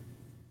see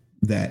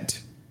that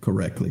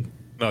correctly.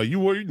 No, you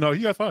were. No,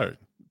 he got fired.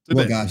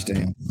 Today. Well, gosh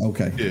damn.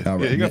 Okay. Yeah. All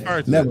right. Yeah, he got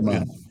fired today. Never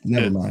mind. Yeah.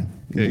 Never mind.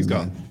 Yeah, he's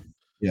Never mind. gone.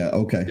 Yeah.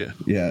 Okay.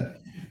 Yeah.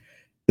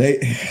 Yeah.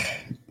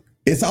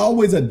 It's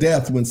always a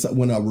death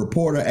when a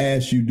reporter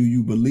asks you, "Do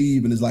you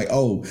believe?" And it's like,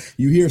 "Oh,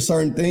 you hear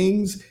certain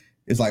things."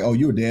 It's like, "Oh,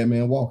 you're a dead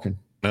man walking."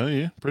 Oh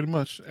yeah, pretty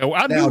much. I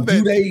Now,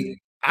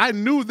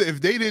 knew that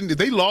if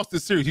they lost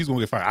this series, he's gonna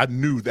get fired. I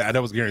knew that.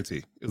 That was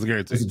guaranteed. It was a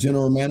guarantee. Does the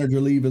general manager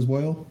leave as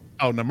well?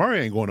 Oh, no, Murray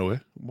ain't going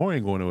nowhere. Murray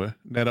ain't going nowhere.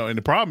 Now, and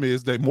the problem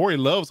is that Murray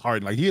loves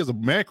Harden. Like he has a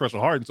man crush on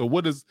Harden. So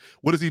what does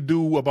he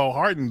do about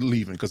Harden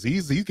leaving? Because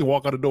he can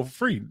walk out the door for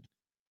free.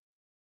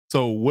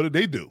 So what did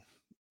they do?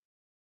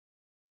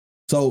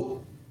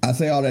 So I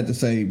say all that to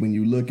say, when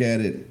you look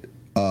at it,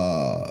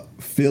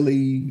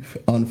 Philly,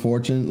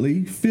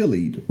 unfortunately,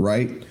 Phillied,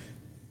 right?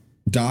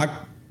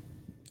 Doc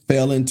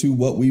fell into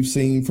what we've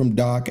seen from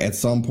Doc at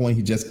some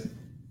point.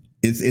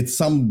 It's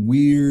some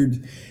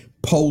weird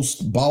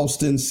post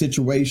Boston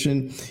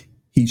situation.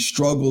 He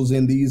struggles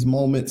in these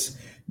moments.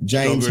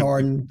 James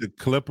Harden, the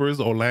Clippers,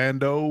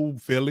 Orlando,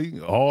 Philly,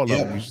 all of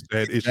them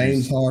had issues.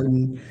 James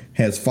Harden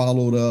has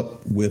followed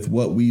up with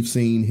what we've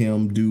seen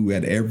him do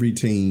at every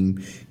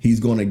team. He's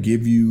going to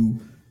give you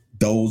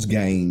those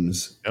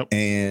games. Yep.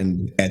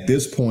 And at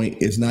this point,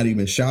 it's not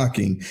even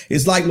shocking.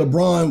 It's like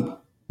LeBron,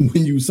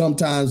 when you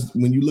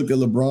look at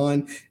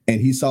LeBron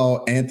and he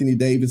saw Anthony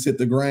Davis hit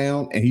the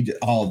ground and he just,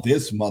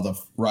 this mother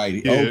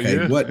righty. Yeah,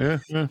 okay, what?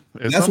 Yeah.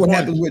 That's what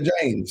happens with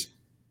James.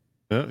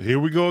 Yeah, here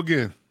we go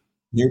again.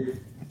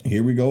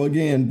 Here we go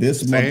again.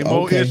 This same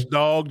old ish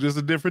dog, just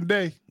a different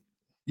day.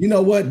 You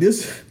know what?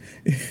 This,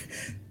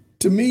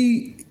 to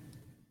me,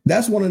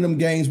 that's one of them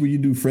games where you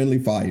do friendly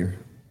fire.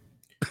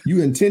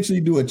 You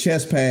intentionally do a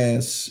chest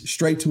pass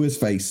straight to his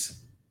face.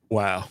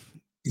 Wow.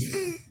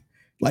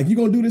 Like, you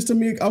gonna do this to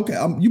me? Okay,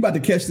 you about to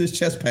catch this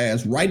chest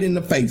pass right in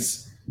the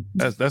face.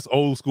 That's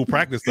old school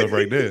practice stuff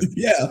right there.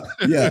 yeah,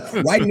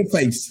 right in the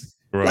face.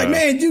 Right. Like,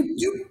 man,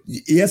 you.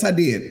 Yes, I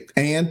did.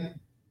 And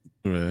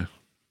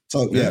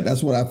so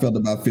that's what I felt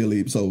about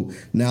Philly. So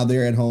now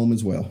they're at home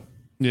as well.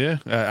 Yeah,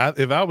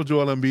 if I was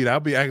Joel Embiid,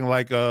 I'd be acting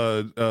like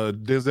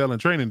Denzel in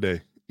Training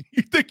Day.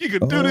 You think you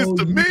could do this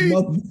to me?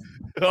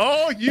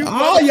 All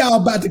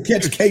y'all about to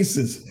catch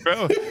cases.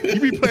 Bro, you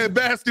be playing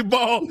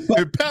basketball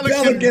in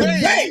Pelican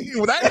Bay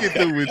when I get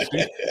through with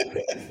you.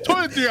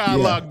 23-hour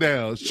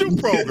lockdown, shoot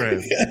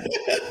program.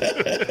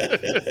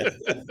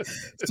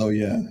 So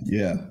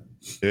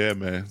yeah,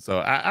 man. So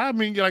I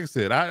mean, like I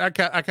said, I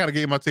kind of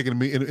gave my ticket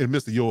and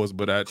missed yours,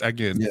 but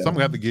something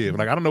I have to give.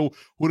 Like I don't know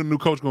who the new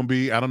coach gonna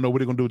be. I don't know what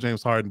they're gonna do with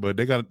James Harden, but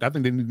I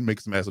think they need to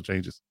make some massive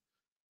changes.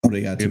 Oh,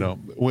 they got to. You know,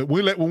 when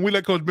we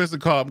let Coach Benson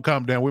calm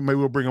down,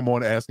 we'll bring him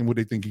on and ask him what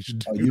they think he should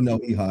do. Oh, you know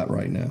he hot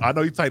right now. I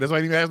know he's tight. That's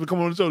why he didn't ask me to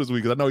come on the show this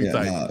week because I know he's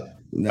tight.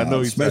 I know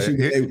he's especially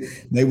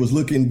tight. They was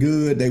looking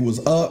good. They was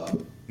up.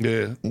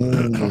 Yeah,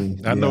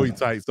 I know he's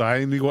tight, so I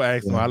ain't even gonna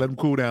ask him. I let him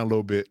cool down a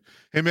little bit.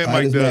 Him and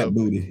Mike Dub.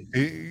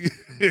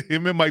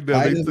 Him and Mike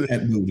Dub.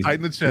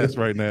 Tighten the chest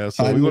right now.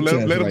 So we're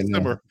gonna let him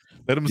simmer.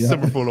 Let him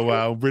simmer for a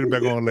while. We'll bring it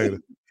back on later.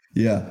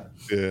 Yeah.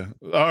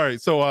 All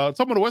right. So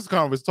talking about the Western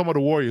Conference, talking about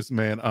the Warriors,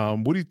 man.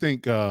 What do you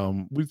think?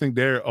 What do you think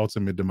their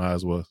ultimate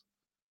demise was?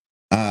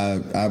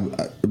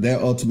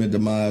 Their ultimate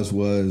demise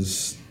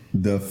was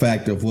the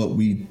fact of what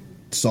we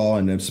saw,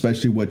 and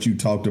especially what you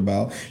talked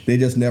about. They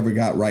just never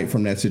got right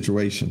from that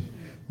situation,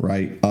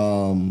 right?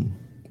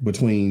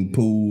 Between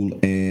Poole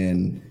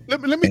and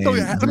let me throw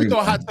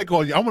a hot take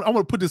on you. I'm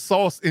gonna put this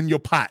sauce in your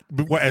pot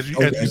as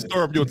you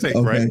stir up your take,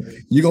 right?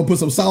 You gonna put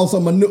some sauce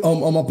on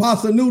my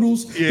pasta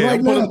noodles? Yeah,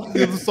 right put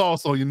the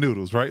sauce on your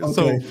noodles, right? Okay.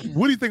 So,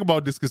 what do you think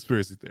about this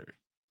conspiracy theory?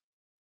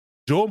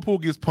 Jordan Poole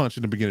gets punched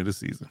in the beginning of the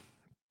season.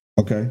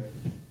 Okay.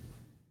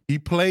 He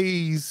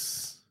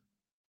plays,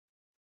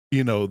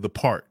 the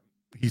part.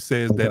 He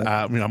says that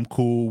I'm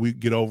cool. We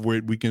get over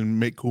it. We can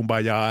make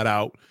kumbaya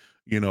out.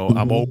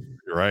 I'm over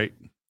it, right?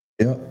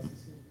 Yeah.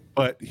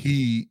 But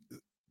he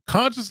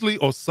consciously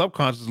or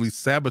subconsciously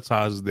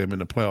sabotages them in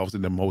the playoffs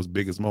in the most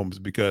biggest moments,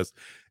 because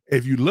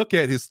if you look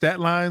at his stat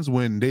lines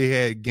when they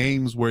had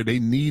games where they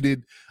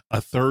needed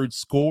a third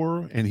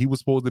scorer and he was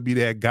supposed to be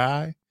that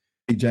guy,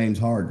 James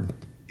Harden,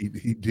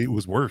 it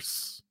was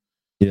worse.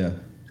 Yeah,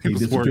 it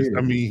was worse.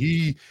 I mean,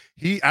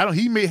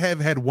 he may have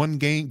had one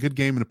good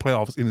game in the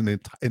playoffs in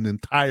an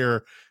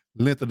entire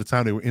length of the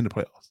time they were in the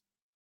playoffs.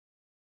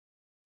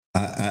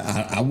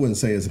 I wouldn't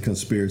say it's a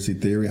conspiracy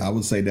theory. I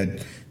would say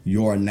that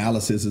your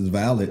analysis is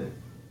valid,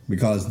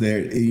 because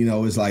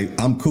it's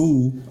like, I'm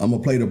cool. I'm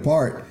gonna play the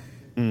part.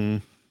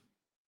 Mm.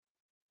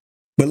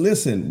 But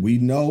listen, we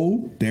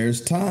know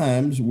there's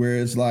times where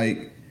it's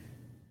like,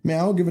 man,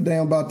 I don't give a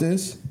damn about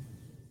this.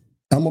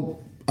 I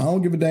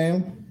don't give a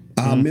damn.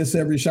 I'll miss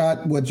every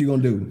shot. What you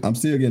gonna do? I'm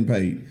still getting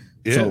paid.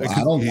 Yeah, so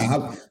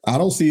I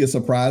don't see it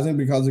surprising,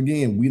 because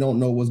again, we don't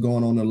know what's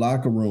going on in the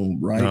locker room,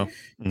 right? No.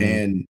 Mm-hmm.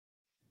 And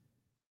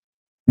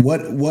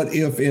What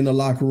if in the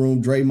locker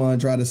room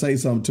Draymond tried to say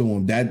something to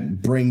him?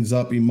 That brings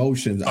up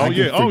emotions.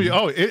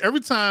 Every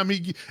time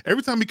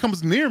he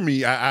comes near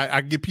me,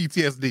 I get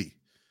PTSD.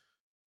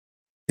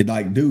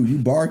 Like, dude, you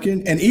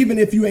barking, and even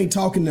if you ain't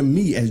talking to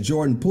me as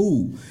Jordan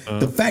Poole,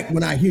 the fact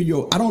when I hear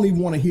I don't even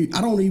want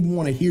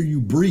to hear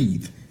you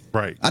breathe.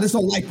 Right. I just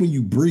don't like when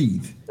you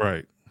breathe.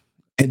 Right.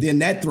 And then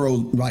that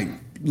throws like,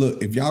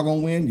 look, if y'all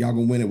gonna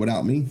win it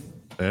without me.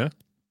 Yeah.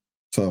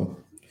 So,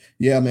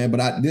 yeah, man.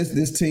 But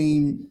this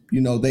team,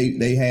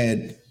 they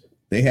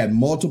had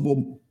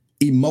multiple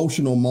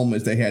emotional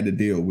moments they had to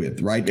deal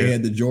with, right? They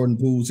had the Jordan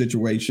Poole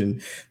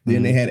situation.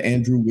 Then they had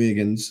Andrew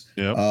Wiggins.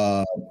 Yep.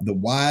 The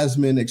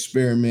Wiseman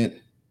experiment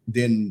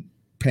didn't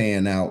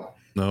pan out.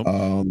 No.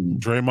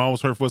 Draymond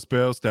was hurt for a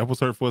spell. Steph was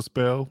hurt for a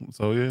spell.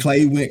 So yeah.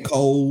 Clay went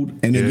cold.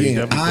 And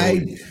again,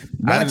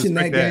 watching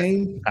that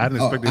game, I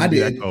didn't expect it to be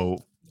that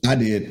cold. I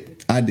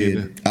did.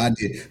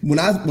 When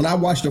I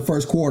watched the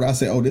first quarter, I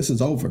said, "Oh, this is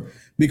over,"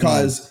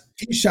 because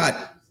he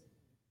shot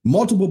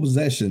multiple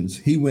possessions.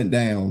 He went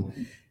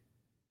down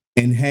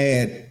and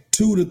had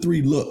 2 to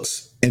 3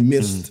 looks and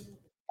missed.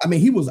 I mean,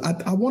 he was.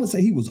 I want to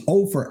say he was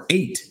 0 for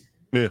 8.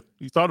 Yeah,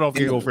 he started off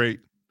getting 0 for 8.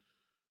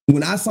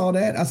 When I saw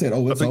that, I said,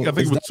 "Oh, I think it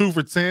was 2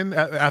 for 10.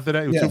 After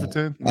that, it was 2 for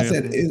 10." I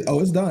said,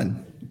 "It's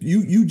done."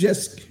 You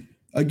just,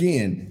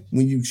 again,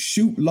 when you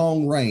shoot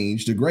long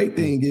range, the great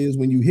thing is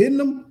when you hitting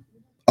them.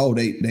 Oh,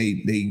 they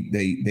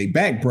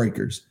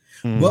backbreakers.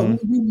 But when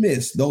you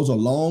miss, those are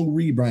long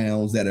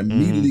rebounds that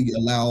immediately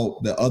allow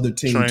the other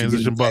team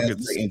transition to get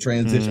buckets and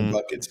transition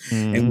buckets.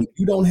 And when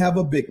you don't have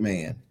a big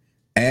man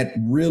at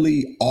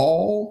really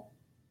all,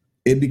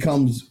 it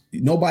becomes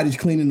nobody's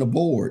cleaning the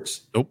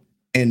boards. Nope.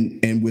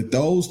 And with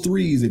those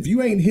threes, if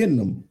you ain't hitting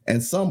them,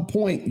 at some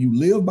point you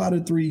live by the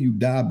 3, you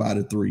die by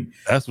the 3.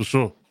 That's for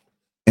sure.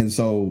 And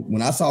so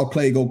when I saw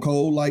Clay go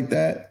cold like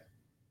that,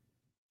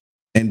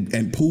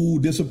 and Poole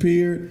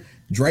disappeared,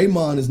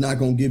 Draymond is not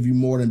going to give you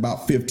more than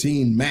about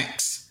 15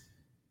 max.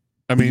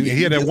 I mean,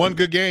 he had that one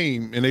good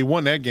game, and they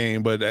won that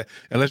game. But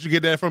unless you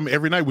get that from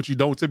every night, which you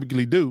don't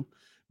typically do,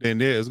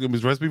 then it's going to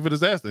be a recipe for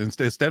disaster.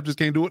 Instead, Steph just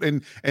can't do it,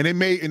 and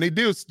they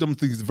did some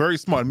things very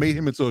smart, made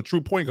him into a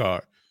true point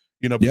guard.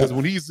 Because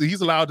when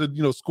he's allowed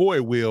to score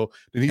at will,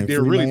 then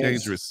they're really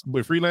dangerous.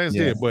 But freelance,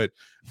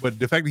 but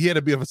the fact that he had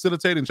to be a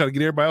facilitator and try to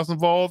get everybody else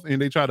involved,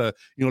 and they try to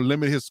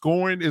limit his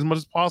scoring as much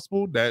as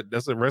possible,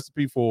 that's a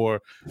recipe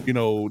for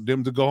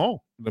them to go home.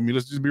 I mean,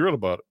 let's just be real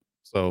about it.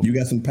 So you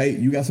got some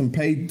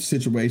paid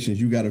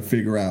situations you got to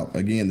figure out.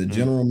 Again, the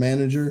general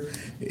manager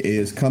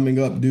is coming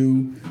up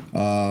due.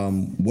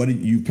 What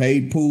you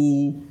paid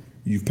Poole?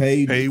 You've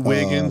paid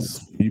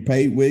Wiggins. You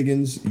paid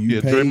Wiggins.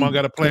 Draymond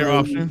got a player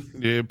option.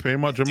 Yeah,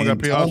 Draymond got a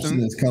player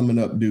option. Is coming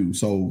up due.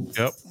 So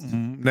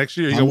next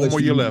year, you got one more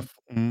year left.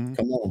 Come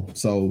on.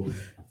 So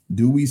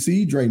do we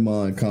see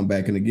Draymond come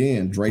back? And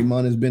again,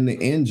 Draymond has been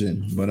the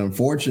engine, but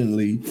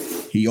unfortunately,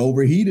 he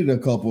overheated a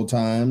couple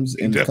times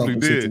in a couple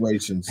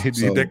situations.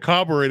 That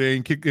carburetor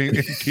ain't kick in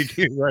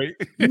right.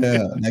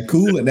 Yeah, that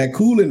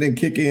coolant didn't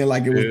kick in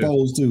like it was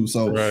supposed to.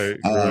 So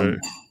right.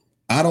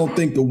 I don't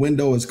think the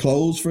window is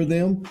closed for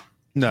them.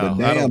 No,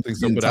 I don't think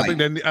so. But I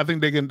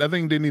think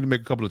they need to make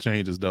a couple of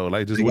changes though.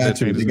 Like just they got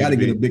to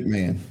get a big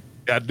man.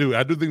 I do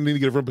think they need to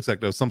get a rim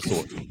protector of some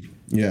sort.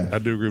 Yeah, I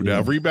do agree with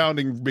that. A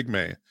rebounding big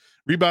man,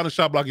 rebounding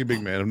shot blocking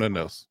big man, if nothing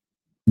else.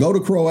 Go to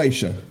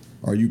Croatia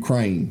or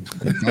Ukraine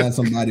and find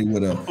somebody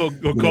with a.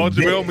 Call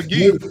JaVale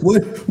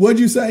McGee. What'd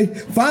you say?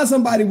 Find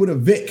somebody with a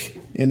Vic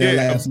in their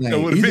last name.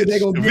 Either they're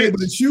gonna be able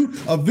to shoot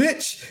a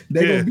Vitch,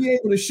 they're gonna be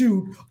able to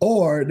shoot,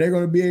 or they're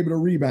gonna be able to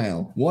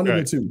rebound. One of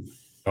the two.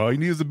 All you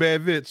need is a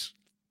bad Vitch.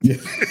 Yeah.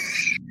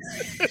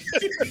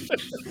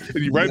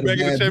 And you right back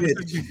in the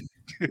championship.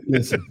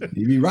 Listen,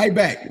 you be right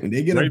back. When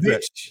they get a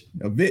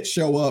Vitch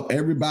show up,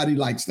 everybody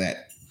likes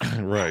that.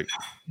 Right.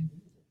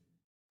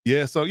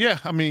 Yeah. So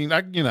I mean,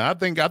 I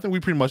think we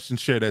pretty much can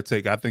share that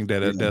take. I think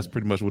that that's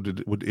pretty much what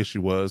the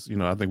issue was.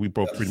 I think we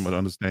both pretty much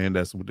understand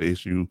that's what the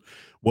issue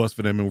was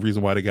for them and the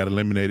reason why they got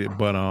eliminated.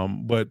 But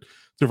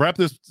to wrap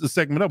this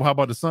segment up, how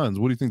about the Suns?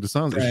 What do you think the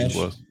Suns' issue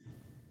was?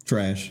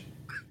 Trash.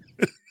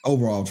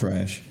 Overall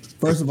trash.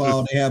 First of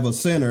all, they have a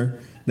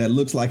center that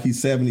looks like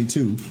he's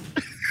 72,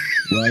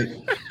 right?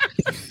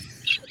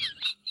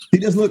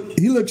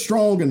 He looks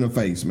strong in the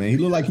face, man. He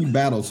looked like he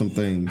battled some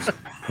things,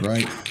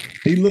 right?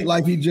 He looked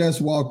like he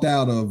just walked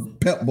out of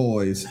Pep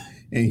Boys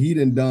and he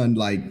done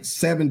like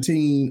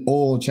 17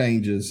 oil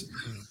changes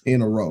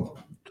in a row.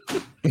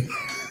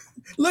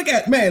 Look.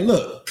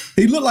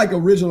 He looked like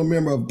original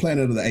member of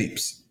Planet of the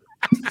Apes.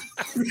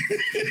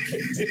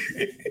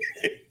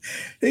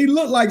 He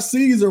looked like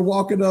Caesar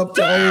walking up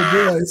to old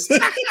boys.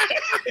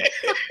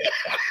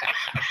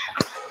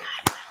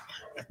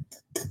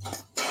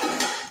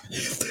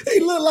 He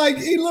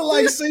looked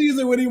like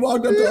Caesar when he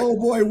walked up to old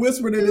boy and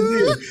whispered in his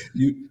ear,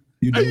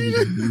 You know you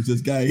can lose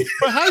this guy.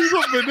 But how you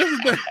going?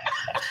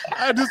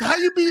 This is how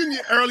you be in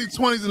your early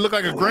 20s and look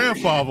like a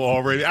grandfather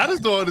already? I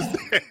just don't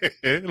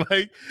understand.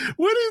 Like,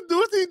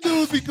 what these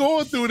dudes be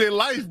going through in their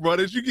life, bro?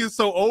 That you get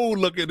so old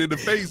looking in the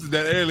face at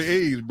that early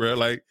age, bro.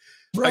 Like,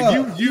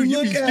 Bruh, you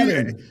look at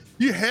him.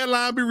 Your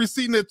headline be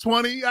receiving at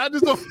 20. I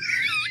just don't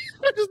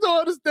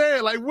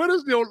understand. Like, what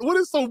is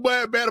so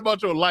bad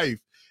about your life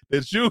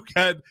that you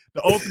got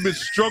the ultimate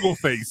struggle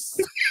face?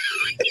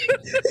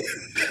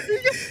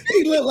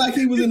 He looked like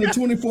he was in the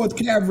 24th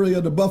Cavalry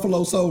of the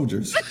Buffalo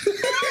Soldiers.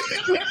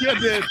 got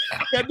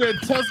that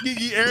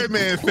Tuskegee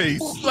Airman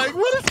face. Like,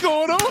 what is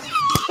going on?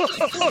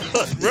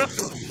 Bro?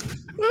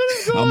 What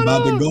is going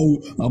on?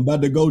 I'm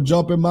about to go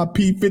jump in my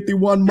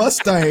P-51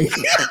 Mustang.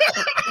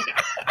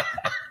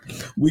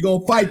 We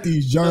gonna fight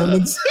these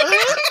Germans.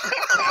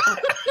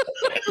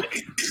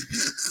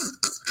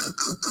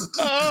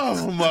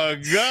 Oh my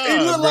God! He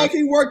looked like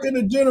he worked in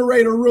a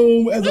generator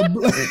room as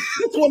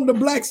one of the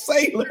black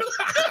sailors.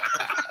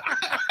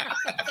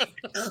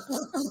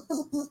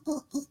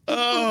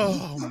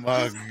 Oh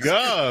my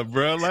God,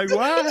 bro! Like,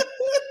 why?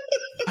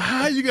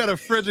 How you got a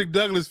Frederick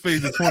Douglass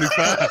face at 25?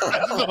 I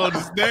just don't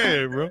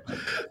understand, bro.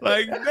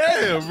 Like,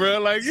 damn, bro.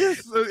 Like,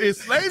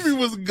 slavery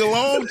was a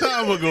long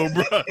time ago,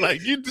 bro.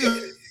 Like, you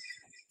just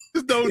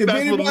don't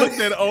look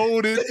that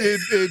old and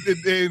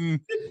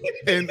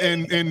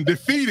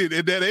defeated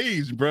at that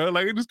age, bro.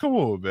 Like, just come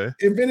on, man.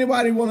 If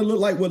anybody want to look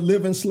like what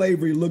living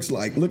slavery looks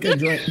like, look at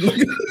Drake.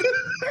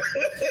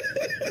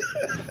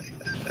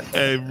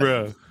 Hey,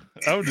 bro.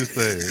 I'm just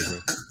saying, bro.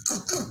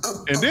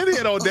 And then he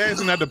had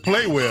audacity not to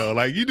play well.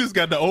 Like, you just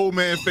got the old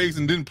man face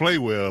and didn't play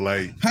well.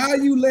 Like, how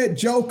you let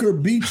Joker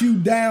beat you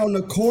down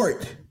the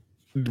court?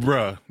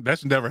 Bruh, that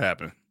should never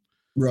happen.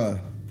 Bruh.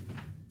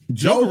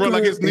 Joker run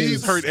like his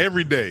knees hurt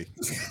every day.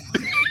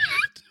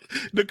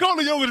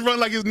 Nikola Jokic run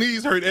like his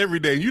knees hurt every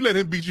day. You let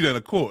him beat you down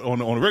the court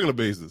on a regular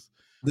basis.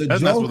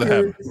 That's not supposed to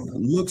happen.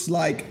 Looks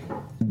like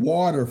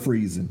water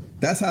freezing.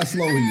 That's how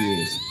slow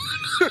he is.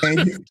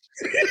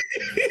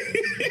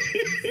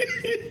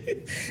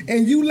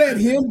 And you let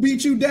him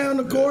beat you down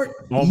the court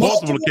on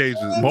multiple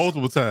occasions,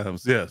 multiple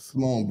times. Yes.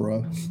 Come on,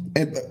 bro.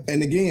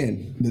 And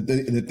again,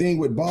 the thing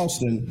with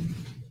Boston,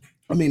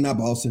 I mean not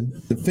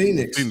Boston, the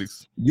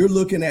Phoenix. You're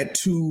looking at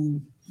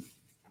two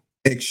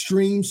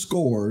extreme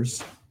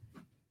scores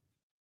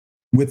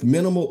with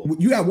minimal.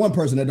 You have one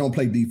person that don't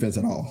play defense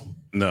at all.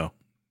 No.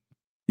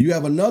 You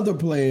have another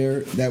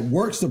player that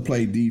works to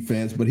play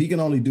defense, but he can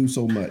only do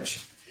so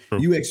much.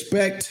 True. You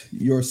expect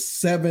your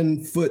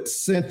 7-foot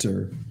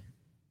center.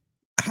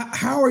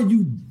 How are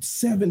you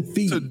 7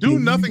 feet? To do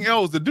nothing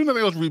else,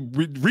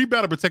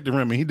 rebound and protect the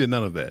rim, and he did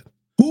none of that.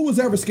 Who was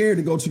ever scared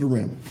to go to the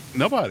rim?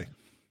 Nobody.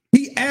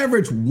 He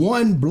averaged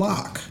 1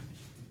 block.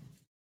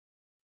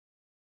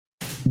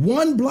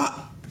 1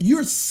 block.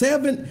 You're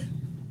 7.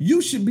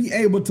 You should be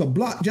able to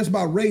block just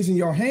by raising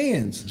your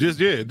hands.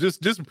 Just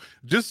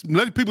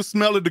let people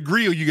smell the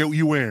degree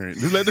you wearing.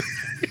 Just let them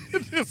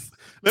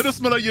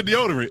smell your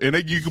deodorant, and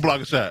then you can block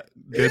a shot.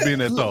 Yeah, being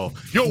that tall,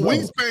 your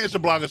wingspan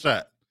should block a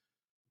shot.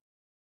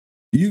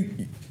 Your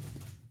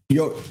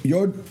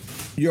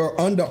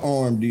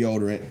underarm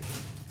deodorant,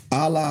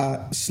 a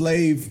la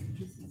Slave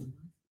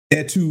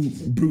Et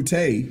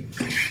Brute,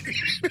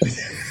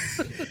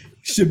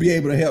 should be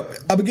able to help.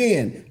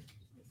 Again,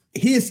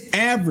 his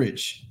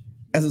average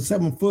as a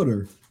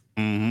 7-footer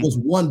was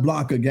 1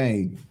 block a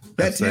game.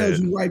 That tells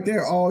you right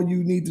there all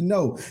you need to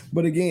know.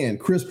 But again,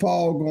 Chris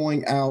Paul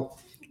going out,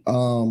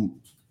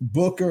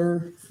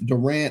 Booker,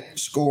 Durant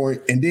scoring,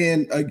 and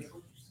then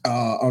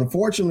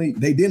unfortunately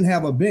they didn't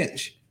have a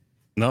bench.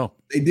 No,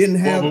 they didn't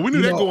have. But we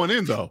knew that going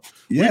in, though.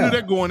 Yeah. We knew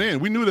that going in.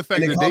 We knew the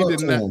fact that they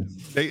did not.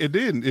 It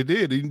did.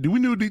 We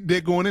knew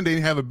that going in. They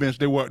didn't have a bench.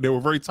 They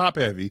were very top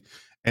heavy,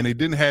 and they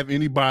didn't have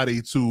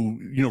anybody to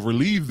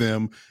relieve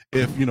them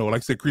if like I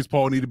said, Chris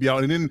Paul needed to be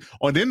out. And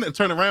then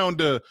turn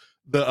around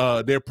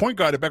their point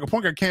guard, the backup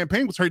point guard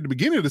campaign was hurt at the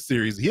beginning of the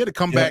series. He had to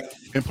come back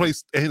and play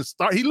and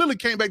start. He literally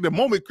came back the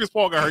moment Chris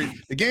Paul got hurt.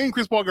 The game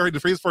Chris Paul got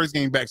hurt, his first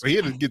game back, so he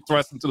had to get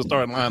thrust into the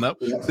starting lineup.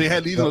 So they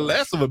had even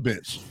less of a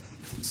bench.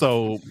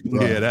 So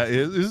that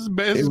is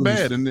bad. It's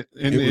bad, and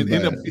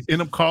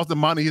end up costing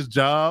Monty his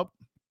job.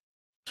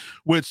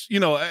 Which we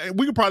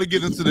could probably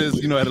get into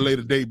this at a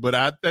later date, but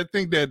I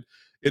think that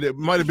it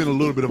might have been a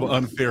little bit of an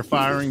unfair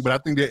firing. But I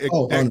think that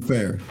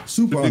unfair,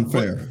 super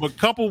unfair. But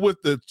coupled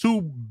with the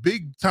 2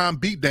 big time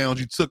beatdowns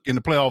you took in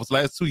the playoffs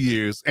last 2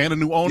 years and a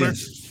new owner,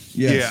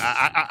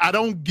 I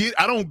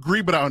don't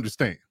agree, but I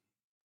understand.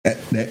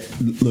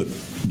 Look,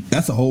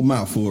 that's a whole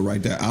mouthful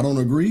right there. I don't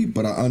agree,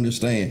 but I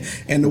understand.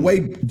 And the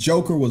way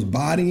Joker was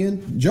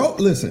bodying,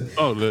 listen.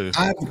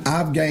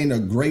 I've gained a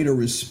greater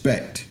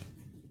respect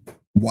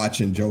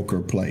watching Joker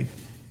play.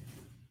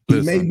 He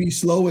may be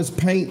slow as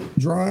paint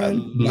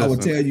drying, but I will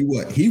tell you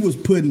what, he was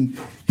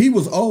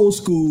old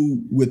school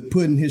with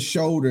putting his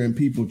shoulder in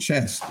people's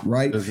chest,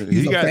 right?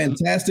 He's a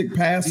fantastic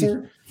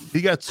passer. He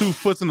got 2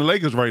 foots in the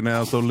Lakers right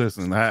now. So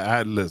listen,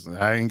 I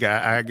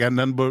got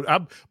nothing but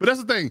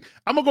that's the thing.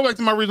 I'm gonna go back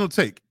to my original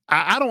take.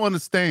 I don't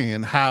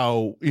understand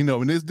how,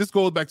 and this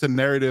goes back to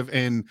narrative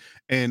and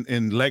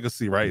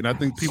legacy, right? And I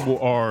think people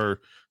are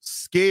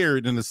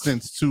scared in a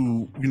sense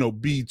to,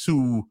 be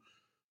too,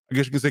 I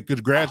guess you can say,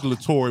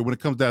 congratulatory when it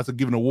comes down to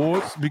giving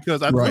awards,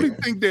 because I really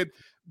think that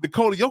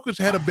Nikola Jokic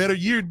had a better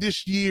year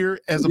this year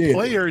as a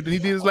player than he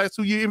did his last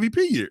 2 year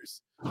MVP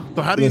years.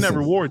 So how do you not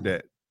reward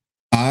that?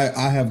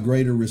 I have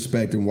greater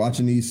respect in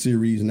watching these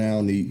series now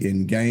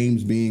in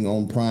games being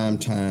on prime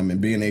time and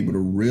being able to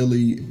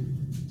really.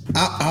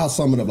 I'll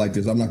sum it up like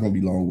this. I'm not going to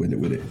be long-winded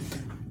with it.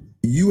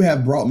 You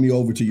have brought me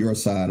over to your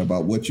side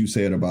about what you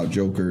said about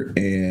Joker,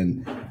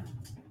 and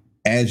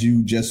as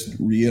you just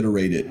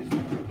reiterated,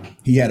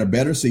 he had a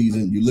better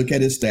season. You look at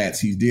his stats;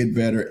 he did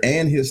better,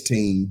 and his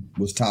team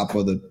was top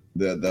of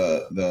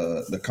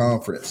the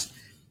conference.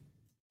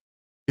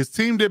 His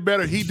team did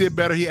better. He did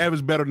better. He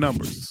averaged better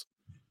numbers.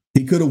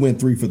 He could have went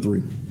 3 for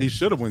 3. He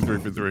should have went 3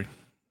 for 3.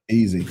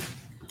 Easy.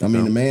 I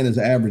mean, the man is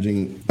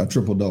averaging a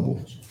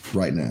triple-double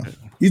right now.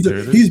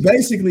 He's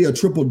basically a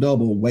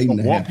triple-double waiting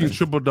to happen. Walking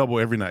triple-double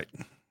every night.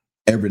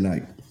 Every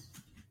night.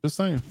 Just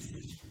saying.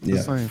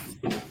 Just saying.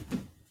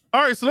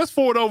 All right, so let's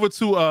forward over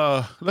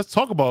to let's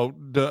talk about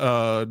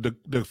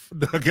the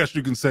I guess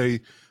you can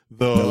say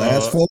the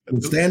last four,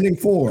 standing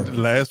four. The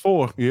last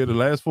four. Yeah, the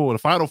last four, the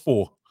final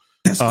four.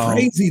 That's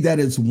crazy that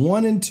it's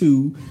 1 and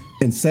 2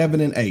 and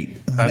 7 and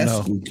 8. That's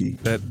spooky.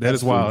 That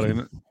is wild, ain't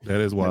it?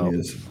 That is wild.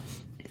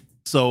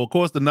 So, of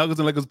course, the Nuggets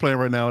and Lakers are playing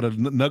right now. The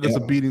Nuggets are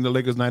beating the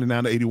Lakers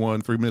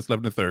 99-81, 3 minutes left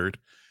in the third.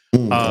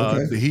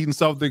 The Heat and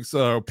Celtics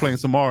are playing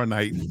tomorrow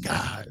night.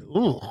 God,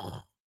 ooh.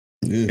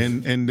 Yeah.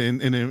 And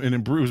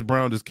then Bruce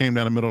Brown just came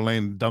down the middle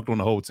lane and dunked on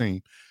the whole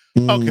team.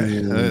 Okay,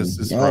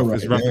 it's rough.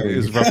 Right.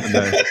 It's rough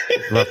tonight.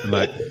 Rough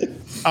tonight.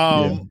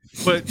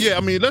 But yeah,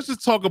 I mean, let's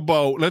just talk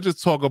about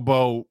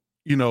the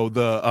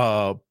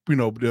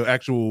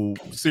actual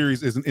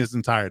series in its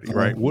entirety,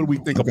 right? What do we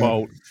think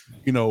about,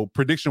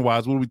 prediction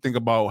wise? What do we think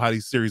about how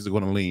these series are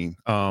going to lean?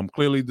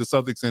 Clearly, the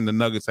Celtics and the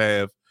Nuggets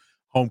have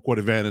home court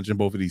advantage in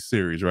both of these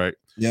series, right?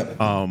 Yep.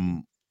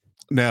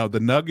 Now the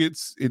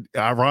Nuggets,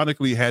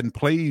 ironically, hadn't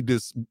played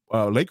this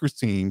Lakers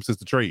team since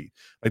the trade.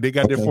 Like they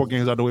got their 4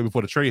 games out of the way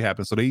before the trade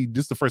happened, so this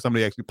is the first time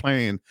they actually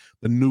playing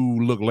the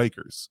new look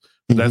Lakers.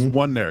 So that's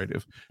one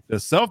narrative. The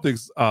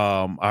Celtics,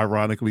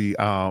 ironically,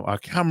 I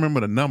can't remember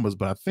the numbers,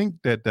 but I think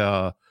that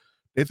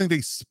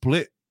they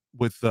split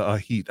with the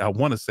Heat. I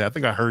want to say, I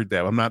think I heard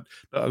that. I'm not.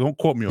 Don't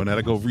quote me on that.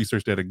 I go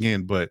research that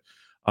again, but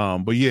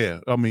yeah,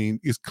 I mean,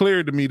 it's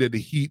clear to me that the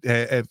Heat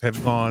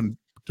have gone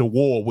to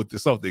war with the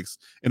Celtics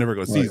in the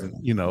regular season,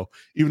 even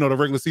though the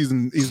regular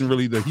season isn't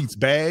really the Heat's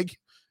bag,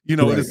 in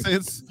a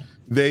sense,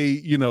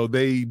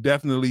 they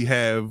definitely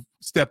have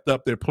stepped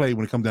up their play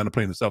when it comes down to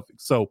playing the Celtics.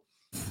 So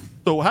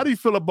how do you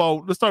feel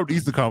about, let's start with the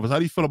Eastern Conference. How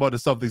do you feel about the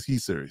Celtics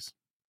Heat series?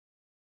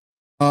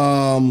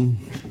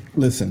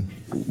 Listen,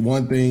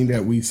 one thing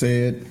that we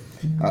said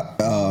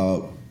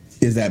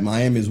is that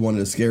Miami is one of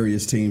the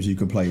scariest teams you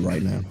can play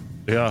right now.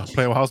 Yeah,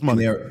 playing with house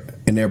money.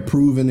 And they're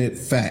proving it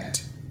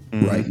fact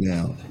right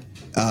now.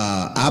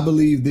 I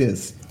believe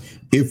this.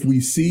 If we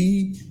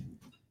see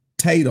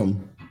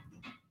Tatum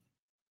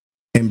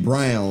and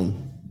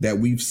Brown that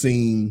we've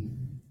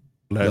seen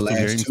the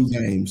last two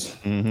games,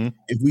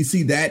 if we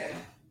see that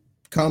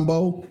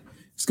combo,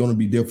 it's going to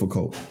be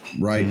difficult,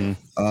 right?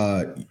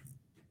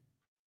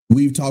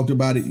 We've talked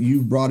about it.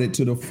 You've brought it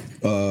to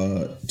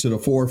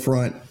the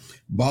forefront.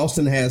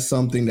 Boston has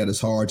something that is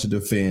hard to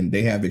defend.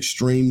 They have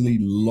extremely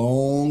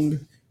long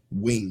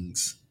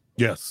wings.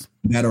 Yes.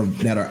 That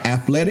are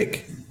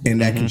athletic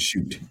and that can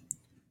shoot.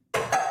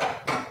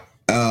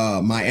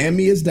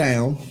 Miami is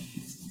down.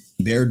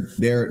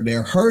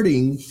 They're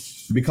hurting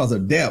because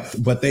of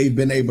depth, but they've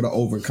been able to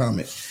overcome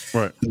it.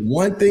 Right. The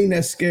one thing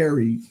that's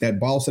scary that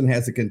Boston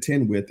has to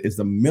contend with is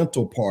the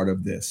mental part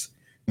of this.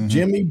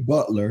 Jimmy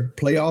Butler,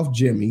 playoff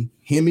Jimmy,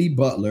 Himmy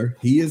Butler,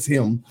 he is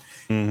him,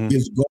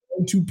 is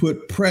going to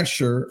put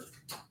pressure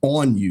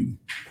on you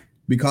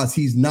because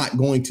he's not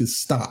going to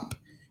stop.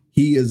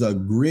 He is a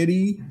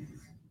gritty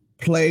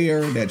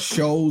player that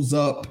shows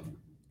up,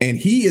 and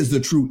he is the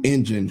true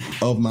engine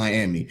of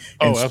Miami.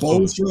 And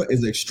Spoelstra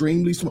is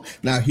extremely smart.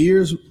 Now,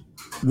 here's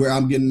where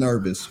I'm getting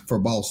nervous for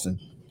Boston.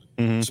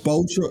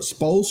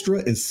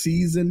 Spoelstra is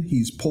seasoned.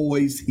 He's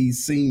poised.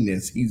 He's seen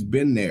this. He's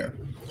been there.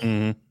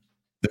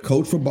 The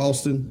coach for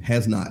Boston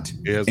has not.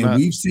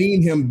 We've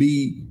seen him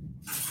be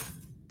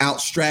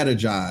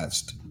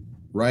out-strategized,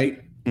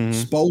 right?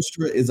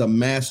 Spoelstra is a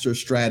master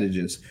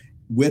strategist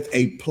with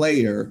a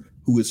player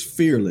who is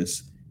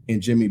fearless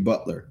in Jimmy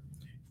Butler.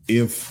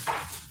 If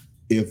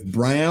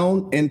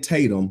Brown and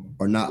Tatum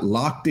are not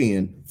locked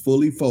in,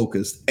 fully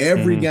focused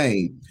every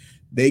game,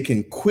 they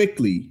can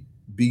quickly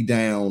be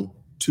down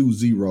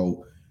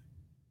 2-0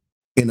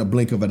 in a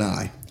blink of an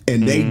eye.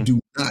 And they do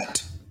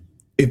not.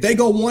 If they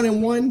go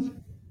 1-1,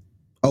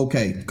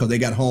 okay, because they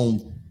got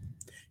home.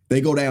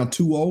 They go down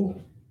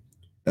 2-0,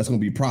 that's going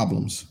to be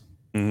problems.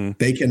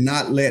 They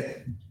cannot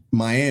let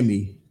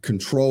Miami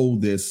control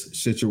this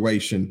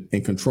situation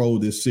and control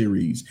this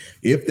series.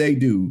 If they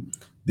do,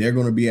 they're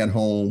going to be at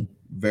home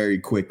very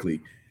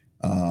quickly.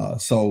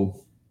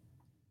 So,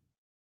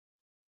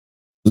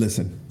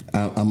 listen,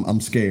 I'm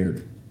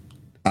scared.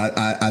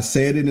 I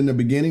said it in the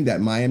beginning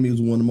that Miami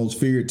was one of the most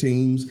feared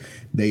teams.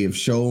 They have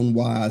shown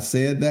why I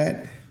said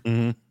that.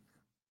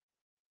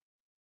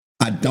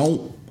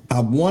 I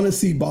want to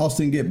see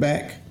Boston get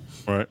back.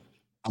 Right.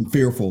 I'm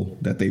fearful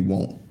that they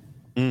won't.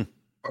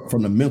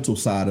 From the mental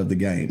side of the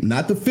game,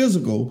 not the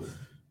physical,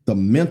 the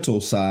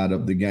mental side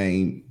of the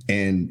game.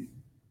 And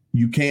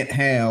you can't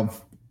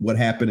have what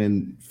happened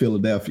in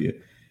Philadelphia.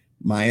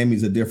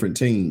 Miami's a different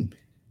team.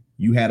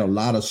 You had a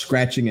lot of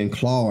scratching and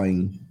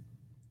clawing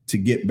to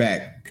get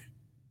back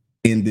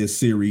in this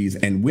series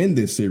and win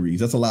this series.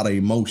 That's a lot of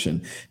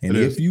emotion. And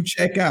if you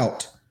check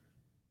out,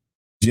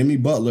 Jimmy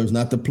Butler's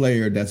not the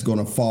player that's going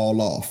to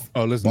fall off.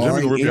 Oh, listen,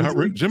 Jimmy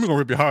gonna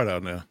rip your heart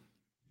out now.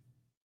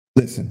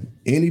 Listen,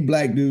 any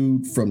black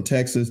dude from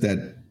Texas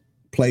that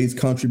plays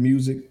country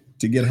music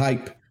to get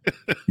hype,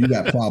 you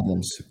got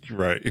problems.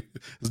 Right.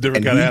 It's a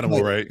different kind of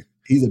animal, right?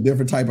 He's a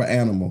different type of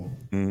animal,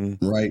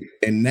 right?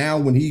 And now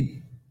when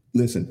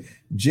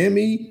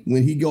Jimmy,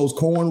 when he goes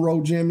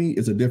cornrow Jimmy,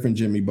 is a different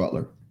Jimmy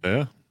Butler.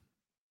 Yeah.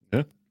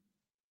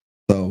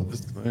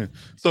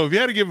 So if you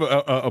had to give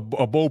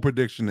a bold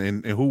prediction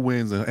in who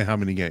wins and how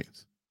many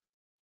games?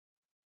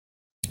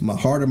 My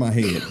heart or my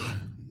head?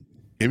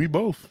 Give me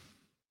both.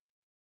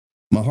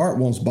 My heart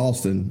wants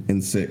Boston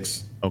in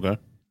 6. Okay.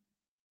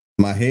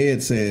 My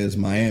head says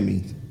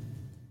Miami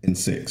in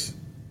 6.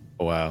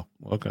 Oh, wow.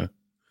 Okay.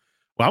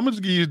 Well, I'm gonna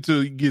just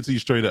get to you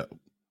straight up,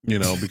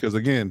 because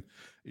again,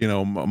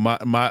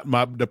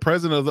 the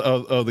president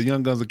of the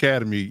Young Guns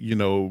Academy,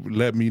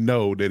 let me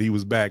know that he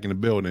was back in the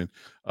building.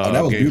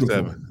 That was Game beautiful.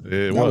 7.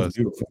 It was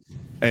beautiful.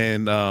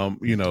 And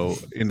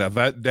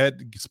that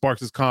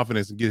sparks his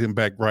confidence and get him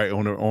back right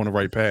on the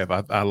right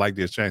path. I like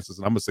their chances,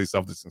 and I'm gonna say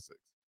Celtics in 6.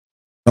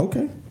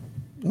 Okay.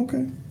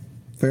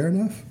 Fair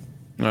enough.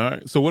 All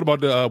right. So what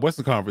about the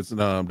Western Conference,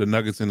 the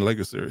Nuggets and the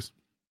Lakers series?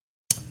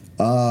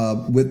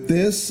 With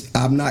this,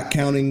 I'm not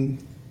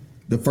counting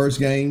the first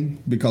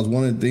game because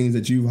one of the things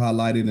that you've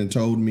highlighted and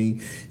told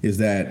me is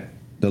that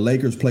the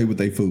Lakers play with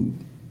their food.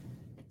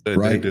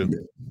 Right?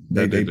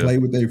 They play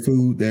with their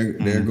food. They're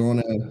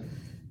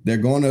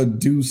gonna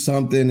do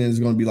something and it's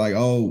gonna be like,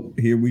 oh,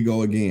 here we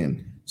go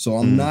again. So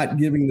I'm not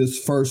giving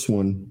this first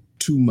one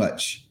too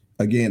much.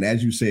 Again,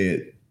 as you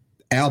said,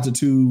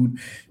 altitude.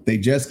 They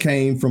just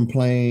came from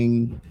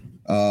playing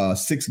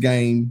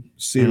 6-game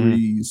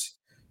series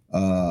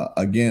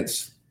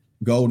against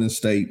Golden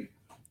State.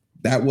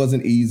 That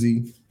wasn't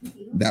easy.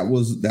 That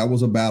was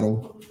a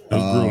battle.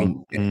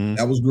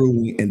 That was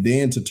grueling. And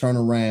then to turn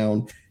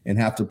around and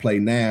have to play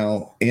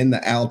now in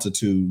the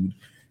altitude,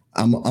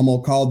 I'm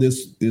gonna call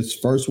this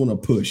first one a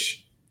push.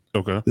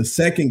 Okay. The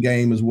second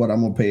game is what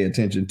I'm gonna pay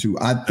attention to.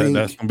 I think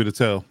that's gonna be the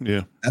tell.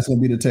 Yeah, that's gonna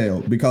be the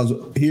tell because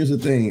here's the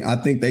thing. I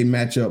think they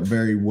match up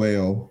very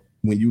well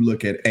when you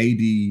look at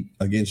AD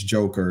against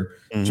Joker,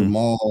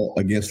 Jamal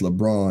against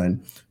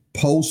LeBron.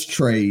 Post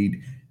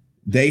trade,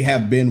 they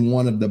have been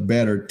one of the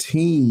better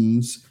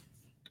teams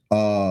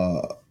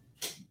as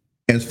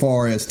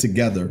far as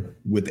together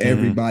with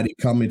everybody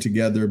coming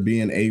together,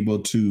 being able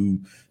to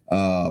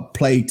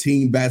play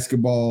team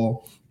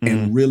basketball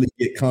and really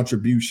get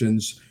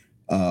contributions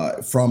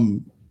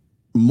from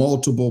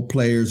multiple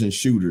players and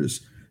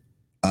shooters.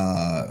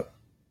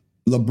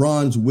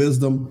 LeBron's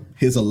wisdom,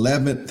 his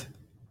 11th,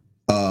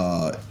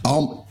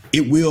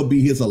 it will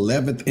be his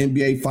 11th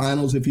NBA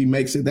Finals if he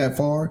makes it that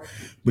far.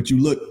 But you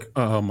look,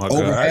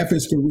 over half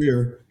his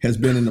career has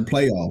been in the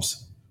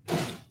playoffs.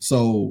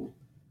 So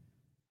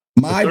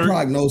my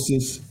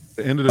prognosis.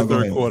 The end of the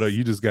third quarter,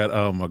 you just got,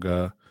 oh my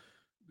God.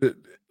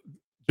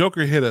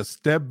 Joker hit a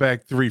step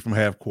back 3 from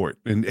half court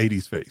in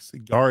AD's face. He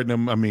guarded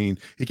him. I mean,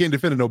 he can't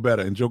defend it no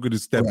better. And Joker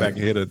just stepped back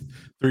and hit a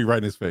 3 right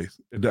in his face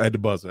at the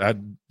buzzer.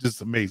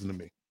 Just amazing to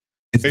me.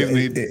 They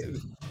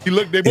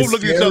both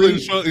look at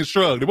each other and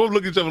shrug. They both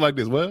look at each other like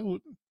this. Well,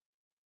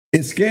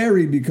 it's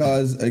scary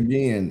because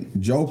again,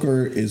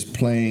 Joker is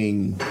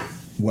playing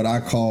what I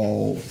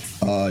call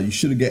you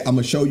should have get. I'm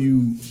gonna show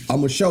you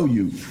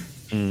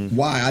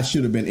why I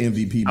should have been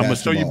MVP. I'm gonna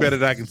show you better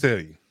than I can tell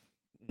you.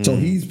 So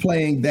he's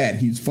playing that.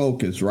 He's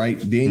focused, right?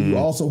 Then you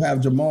also have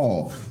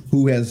Jamal,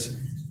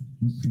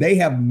 they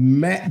have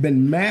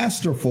been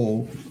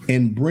masterful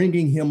in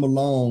bringing him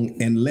along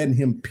and letting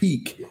him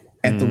peak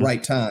at the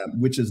right time,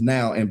 which is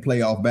now in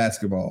playoff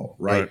basketball,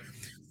 right?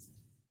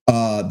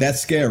 That's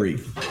scary.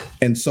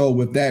 And so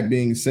with that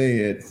being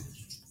said,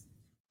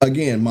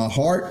 again, my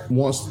heart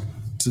wants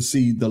to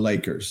see the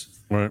Lakers.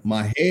 Right.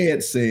 My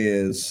head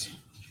says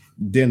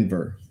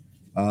Denver.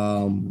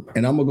 And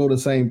I'm gonna go the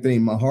same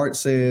thing. My heart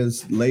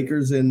says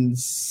Lakers in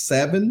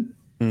 7.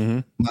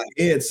 My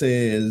head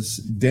says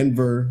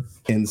Denver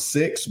in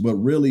 6, but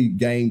really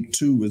game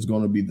 2 is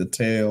going to be the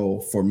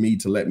tell for me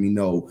to let me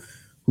know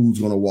who's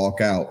going to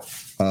walk out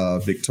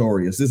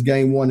victorious. This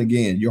game 1,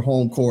 again, your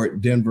home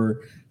court,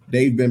 Denver.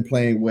 They've been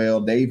playing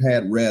well. They've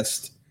had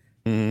rest.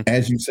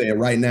 As you said,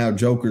 right now,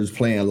 Joker's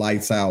playing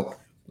lights out.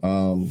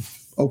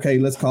 Okay,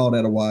 let's call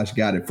that a wash.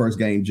 Got it. First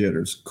game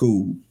jitters.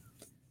 Cool.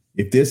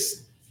 If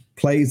this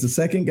plays the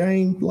second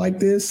game like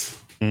this,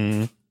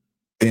 and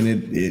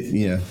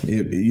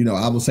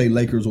I would say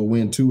Lakers will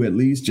win 2 at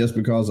least, just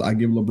because I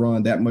give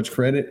LeBron that much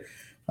credit.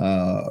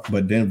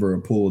 But Denver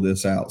will pull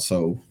this out.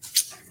 So,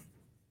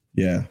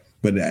 yeah,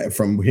 But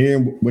from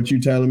hearing what you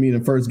telling me in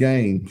the first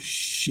game,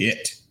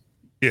 shit.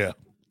 Yeah.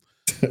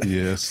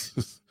 Yes.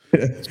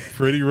 It's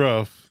pretty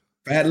rough.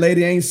 Fat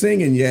lady ain't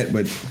singing yet,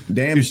 but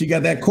damn, she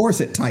got that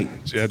corset tight.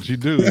 Yeah, she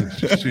do.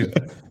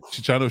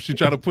 She try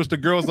to push the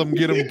girls up and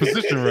get them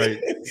position right.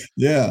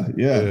 Yeah.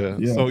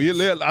 So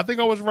yeah, I think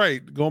I was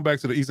right. Going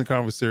back to the Eastern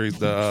Conference Series,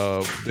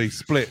 they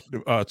split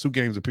 2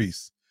 games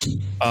apiece.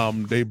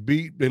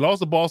 They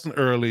lost to Boston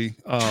early.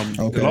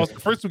 They lost the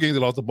first 2 games.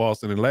 They lost to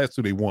Boston, and the last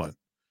 2 they won.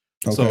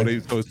 Okay.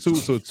 So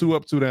it's 2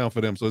 up, 2 down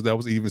for them. So that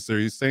was even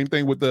series. Same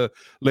thing with the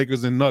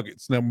Lakers and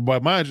Nuggets. Now,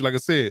 but mind you, like I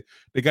said,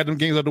 they got them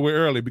games out the way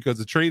early because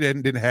the trade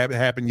didn't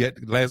happen yet.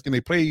 The last game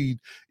they played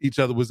each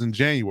other was in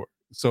January.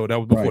 So that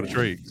was before the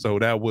trade. So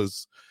that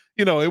was,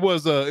 it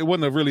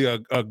wasn't really a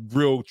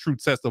real true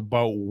test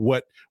about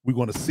what we're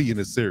going to see in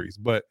this series.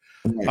 But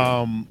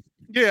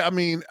yeah, I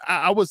mean,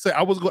 I would say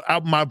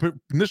my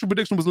initial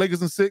prediction was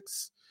Lakers in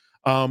 6.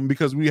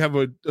 Because we have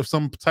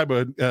some type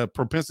of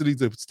propensity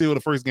to steal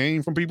the first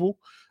game from people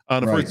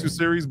the first 2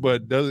 series,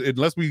 but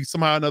unless we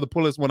somehow or another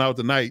pull this one out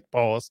tonight,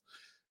 pause.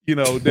 I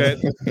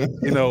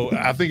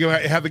think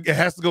it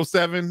has to go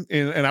 7,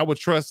 and I would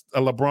trust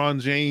a LeBron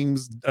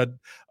James,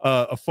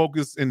 a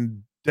focused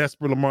and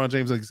desperate LeBron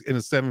James in a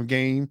 7th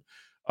game,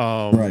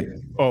 over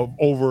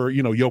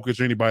Jokic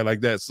or anybody like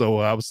that. So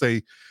I would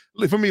say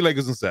for me,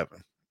 Lakers in 7.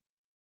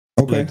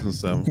 Okay. Lakers in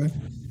 7.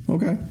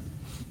 Okay.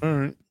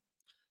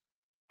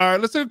 All right,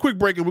 let's take a quick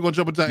break and we're going to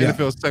jump into the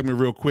NFL segment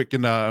real quick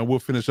and we'll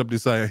finish up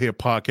this here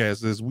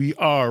podcast as we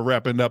are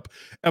wrapping up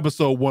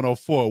episode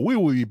 104. We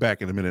will be back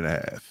in a minute and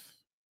a half.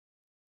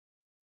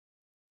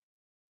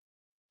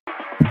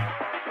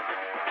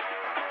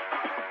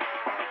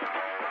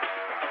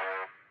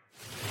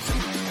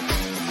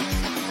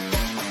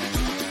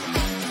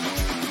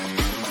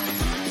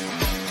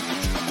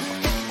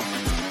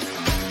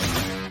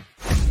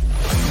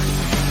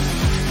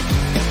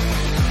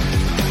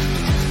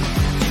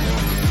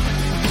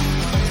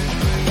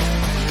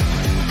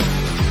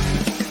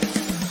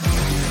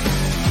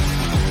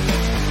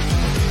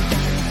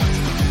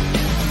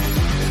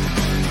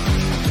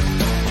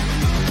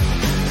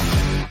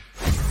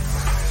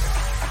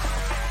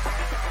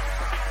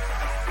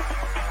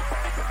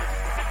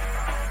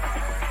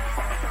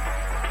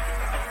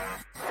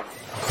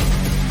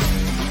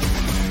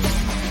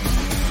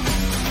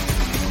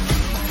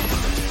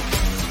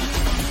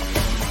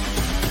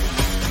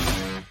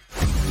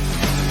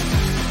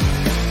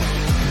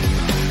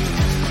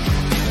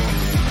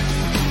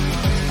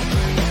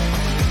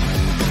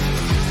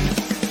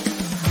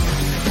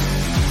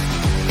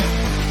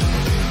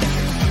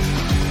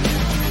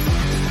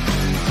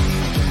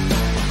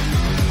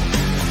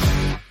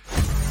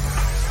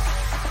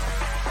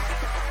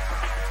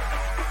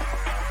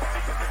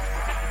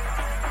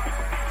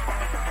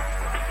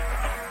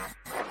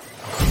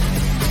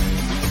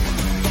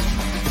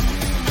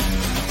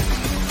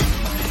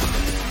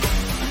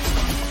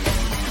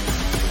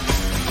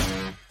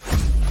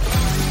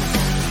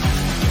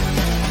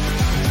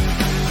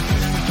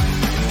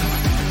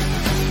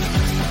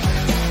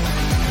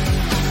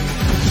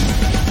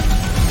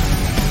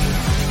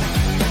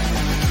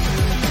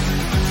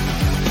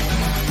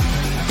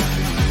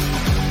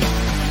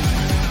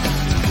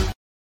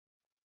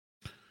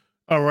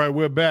 All right,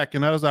 we're back,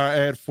 and that is our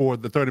ad for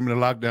the 30-minute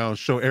lockdown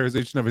show. Airs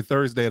each and every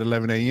Thursday at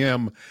 11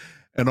 a.m.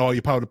 and all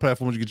your popular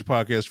platforms you get your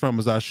podcast from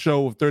is our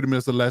show of 30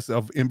 minutes or less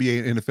of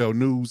NBA and NFL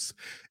news.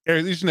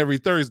 Airs each and every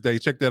Thursday.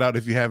 Check that out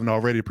if you haven't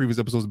already. The previous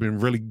episodes have been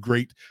really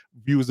great.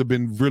 Viewers have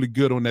been really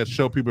good on that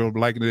show. People are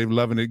liking it, they're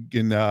loving it,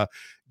 and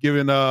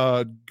giving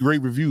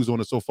great reviews on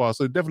it so far.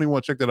 So definitely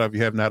want to check that out if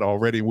you have not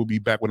already. And we'll be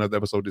back with another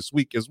episode this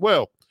week as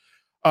well.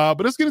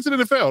 But let's get into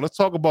the NFL. Let's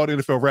talk about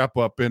NFL wrap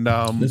up, and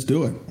let's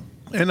do it.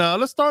 And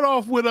let's start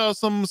off with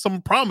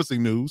some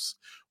promising news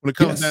when it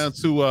comes down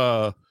to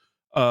the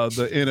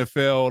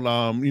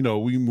NFL. We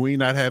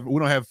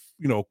don't have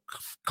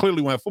clearly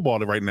we don't have football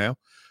right now.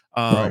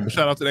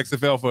 Shout out to the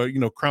XFL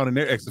for crowning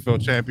their XFL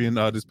champion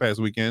this past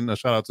weekend.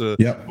 Shout out to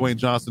Dwayne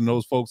Johnson,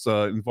 those folks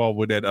involved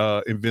with that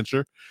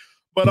adventure.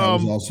 But that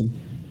was awesome.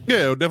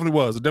 Yeah, it definitely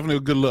was. Definitely a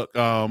good look.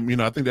 I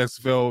think the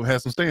XFL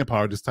has some staying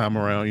power this time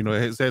around.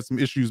 It has had some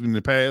issues in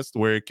the past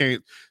where it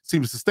can't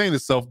seem to sustain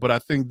itself. But I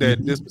think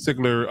that this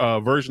particular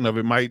version of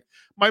it might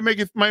make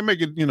it,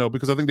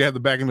 because I think they have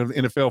the backing of the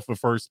NFL for the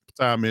first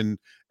time in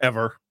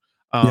ever.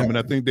 And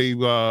I think they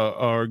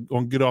are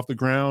going to get off the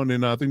ground,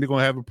 and I think they're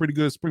going to have a pretty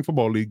good spring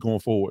football league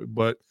going forward.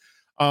 But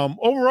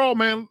overall,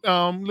 man,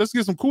 let's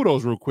get some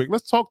kudos real quick.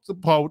 Let's talk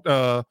about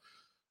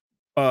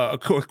a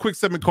quick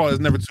segment called "It's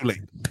Never Too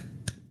Late."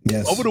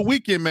 Yes. Over the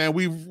weekend, man,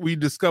 we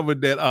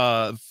discovered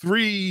that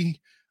 3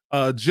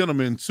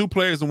 gentlemen, 2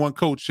 players and 1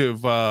 coach,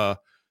 have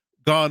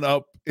gone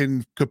up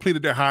and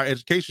completed their higher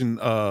education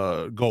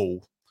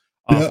goal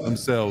for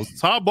themselves.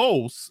 Todd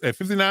Bowles, at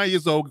 59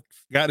 years old,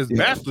 got his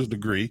bachelor's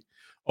degree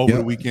over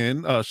the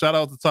weekend. Shout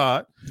out to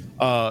Todd.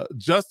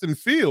 Justin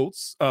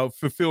Fields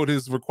fulfilled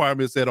his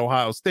requirements at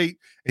Ohio State.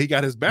 He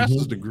got his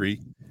bachelor's degree.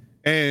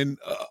 And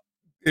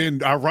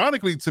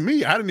ironically to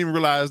me, I didn't even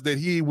realize that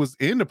he was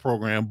in the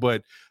program,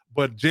 but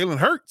but Jalen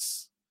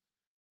Hurts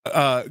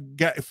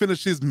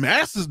finished his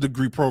master's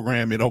degree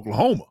program in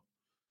Oklahoma.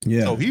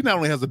 Yeah. So he not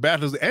only has a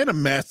bachelor's and a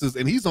master's,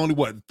 and he's only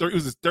it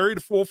was his third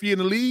or fourth year in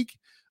the league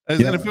as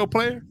an NFL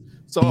player.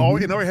 So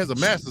already has a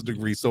master's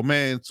degree. So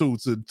man, to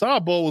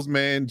Todd Bowles,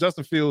 man,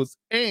 Justin Fields,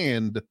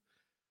 and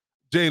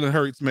Jalen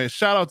Hurts, man,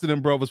 shout out to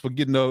them brothers for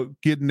getting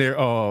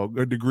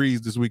their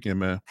degrees this weekend,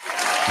 man.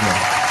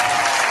 Yeah.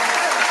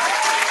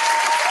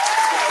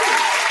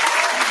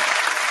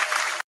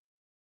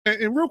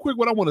 And real quick,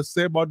 what I want to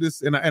say about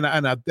this, and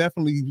I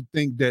definitely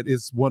think that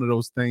it's one of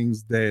those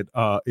things that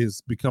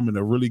is becoming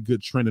a really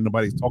good trend, and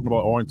nobody's talking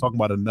about or ain't talking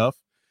about enough,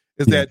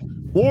 is that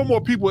more and more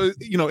people, in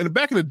the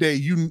back in the day,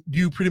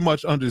 you pretty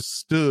much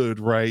understood,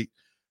 right,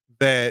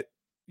 that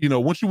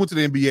once you went to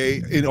the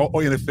NBA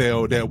or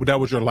NFL, that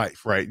was your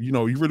life, right? You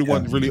really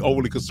wasn't really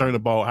overly concerned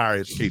about higher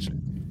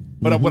education.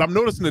 But what I'm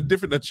noticing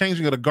the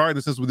changing of the guard, in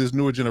a sense, with this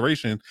newer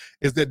generation,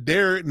 is that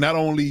they're not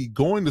only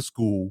going to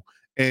school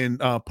and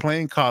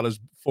playing college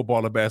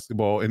football or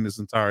basketball in its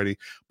entirety,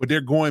 but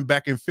they're going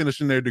back and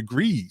finishing their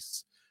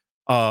degrees.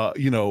 They're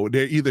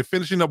either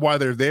finishing up while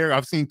they're there.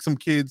 I've seen some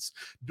kids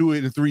do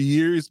it in 3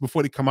 years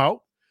before they come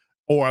out,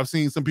 or I've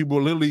seen some people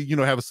literally,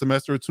 have a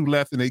semester or two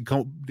left and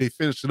they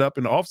finish it up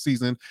in the off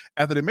season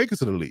after they make it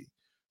to the league.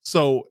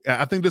 So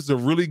I think this is a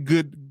really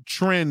good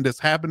trend that's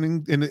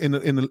happening in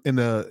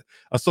the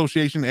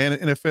association and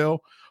the NFL.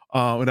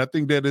 And I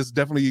think that is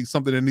definitely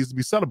something that needs to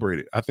be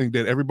celebrated. I think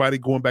that everybody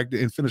going back to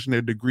and finishing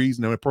their degrees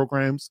and their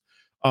programs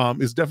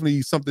is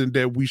definitely something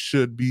that we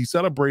should be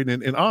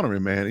celebrating and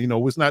honoring, man.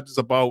 It's not just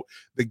about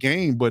the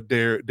game, but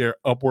their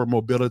upward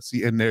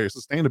mobility and their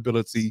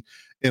sustainability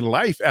in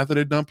life after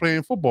they're done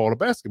playing football or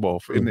basketball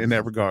in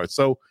that regard.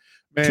 So,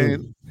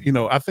 man,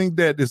 I think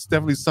that it's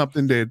definitely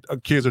something that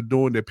kids are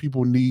doing that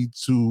people need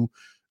to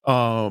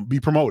be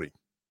promoting.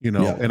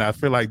 And I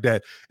feel like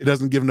that it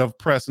doesn't give enough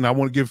press, and I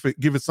want to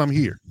give it some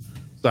here.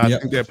 So I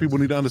think that people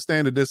need to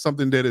understand that there's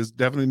something that is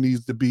definitely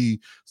needs to be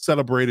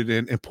celebrated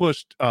and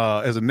pushed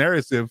as a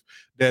narrative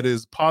that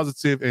is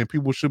positive, and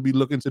people should be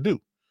looking to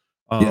do.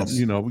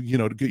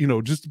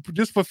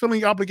 Just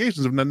fulfilling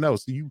obligations, if nothing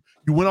else. You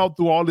went out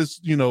through all this,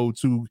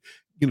 to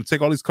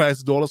take all these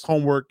classes, do all this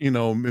homework,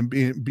 and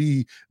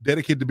be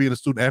dedicated to being a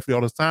student athlete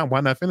all this time.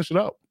 Why not finish it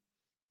out?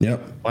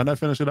 Why not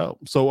finish it out?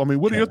 So, I mean,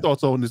 what are your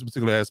thoughts on this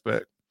particular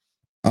aspect?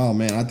 Oh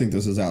man, I think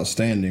this is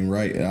outstanding,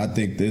 right? I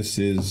think this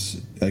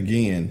is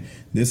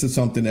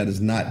something that is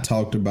not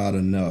talked about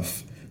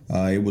enough.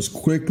 It was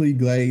quickly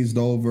glazed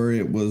over.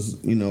 It was,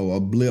 a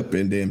blip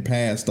and then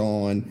passed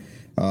on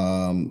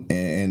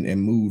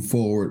and moved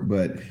forward.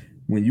 But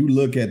when you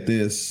look at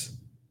this,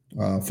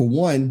 for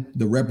one,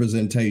 the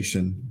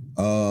representation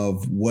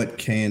of what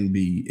can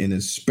be, and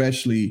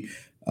especially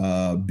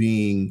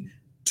being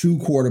two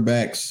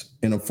quarterbacks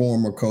and a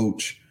former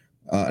coach.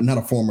 Not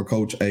a former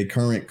coach, a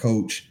current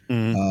coach.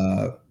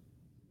 Again,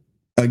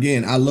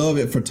 I love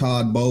it for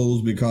Todd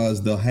Bowles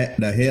because the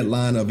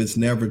headline of "It's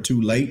Never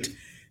Too Late"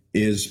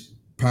 is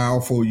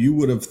powerful. You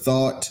would have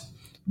thought,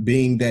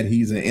 being that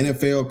he's an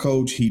NFL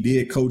coach, he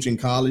did coach in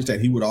college, that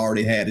he would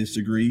already had his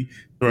degree,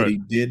 but he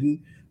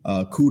didn't.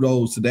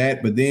 Kudos to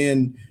that. But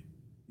then,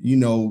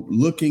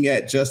 looking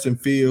at Justin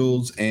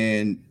Fields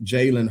and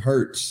Jalen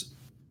Hurts,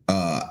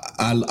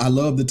 I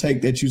love the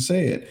take that you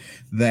said,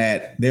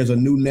 that there's a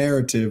new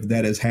narrative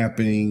that is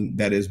happening,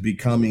 that is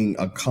becoming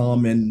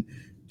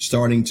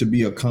starting to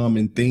be a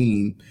common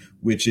theme,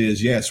 which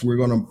is, yes, we're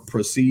going to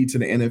proceed to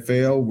the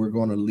NFL. We're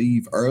going to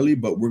leave early,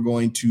 but we're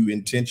going to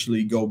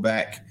intentionally go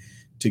back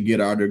to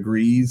get our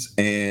degrees.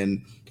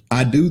 And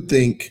I do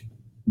think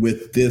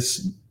with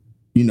this,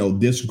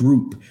 this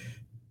group,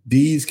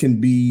 these can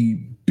be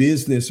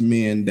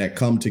businessmen that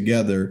come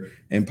together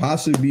and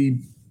possibly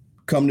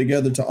come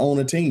together to own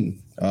a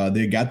team.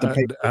 They got the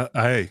paper.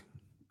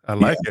 I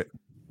like it.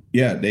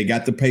 Yeah, they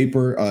got the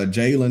paper.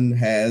 Jalen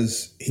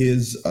has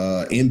his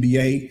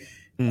MBA,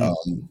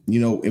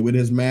 with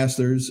his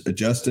master's.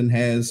 Justin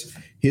has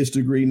his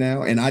degree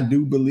now. And I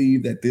do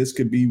believe that this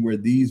could be where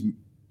these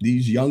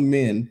young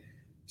men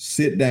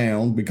sit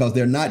down, because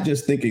they're not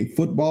just thinking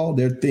football,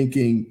 they're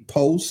thinking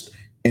post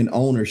and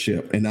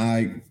ownership. And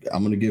I'm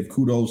going to give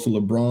kudos to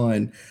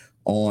LeBron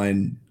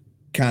on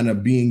kind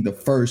of being the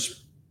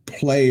first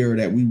player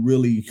that we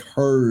really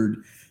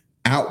heard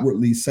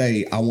outwardly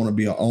say, I want to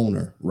be an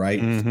owner,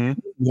 right? We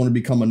want to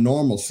become a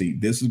normalcy.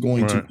 This is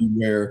going to be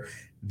where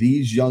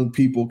these young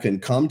people can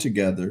come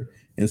together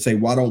and say,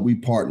 why don't we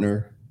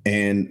partner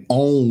and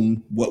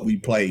own what we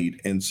played?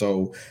 And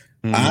so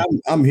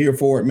I'm here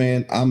for it,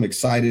 man. I'm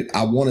excited.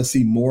 I want to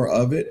see more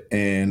of it,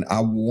 and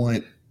I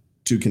want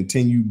to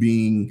continue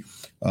being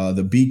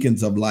the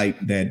beacons of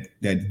light that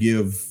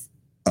give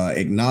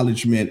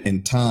acknowledgement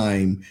and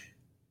time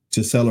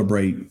to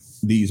celebrate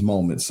these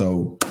moments.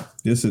 So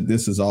this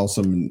is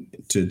awesome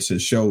to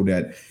show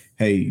that,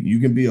 hey, you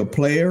can be a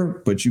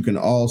player, but you can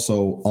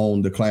also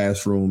own the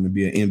classroom and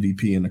be an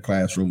MVP in the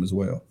classroom as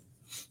well.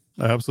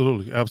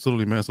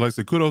 Absolutely, man. So like I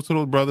said, kudos to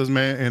those brothers,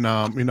 man.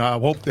 And I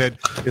hope that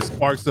it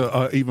sparks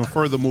a even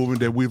further movement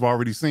that we've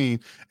already seen,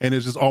 and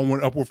it's just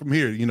onward upward from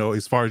here.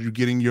 As far as you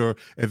getting your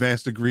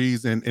advanced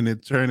degrees and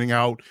it turning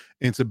out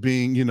into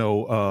being,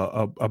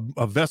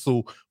 a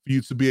vessel for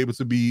you to be able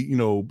to be,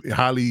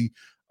 highly,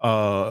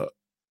 I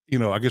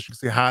guess you could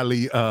say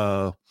highly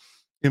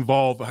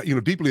involved,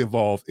 deeply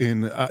involved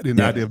in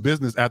the idea of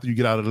business after you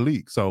get out of the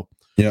league. So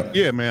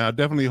yeah, man, I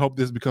definitely hope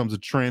this becomes a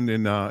trend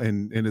and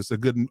it's a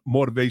good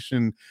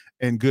motivation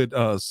and good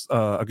I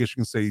guess you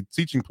can say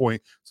teaching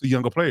point to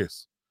younger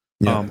players.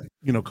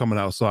 Coming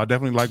out. So I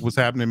definitely like what's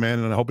happening, man,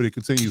 and I hope it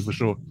continues for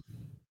sure.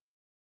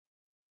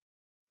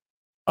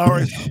 All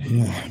right.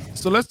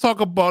 So let's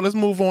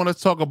move on.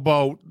 Let's talk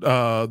about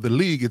the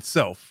league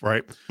itself,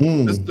 right?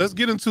 Let's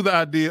get into the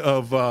idea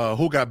of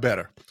who got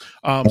better.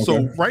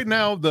 So right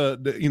now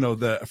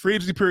the free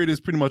agency period is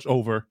pretty much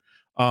over.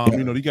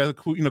 You got a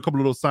couple of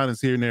little signings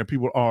here and there.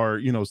 People are,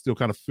 still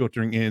kind of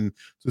filtering in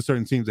to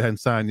certain teams that hadn't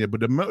signed yet.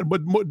 But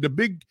the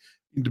big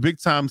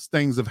time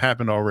things have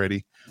happened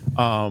already.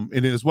 And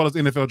then as well as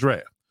NFL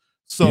draft.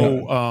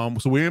 So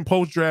so we're in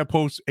post draft,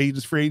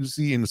 free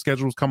agency, and the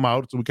schedules come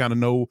out, so we kind of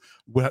know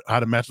how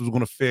the matches are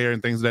going to fare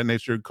and things of that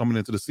nature coming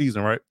into the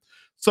season, right?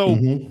 So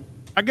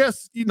I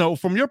guess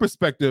from your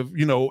perspective,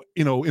 in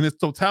its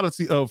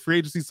totality of free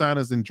agency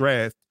signings and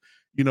draft,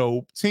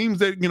 teams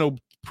that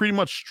pretty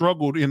much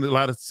struggled in a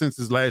lot of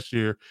senses last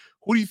year.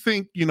 Who do you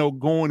think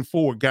going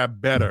forward got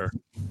better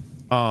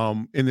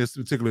in this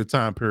particular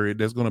time period?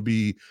 That's going to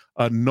be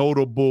a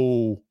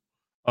notable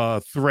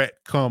threat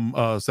come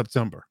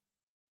September.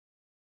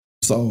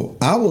 So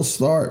I will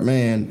start,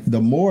 man.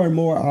 The more and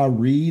more I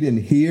read and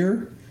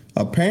hear,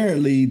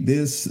 apparently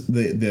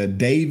the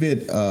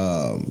David,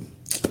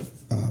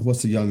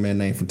 what's the young man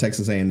name from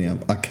Texas A&M?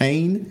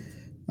 Kane,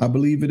 I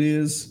believe it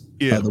is.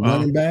 The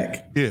running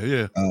back.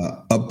 Yeah.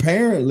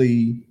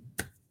 Apparently,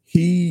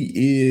 he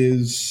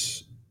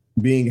is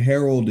being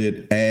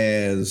heralded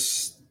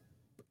as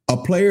a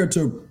player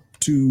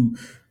to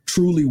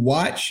truly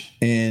watch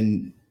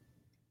and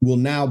will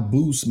now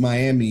boost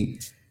Miami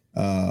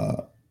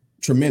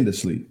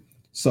tremendously.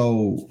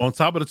 So on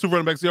top of the two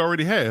running backs they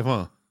already have,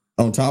 huh?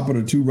 On top of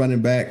the two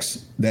running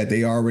backs that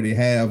they already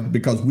have,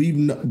 because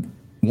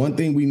one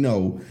thing we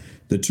know,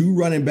 the two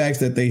running backs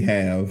that they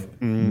have,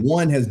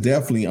 one has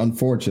definitely,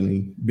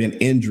 unfortunately, been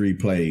injury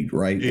plagued,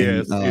 right?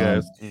 Yes.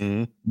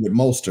 With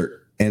Mostert.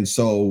 And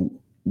so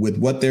with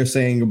what they're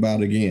saying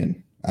about,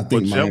 again, I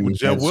think Miami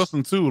Jeff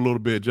Wilson too, a little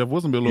bit. Jeff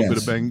Wilson been a little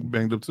bit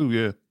banged up too,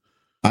 yeah.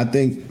 I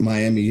think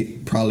Miami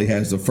probably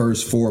has the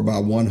first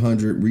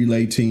 4x100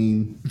 relay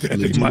team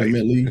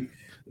legitimately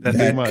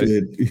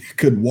that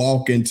could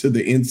walk into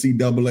the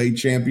NCAA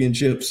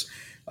championships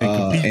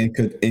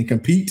and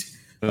compete.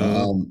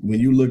 When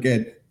you look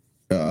at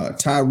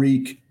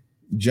Tyreek,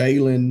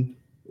 Jalen,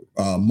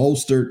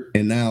 Mostert,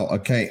 and now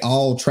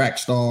all track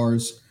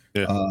stars,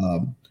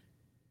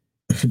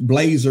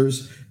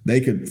 Blazers,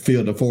 they could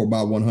field a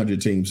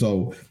 4x100 team.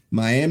 So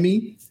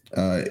Miami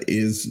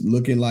is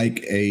looking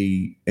like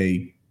a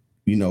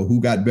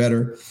who got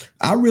better.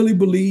 I really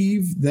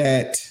believe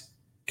that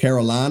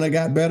Carolina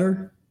got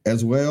better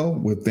as well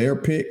with their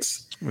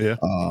picks. Yeah.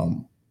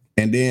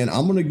 And then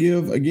I'm going to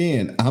give,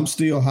 again, I'm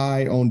still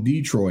high on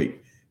Detroit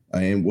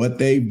and what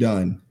they've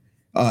done.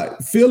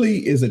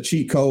 Philly is a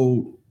cheat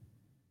code.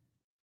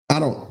 I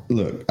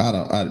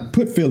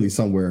put Philly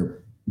somewhere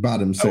by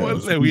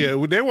themselves. They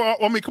were.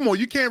 I mean, come on,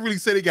 you can't really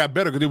say they got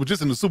better because they were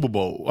just in the Super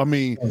Bowl. I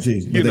mean,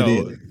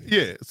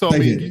 yeah. So I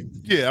mean,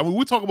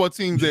 we talk about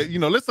teams that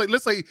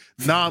let's say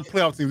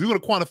non-playoff teams. We're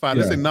going to quantify.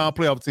 Let's say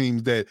non-playoff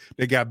teams that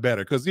got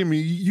better, because I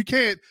mean, you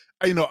can't.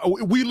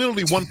 We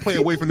literally one play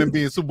away from them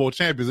being Super Bowl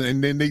champions,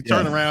 and then they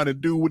turn around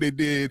and do what they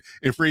did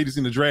in free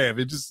agency in the draft.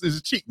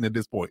 It's cheating at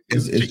this point.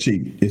 It's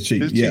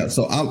cheating. Yeah.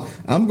 So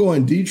I'm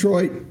going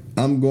Detroit.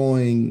 I'm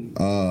going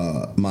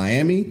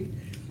Miami.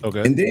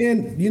 Okay. And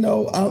then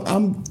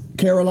I'm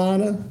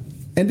Carolina,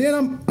 and then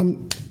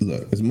I'm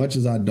look. As much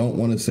as I don't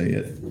want to say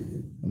it,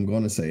 I'm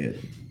going to say it.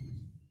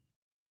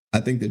 I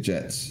think the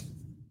Jets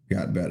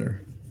got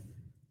better.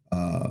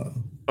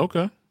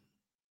 Okay.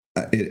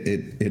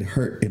 It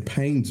hurt. It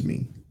pains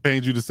me.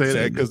 Pains you to say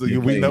that because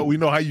we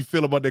know how you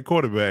feel about that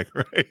quarterback,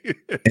 right?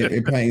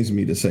 it pains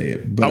me to say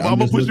it, but I'm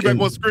gonna put you back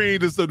on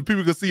screen so the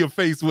people can see your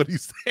face what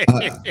he's saying.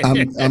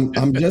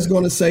 I'm just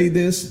going to say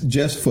this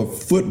just for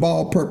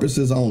football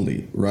purposes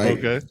only, right?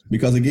 Okay.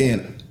 Because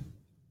again,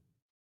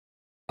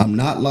 I'm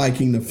not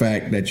liking the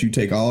fact that you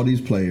take all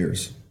these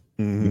players,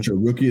 which are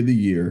rookie of the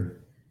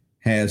year,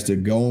 has to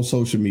go on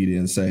social media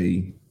and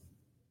say,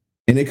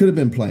 and they could have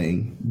been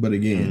playing, but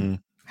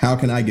again. How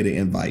can I get an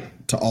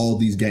invite to all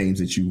these games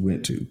that you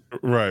went to?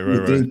 Right.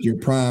 You think your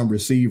prime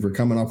receiver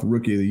coming off a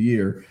rookie of the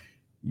year,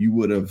 you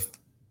would have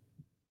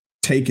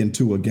taken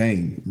to a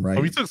game, right?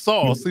 Oh, he took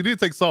Sauce. He did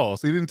take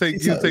Sauce. He didn't take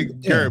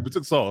Garrett, but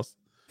took Sauce.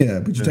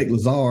 Yeah, but you take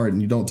Lazard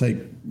and you don't take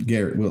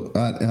Garrett. Well,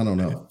 I don't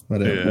know.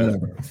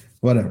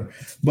 Whatever.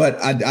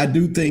 But I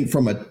do think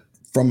from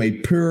a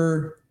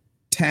pure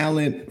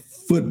talent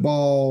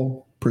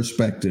football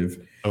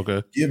perspective,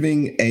 Okay.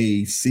 Giving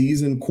a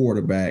seasoned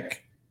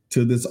quarterback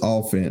to this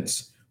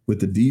offense with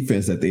the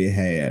defense that they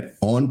had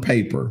on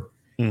paper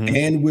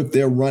and with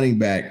their running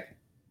back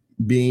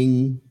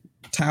being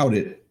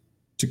touted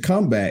to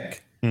come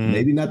back,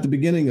 maybe not the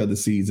beginning of the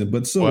season,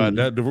 but soon.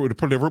 Well,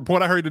 the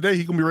report I heard today,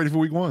 he's gonna be ready for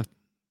week 1.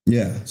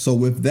 Yeah. So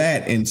with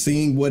that and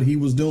seeing what he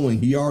was doing,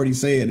 he already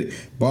said,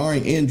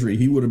 barring injury,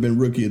 he would have been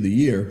rookie of the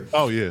year.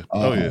 Oh yeah.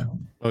 Oh yeah.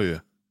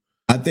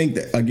 I think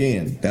that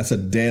again, that's a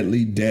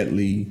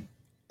deadly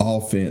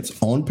offense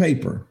on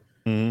paper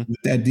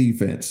with that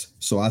defense.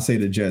 So I say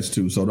the Jets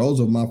too. So those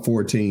are my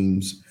 4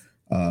 teams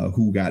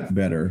who got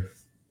better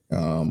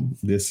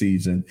this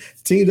season.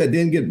 Teams that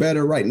didn't get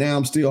better right now,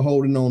 I'm still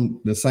holding on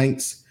the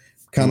Saints,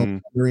 kind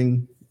of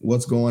wondering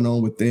what's going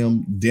on with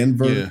them.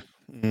 Denver,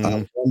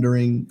 I'm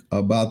wondering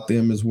about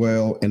them as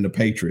well. And the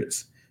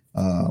Patriots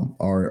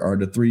are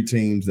the 3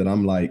 teams that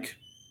I'm like,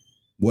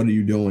 what are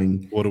you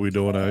doing? What are we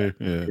doing out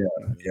here?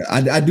 Yeah.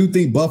 I do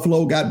think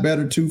Buffalo got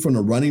better too from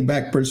the running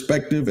back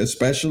perspective,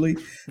 especially.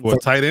 Well,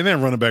 tight end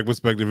and running back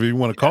perspective, if you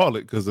want to call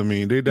it, because I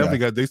mean they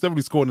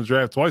definitely scored in the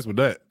draft twice with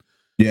that.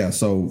 Yeah,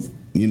 so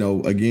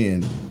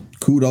again,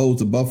 kudos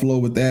to Buffalo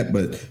with that.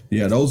 But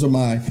yeah, those are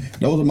my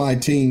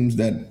teams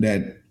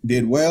that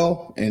did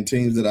well and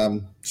teams that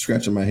I'm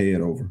scratching my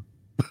head over.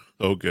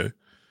 Okay.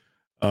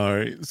 All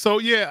right. So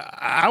yeah,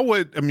 I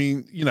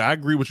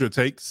agree with your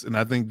takes, and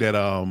I think that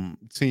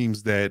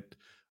teams that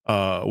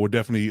were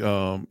definitely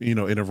in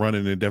the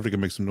running and definitely can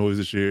make some noise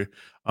this year.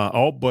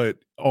 But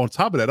on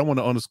top of that, I want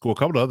to underscore a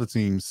couple of other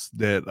teams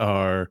that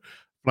are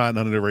flying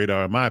under the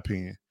radar, in my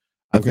opinion.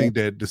 I think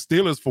that the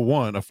Steelers, for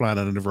one, are flying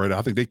under the radar.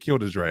 I think they killed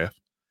the draft.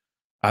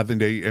 I think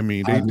they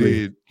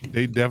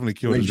definitely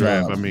killed the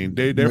draft. Job. I mean,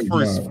 their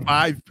first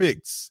 5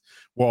 picks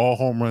were all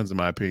home runs, in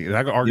my opinion. And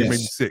I could argue maybe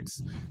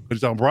 6. But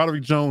it's on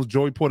Broderick Jones,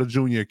 Joey Porter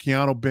Jr.,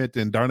 Keanu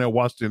Benton, Darnell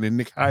Washington, and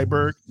Nick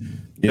Heiberg.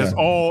 That's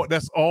all.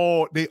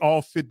 They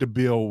all fit the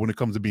bill when it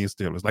comes to being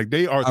Steelers. Like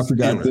they are. I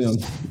forgot them,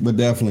 but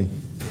definitely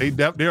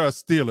they are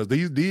Steelers.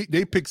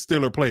 They pick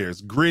Steeler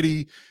players,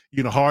 gritty,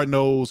 hard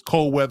nosed,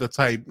 cold weather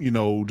type,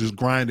 just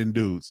grinding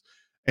dudes.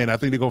 And I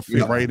think they're gonna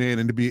fit right in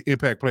and to be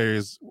impact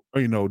players,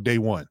 day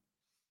one.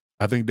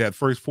 I think that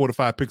first 4 to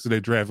 5 picks of their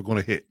draft are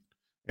gonna hit,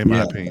 in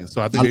my opinion.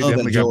 So I think they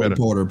definitely got better.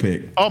 Porter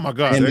pick. Oh my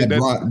God. And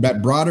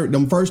that Broderick,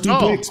 them first 2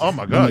 picks. Oh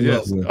my God,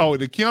 yes. Oh,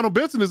 the Keanu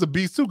Benson is a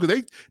beast too,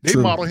 because they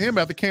model him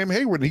after Cam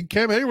Hayward, and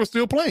Cam Hayward's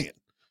still playing.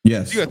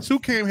 Yes. You got 2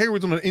 Cam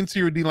Haywards on the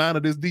interior D line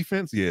of this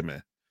defense. Yeah,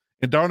 man.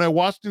 And Darnell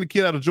Washington, the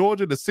kid out of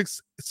Georgia, the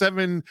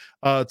 6'7"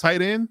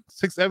 tight end,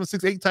 6'7",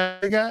 6'8"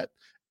 tight end guy,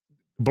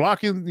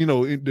 blocking,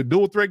 the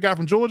dual threat guy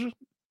from Georgia.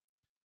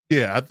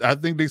 Yeah, I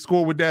think they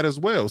score with that as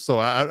well. So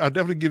I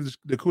definitely give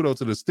the kudos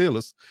to the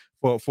Steelers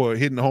for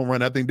hitting the home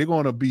run. I think they're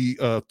going to be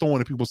throwing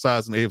at people's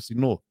sides in the AFC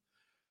North.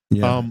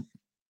 Yeah.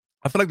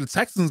 I feel like the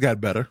Texans got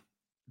better,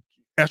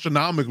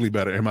 astronomically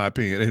better, in my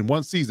opinion, in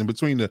one season.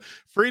 Between the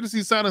free agency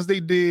signings they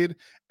did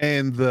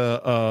and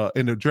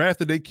the draft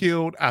that they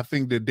killed, I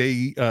think that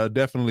they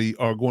definitely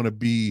are going to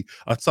be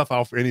a tough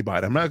out for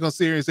anybody. I'm not going to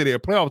sit here and say they're a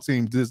playoff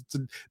team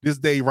this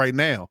day right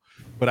now,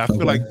 but I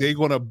feel like they're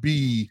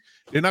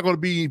not going to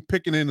be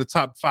picking in the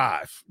top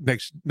 5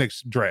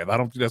 next draft. I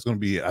don't think that's going to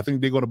be it. I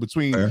think they're going to,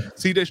 between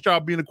C.J.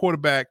 Stroud being a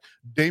quarterback,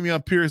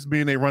 Dameon Pierce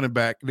being a running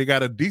back, they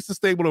got a decent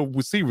stable of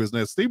receivers.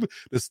 Now,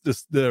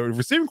 the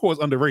receiving core is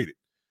underrated.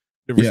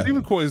 The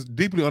receiving core is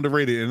deeply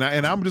underrated,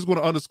 and I'm just going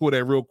to underscore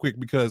that real quick,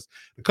 because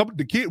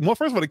the kid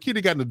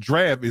they got in the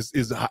draft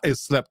is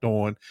slept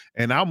on,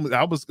 and I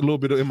was a little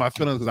bit in my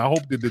feelings because I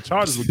hoped that the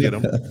Chargers would get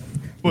him,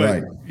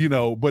 but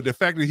but the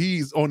fact that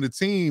he's on the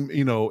team,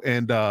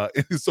 and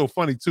it's so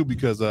funny too,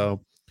 because I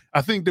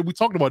think that we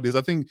talked about this.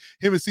 I think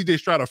him and CJ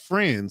Stroud are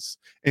friends,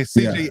 and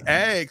CJ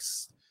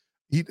asked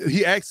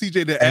he asked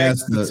CJ to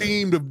ask the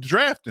team to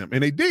draft him,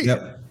 and they did.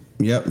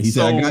 Yep. He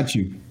said, "I got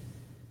you."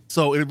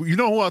 So you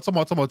know who I'm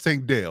talking about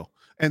Tank Dale.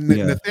 And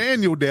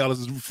Nathaniel Dale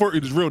is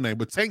his real name,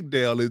 but Tank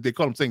Dale, they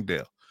call him Tank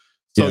Dale.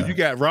 So you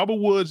got Robert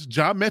Woods,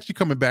 John Mechie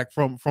coming back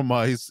from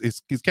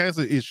his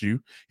cancer issue.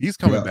 He's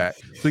coming back.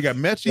 So you got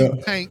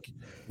Mechie, Tank,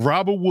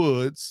 Robert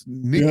Woods,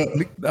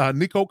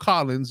 Nico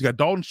Collins. You got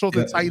Dalton Schultz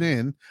at tight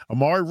end,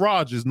 Amari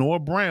Rogers, Noah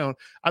Brown.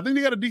 I think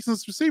they got a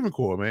decent receiving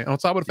core, man. On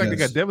top of the fact they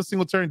got Devin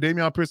Singletary and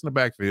Dameon Pierce in the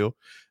backfield.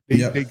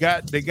 They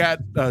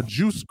got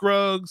Juice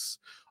Scruggs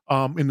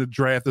in the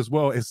draft as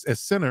well as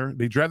center.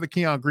 They drafted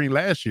Keon Green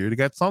last year. They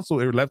got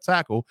Tunsil at left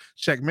tackle.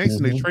 Shaq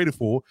Mason they traded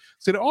for.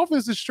 So the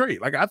offense is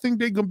straight. Like, I think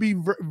they're gonna be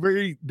I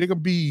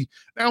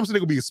don't say they're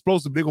gonna be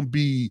explosive. They're gonna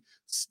be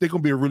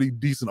a really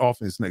decent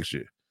offense next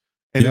year.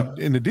 And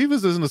the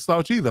defense isn't a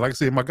slouch either. Like I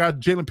said, my guy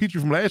Jalen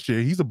Petrie from last year,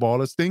 he's a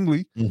baller.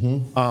 Stingley,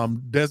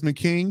 Desmond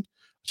King,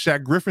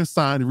 Shaq Griffin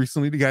signed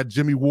recently. They got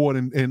Jimmy Ward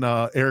and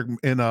Eric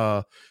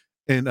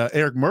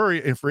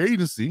Murray in free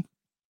agency.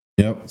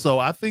 Yep. So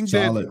I think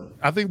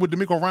with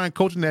DeMeco Ryan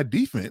coaching that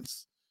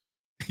defense,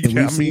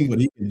 what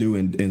he can do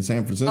in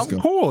San Francisco.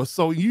 Of course.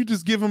 So you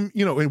just give him,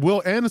 and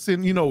Will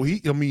Anderson,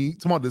 talking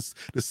about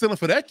the ceiling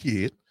for that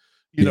kid,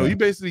 he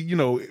basically,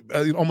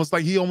 almost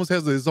like he almost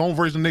has his own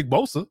version of Nick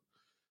Bosa.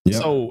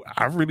 Yep. So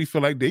I really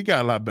feel like they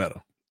got a lot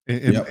better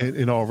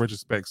in all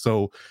retrospect.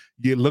 So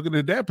you're looking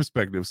at that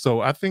perspective.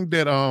 So I think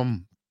that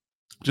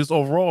just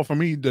overall for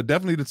me,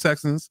 definitely the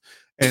Texans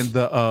and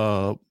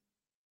the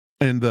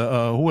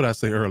who would I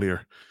say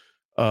earlier?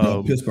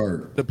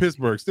 Pittsburgh. The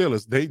Pittsburgh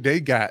Steelers. They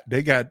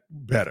got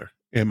better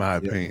in my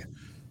opinion.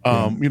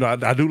 Yeah. You know,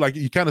 I do like,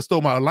 you kind of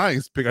stole my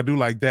Alliance pick. I do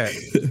like that.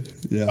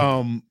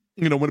 Yeah.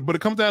 You know, but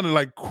it comes down to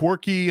like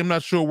quirky. I'm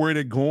not sure where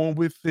they're going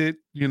with it,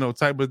 you know,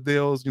 type of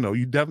deals. You know,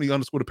 you definitely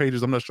underscore the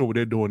pages. I'm not sure what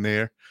they're doing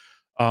there.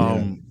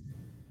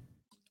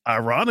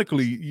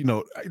 Ironically, you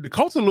know, the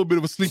Colts are a little bit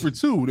of a sleeper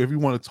too. If you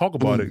want to talk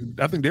about it,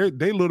 I think they're a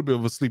little bit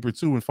of a sleeper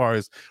too, as far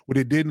as what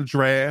they did in the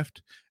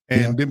draft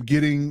and them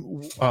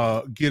getting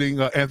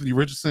Anthony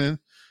Richardson.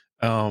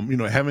 You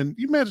know,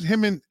 you imagine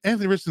him and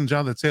Anthony Richardson,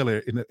 Jonathan Taylor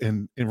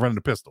in running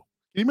the pistol.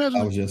 Can you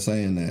imagine? I was just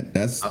saying that.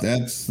 That's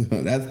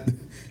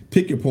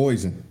pick your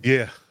poison.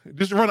 Yeah,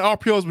 just run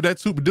RPOs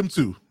with them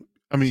two.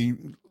 I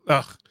mean,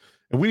 and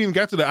we didn't even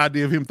got to the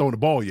idea of him throwing the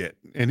ball yet,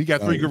 and he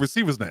got 3 good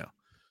receivers now.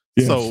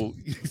 Yes.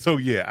 So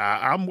yeah,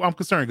 I'm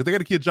concerned because they got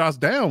a kid Josh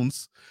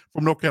Downs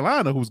from North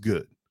Carolina who's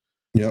good.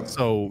 Yep.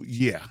 So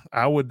yeah,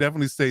 I would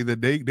definitely say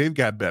that they've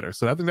got better.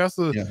 So I think that's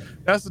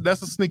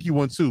a sneaky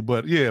one too.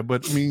 But yeah, I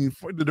mean,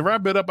 to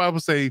wrap it up, I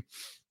would say,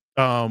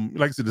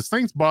 like I said, the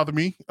Saints bother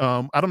me.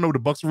 I don't know what the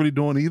Bucks are really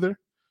doing either.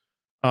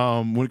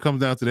 When it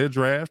comes down to their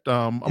draft,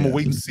 I'm gonna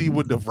wait and see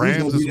what the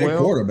Rams as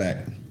well.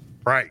 Quarterback,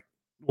 right?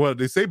 Well,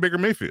 they say Baker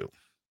Mayfield.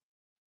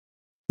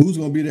 Who's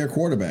gonna be their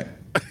quarterback?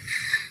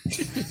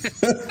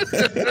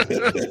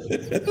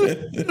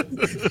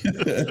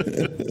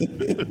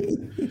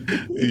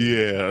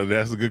 Yeah,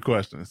 that's a good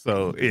question.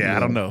 So I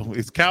don't know.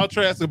 It's Kyle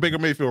Trask and Baker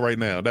Mayfield right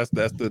now. That's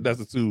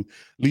the 2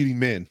 leading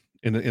men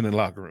in the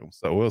locker room.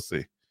 So we'll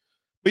see.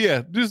 But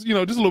yeah, just a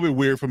little bit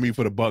weird for me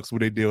for the Bucks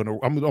what they do.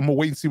 I'm gonna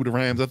wait and see with the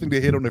Rams. I think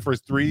they hit on their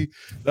first 3.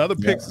 The other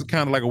picks is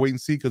kind of like a wait and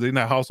see because they're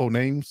not household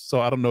names.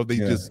 So I don't know if they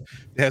just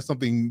have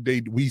something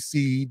they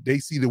see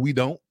that we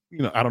don't.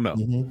 You know, I don't know.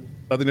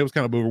 I think that was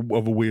kind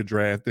of a weird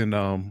draft. And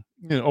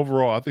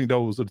overall, I think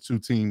those are the 2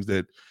 teams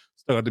that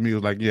stuck out to me. It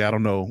was like, I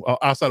don't know.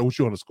 Outside of what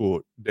you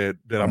underscored, that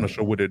I'm not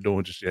sure what they're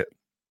doing just yet.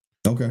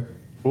 Okay.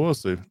 We'll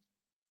see.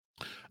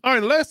 All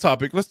right, last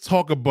topic. Let's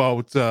talk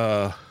about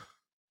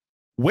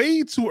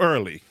way too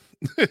early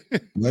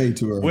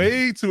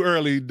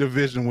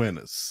division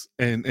winners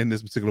in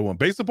this particular one.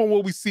 Based upon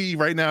what we see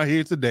right now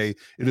here today,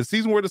 if the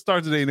season were to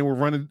start today and they were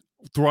running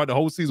throughout the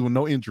whole season with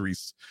no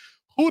injuries,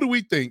 who do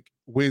we think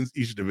wins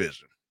each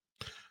division?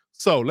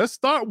 So let's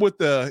start with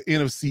the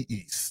NFC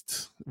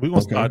East. We're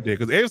going to start there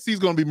because AFC is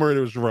going to be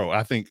murderer's row.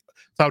 I think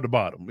top to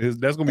bottom.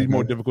 That's going to be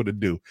more difficult to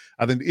do.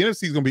 I think the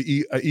NFC is going to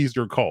be an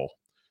easier call.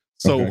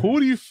 So who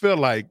do you feel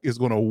like is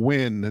going to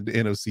win the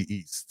NFC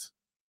East?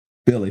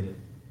 Philly.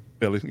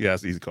 Yeah,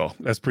 it's an easy call.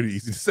 That's pretty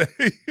easy to say.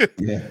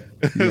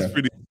 That's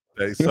pretty easy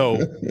to say. So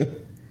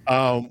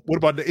what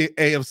about the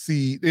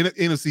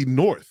NFC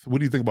North? What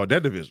do you think about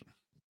that division?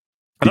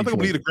 I don't think I'm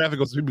going to leave the graphic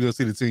up so people can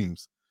see the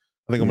teams.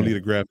 I think I'm going to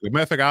leave the graphic.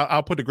 Matter of fact,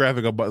 I'll put the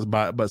graphic up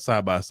but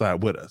side by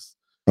side with us.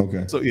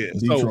 Okay. So yeah,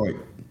 Detroit.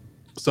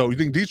 So you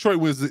think Detroit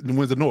wins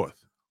the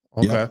North?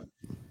 Okay. Yep.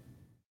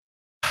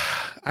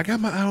 I got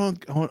my eye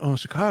on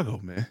Chicago,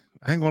 man.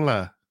 I ain't gonna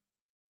lie.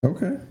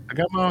 Okay. I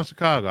got my eye on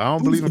Chicago. I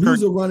don't believe in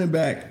Who's a running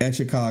back at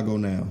Chicago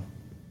now?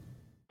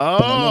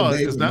 Oh,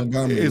 it's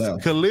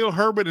Khalil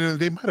Herbert, and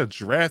they might have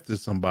drafted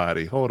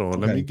somebody. Hold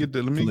on, let me get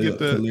the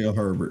Khalil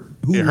Herbert.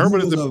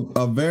 Herbert is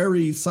a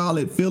very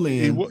solid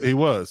fill-in. He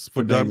was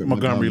for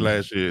Montgomery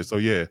last year. So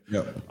yeah.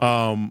 Yep.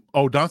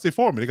 Dante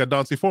Foreman. They got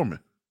Dante Foreman.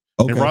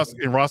 Okay.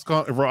 And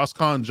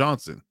Roscoe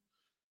Johnson.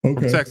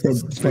 Okay. From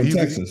Texas. From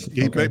Texas.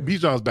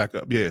 Bijan's back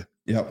up. Yeah.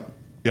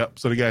 Yep.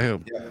 So they got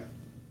him. Yeah.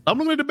 I'm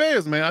looking at the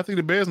Bears, man. I think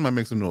the Bears might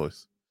make some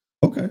noise.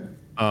 Okay.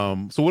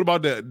 So what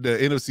about the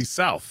NFC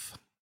South?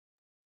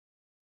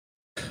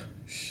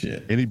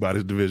 Shit.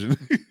 Anybody's division.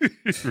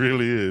 It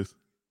really is.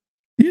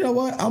 You know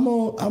what?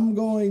 I'm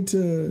going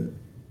to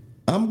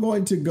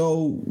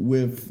go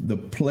with the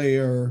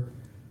player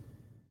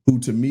who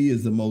to me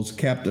is the most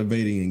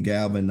captivating and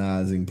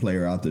galvanizing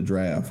player out the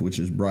draft, which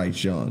is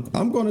Bryce Young.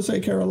 I'm going to say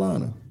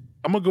Carolina.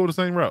 I'm going to go the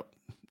same route.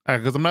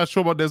 Because I'm not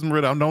sure about Desmond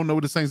Ridder. I don't know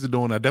what the Saints are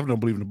doing. I definitely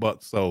don't believe in the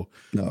Bucks. So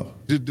no,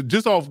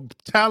 just off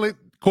talent,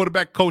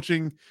 quarterback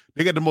coaching,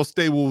 they got the most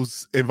stable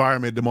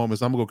environment at the moment.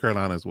 So I'm gonna go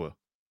Carolina as well.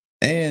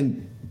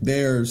 And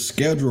their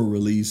schedule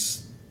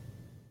release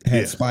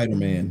had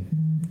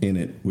Spider-Man in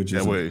it, which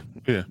is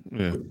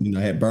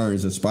had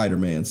Burns and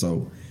Spider-Man.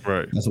 So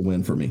that's a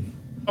win for me.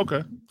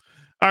 Okay.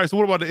 All right. So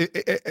what about the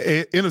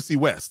NFC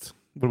West?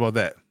 What about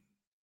that?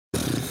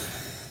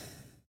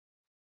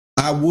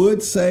 I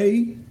would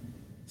say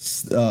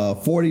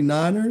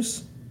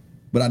 49ers,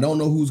 but I don't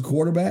know who's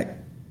quarterback.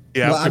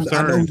 Yeah, I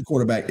know who's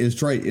quarterback is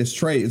Trey.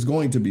 It's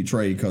going to be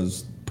Trey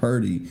because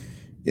Purdy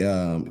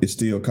is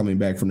still coming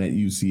back from that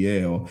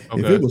UCL. Okay.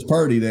 If it was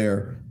Purdy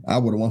there, I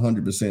would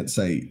 100%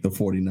 say the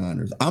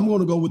 49ers. I'm going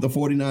to go with the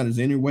 49ers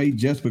anyway,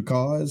 just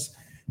because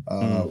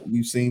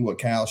we've seen what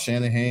Kyle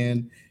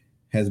Shanahan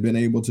has been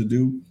able to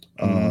do.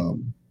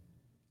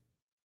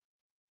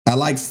 I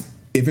like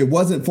if it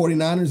wasn't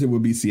 49ers, it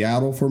would be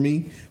Seattle for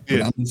me. But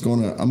Yeah.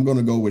 I'm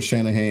gonna go with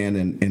Shanahan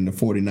and the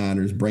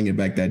 49ers, bringing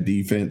back that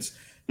defense.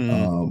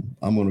 I'm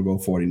gonna go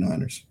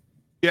 49ers.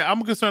 Yeah,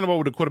 I'm concerned about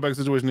what the quarterback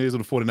situation is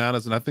with the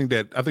 49ers, and I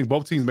think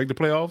both teams make the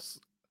playoffs.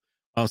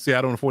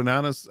 Seattle and the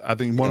 49ers. I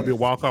think one will be a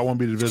wild card, one will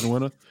be the division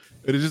winner.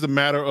 It is just a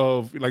matter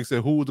of, like I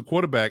said, who is the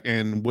quarterback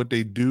and what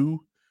they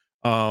do,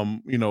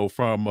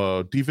 from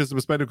a defensive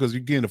perspective. Because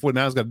again, the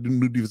 49ers got a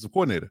new defensive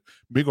coordinator.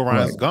 Big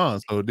Orion's gone.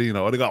 So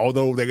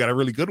although they got a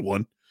really good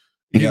one,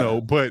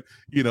 but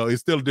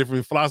it's still a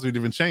different philosophy,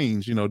 different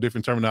change,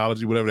 different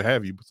terminology, whatever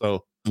have you.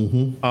 So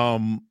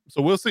so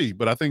we'll see.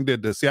 But I think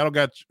that the Seattle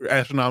got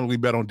astronomically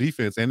better on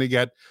defense, and they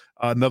got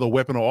another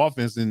weapon on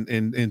offense in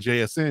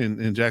JSN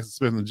and Jackson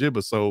Smith and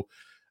Jibba. So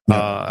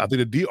I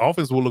think the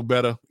offense will look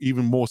better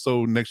even more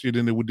so next year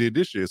than it did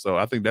this year. So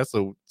I think that's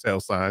a tell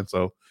sign.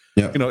 So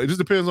it just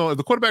depends on if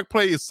the quarterback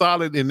play is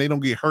solid and they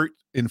don't get hurt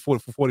for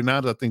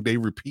 49ers. I think they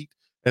repeat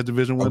as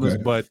division winners.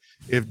 But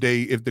if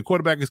the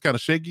quarterback is kind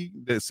of shaky,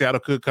 that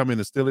Seattle could come in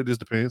and steal it. Just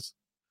depends.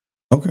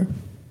 Okay.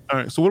 All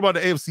right. So what about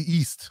the AFC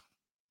East?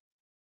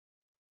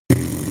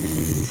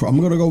 I'm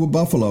gonna go with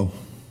Buffalo.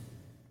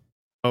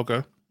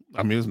 Okay.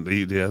 I mean,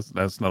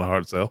 that's not a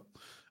hard sell.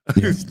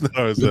 It's not a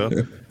hard sell.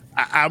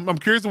 I'm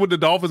curious what the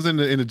Dolphins and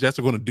the Jets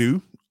are going to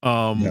do.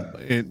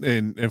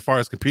 And as far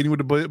as competing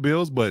with the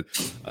Bills, but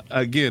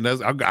again,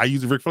 I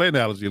use the Ric Flair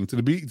analogy. And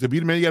to beat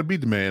the man, you got to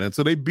beat the man.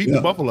 Until they beat the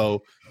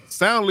Buffalo,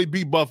 soundly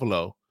beat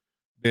Buffalo,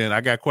 then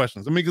I got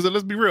questions. I mean, because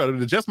let's be real,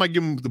 the Jets might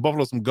give the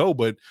Buffalo some go,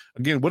 but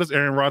again, what has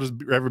Aaron Rodgers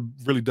ever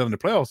really done in the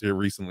playoffs here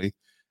recently?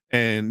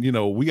 And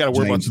we got to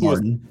worry about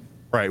Tua.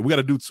 Right, we got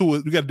to do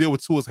Tua. We got to deal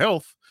with Tua's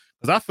health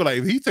because I feel like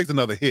if he takes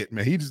another hit,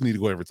 man, he just need to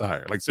go and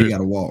retire. Like seriously, he got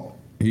to walk.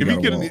 He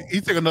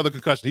take another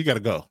concconcussion, he got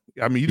to go.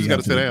 I mean, you just got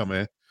to sit down,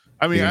 man.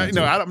 I mean,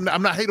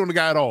 I'm not hating on the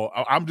guy at all.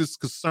 I'm just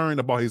concerned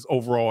about his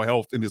overall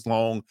health and his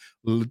long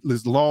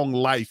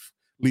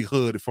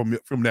livelihood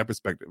from that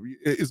perspective.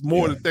 It's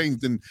more the things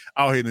than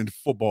out here in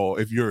football.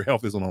 If your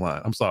health is on the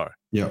line, I'm sorry.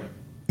 Yep.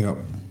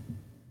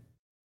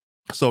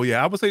 So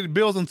I would say the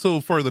Bills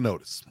until further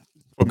notice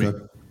for me.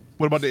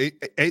 What about the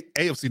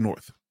AFC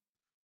North?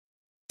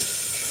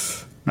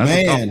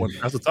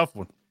 That's a tough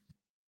one.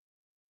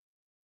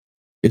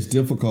 It's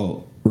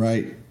difficult,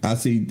 right? I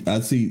see,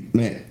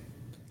 man.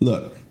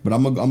 Look, but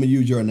I'm gonna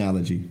use your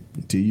analogy.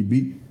 To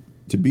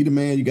beat a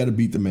man, you got to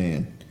beat the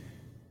man.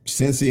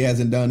 Cincy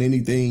hasn't done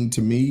anything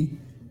to me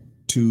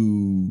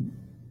to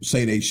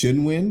say they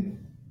shouldn't win.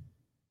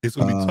 It's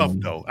gonna be tough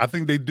though. I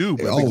think they do.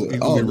 But it's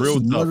gonna be real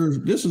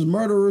tough. This is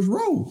murderer's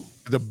row.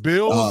 The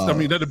Bills, not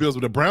the Bills,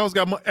 but the Browns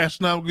got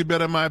astronomically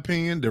better in my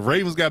opinion. The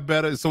Ravens got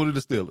better, and so did the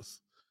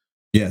Steelers.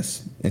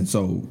 Yes, and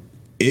so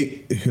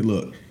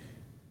look,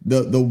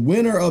 the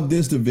winner of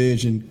this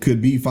division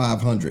could be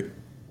 500,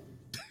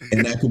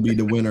 and that could be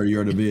the winner of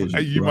your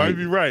division. You might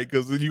be right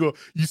because you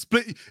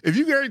split. If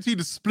you guarantee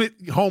to split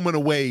home and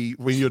away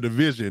when your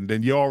division,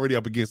 then you're already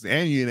up against it,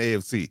 and you're in the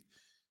AFC.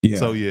 Yeah.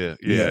 So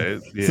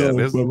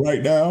but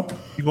right now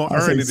you're gonna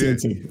earn it.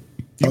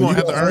 You're gonna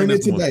have to earn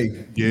it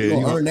today. You're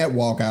gonna earn that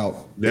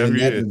walkout in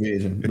that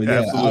division. But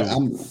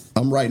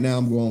I'm right now.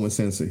 I'm going with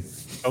Cincy.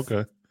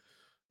 Okay.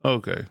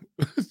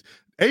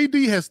 AD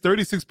has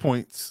 36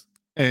 points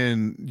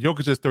and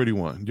Jokic has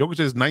 31. Jokic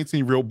has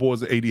 19 real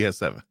boards and AD has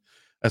 7.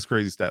 That's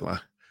crazy stat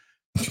line.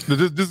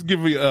 Just give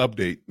me an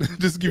update.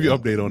 Just give you an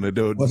update on it,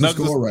 dude. What's the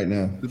score right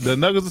now? The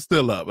Nuggets are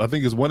still up. I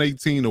think it's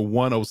 118 to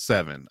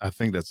 107. I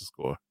think that's the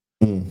score.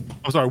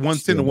 I'm sorry,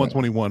 110 to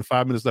 121.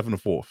 5 minutes left in the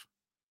fourth.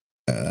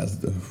 That's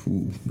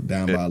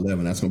down by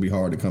 11. That's gonna be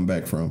hard to come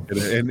back from.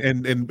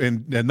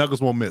 And Nuggets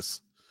won't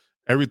miss.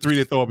 Every 3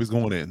 they throw up is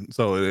going in.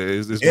 So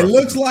it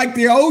looks like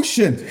the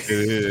ocean.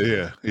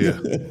 Yeah.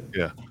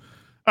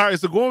 All right,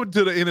 so going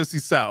to the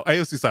AFC South.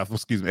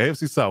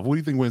 AFC South. Who do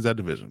you think wins that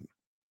division?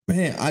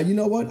 Man, you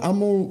know what? I'm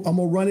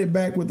gonna run it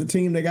back with the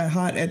team that got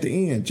hot at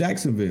the end,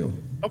 Jacksonville.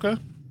 Okay,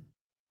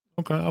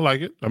 I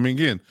like it. I mean,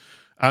 again,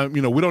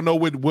 we don't know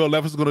what Will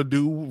Levis is going to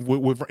do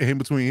with him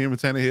between him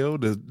and Tannehill.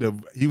 The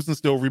Houston's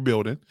still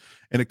rebuilding,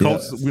 and the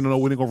Colts, we don't know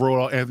when they're going to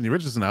roll out Anthony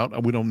Richardson out.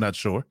 I'm not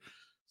sure.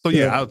 So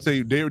I would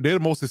say they're the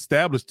most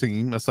established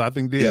team. So I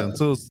think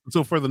until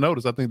further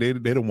notice, I think they're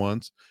the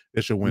ones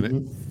that should win it.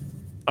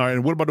 All right,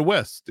 and what about the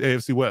West, the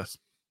AFC West?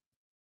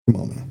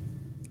 Come on.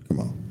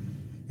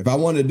 If I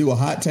wanted to do a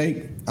hot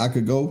take, I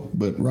could go,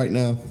 but right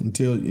now,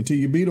 until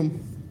you beat them,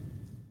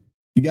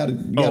 you got to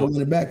run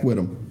it back with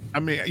them. I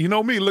mean, you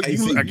know me. Look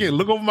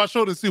over my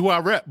shoulder and see who I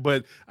rep.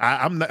 But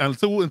I'm not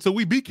until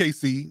we beat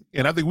KC,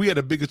 and I think we had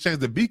a bigger chance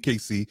to beat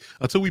KC.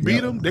 Until we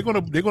beat them, they're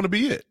gonna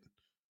be it.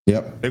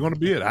 Yep, they're gonna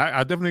be it.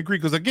 I definitely agree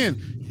because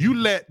again, you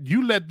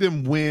let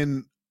them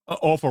win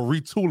off a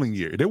retooling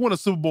year. They won a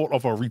Super Bowl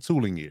off a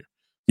retooling year.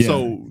 Yeah.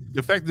 So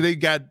the fact that they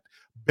got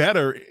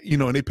better,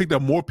 and they picked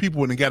up more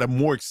people and they got a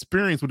more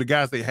experience with the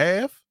guys they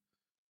have,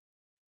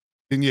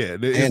 then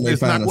they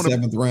found a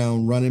 7th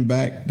round running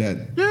back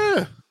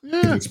that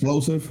is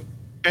explosive.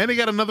 And they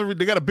got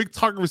a big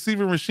target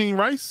receiver, Rasheed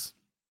Rice.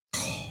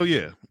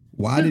 So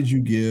Why did you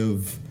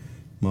give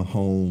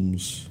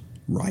Mahomes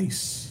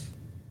Rice.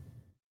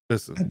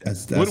 Listen,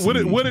 That's what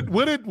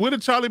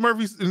did Charlie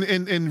Murphy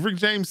and Rick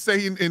James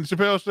say in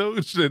Chappelle's show?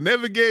 It should have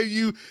never gave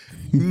you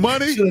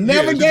money. Should have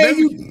never gave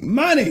you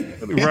money.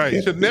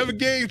 Right. Should never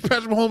gave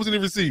Patrick Mahomes any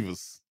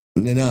receivers.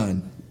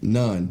 None.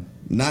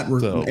 Not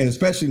and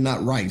especially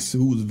not Rice,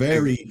 who was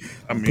very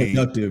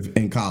productive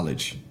in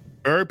college.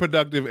 Very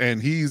productive,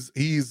 and he's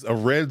a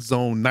red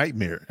zone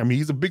nightmare. I mean,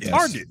 he's a big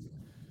target.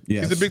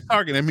 Yes. He's a big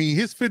target. I mean,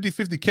 his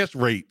 50-50 catch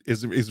rate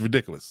is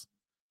ridiculous.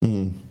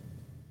 Mm.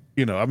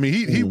 You know, I mean,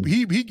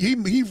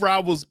 he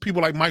rivals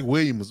people like Mike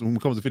Williams when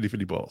it comes to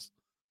 50-50 balls.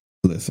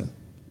 Listen,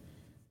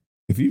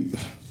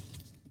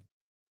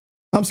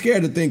 I'm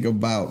scared to think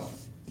about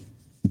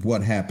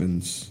what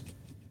happens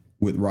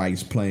with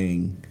Rice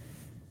playing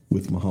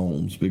with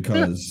Mahomes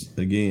because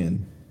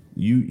again,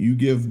 you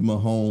give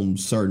Mahomes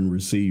certain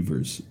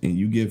receivers and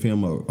you give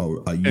him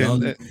a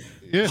young,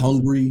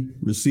 hungry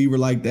receiver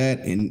like that,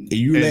 and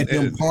you let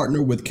him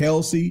partner with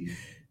Kelsey,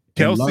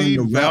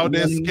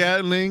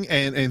 Valdez-Scantling,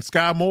 and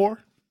Sky Moore.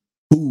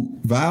 Who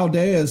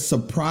Valdez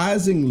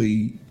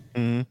surprisingly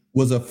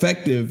was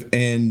effective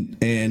and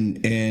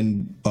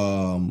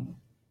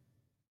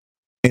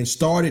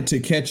started to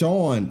catch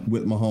on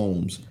with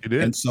Mahomes.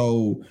 And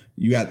so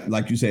you got,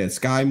 like you said,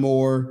 Sky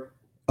Moore,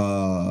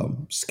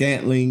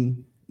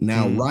 Scantling,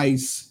 now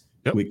Rice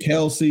with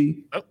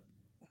Kelsey. Yep.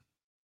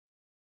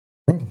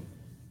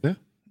 Yeah.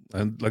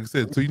 And like I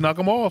said, until you knock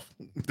them off,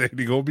 they're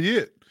gonna be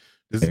it.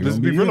 Let's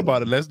be real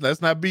about it.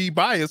 Let's not be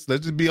biased.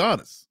 Let's just be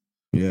honest.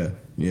 Yeah.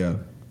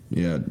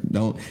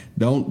 Don't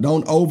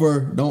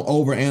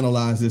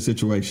overanalyze this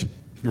situation.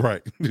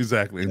 Right.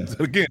 Exactly. Yeah.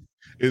 Again,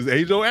 it's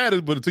age-old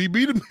adage, but until you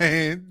beat a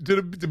man,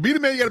 to beat a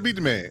man, you got to beat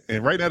the man.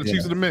 And right now, the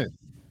Chiefs are the men.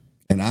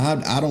 And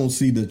I don't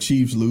see the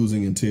Chiefs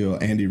losing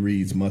until Andy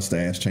Reid's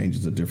mustache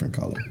changes a different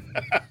color.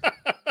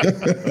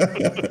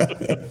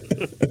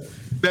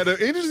 Now, the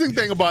interesting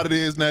thing about it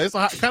is, now it's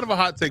kind of a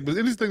hot take, but the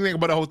interesting thing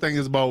about the whole thing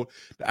is about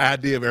the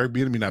idea of Eric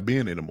Bieniemy not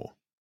being anymore.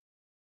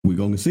 We're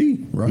going to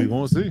see, right? We're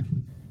going to see.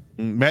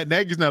 Matt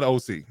Nagy's not an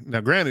OC. Now,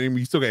 granted, I mean,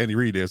 you still got Andy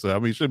Reid there, so I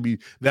mean, it shouldn't be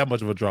that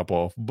much of a drop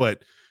off.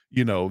 But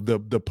you know,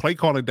 the play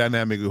calling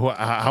dynamic,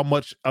 how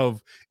much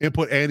of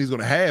input Andy's going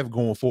to have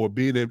going forward,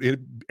 being that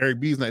Eric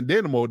B's not there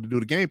anymore to do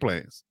the game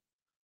plans.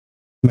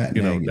 Matt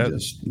Nagy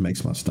just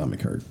makes my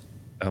stomach hurt.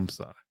 I'm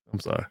sorry. I'm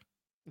sorry.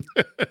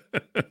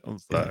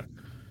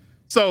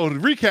 So to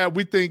recap,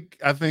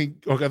 I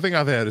think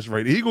I've had this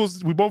right. The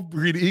Eagles, we both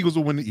agree the Eagles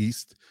will win the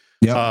East.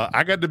 Yeah.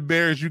 I got the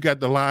Bears, you got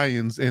the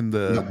Lions in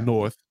the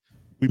North.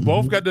 We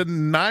both got the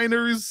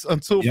Niners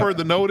until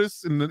further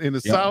notice in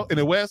the South, in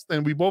the West,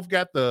 and we both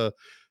got the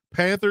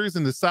Panthers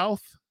in the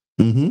South.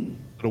 The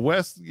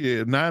West,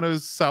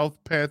 Niners, South,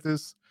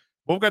 Panthers.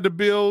 Both got the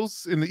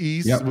Bills in the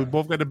East. We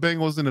both got the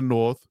Bengals in the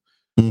North.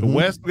 The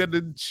West, we got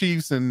the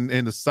Chiefs, and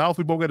in the South,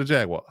 we both got the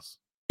Jaguars.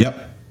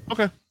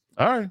 Okay.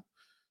 All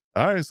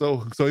right.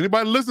 So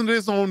anybody listen to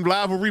this on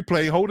live or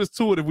replay, hold us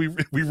to it if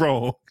we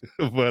wrong.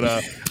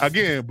 But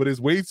again, it's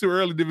way too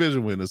early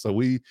division winners. So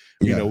we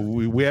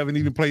haven't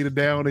even played it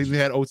down. They even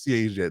had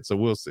OTAs yet. So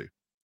we'll see.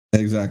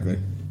 Exactly.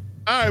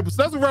 All right,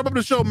 so that's a wrap up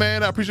the show,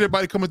 man. I appreciate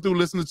everybody coming through,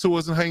 listening to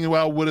us, and hanging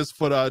out with us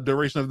for the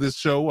duration of this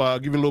show.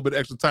 Give you a little bit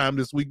extra time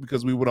this week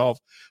because we went off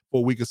for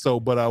a week or so.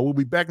 But we'll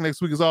be back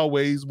next week as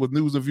always with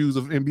news and views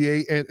of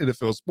NBA and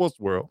NFL sports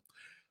world.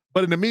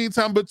 But in the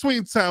meantime,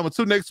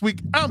 until next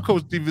week, I'm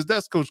Coach Divas.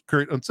 That's Coach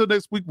Kurt. Until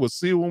next week, we'll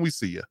see you when we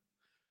see you.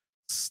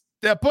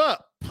 Step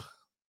up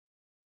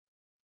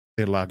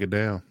and lock it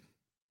down.